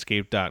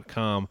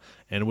Manscaped.com.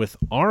 And with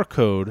our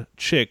code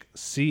CHICK,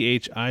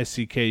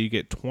 C-H-I-C-K, you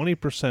get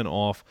 20%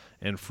 off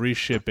and free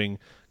shipping.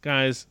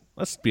 Guys,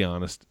 let's be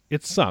honest.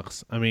 It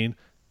sucks. I mean,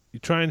 you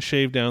try and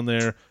shave down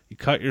there. You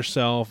cut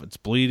yourself. It's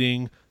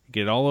bleeding. You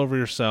get it all over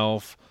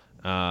yourself.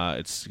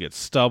 You get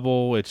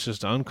stubble. It's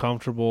just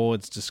uncomfortable.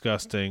 It's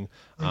disgusting.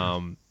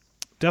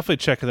 Definitely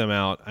check them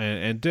out,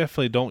 and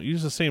definitely don't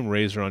use the same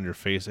razor on your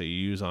face that you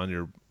use on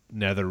your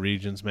nether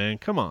regions, man.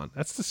 Come on.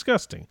 That's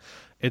disgusting.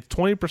 It's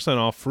 20%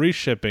 off, free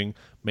shipping,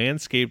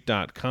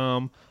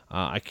 manscaped.com.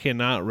 I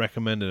cannot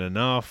recommend it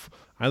enough.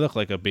 I look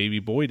like a baby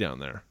boy down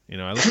there.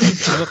 I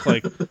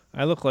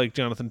look like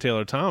Jonathan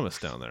Taylor Thomas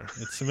down there.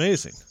 It's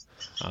amazing.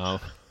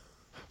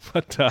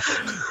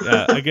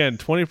 Again,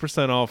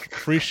 20% off,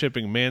 free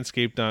shipping,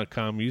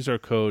 manscaped.com. Use our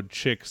code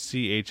CHICK,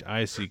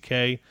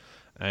 C-H-I-C-K,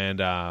 and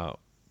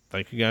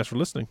thank you guys for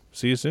listening.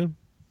 See you soon.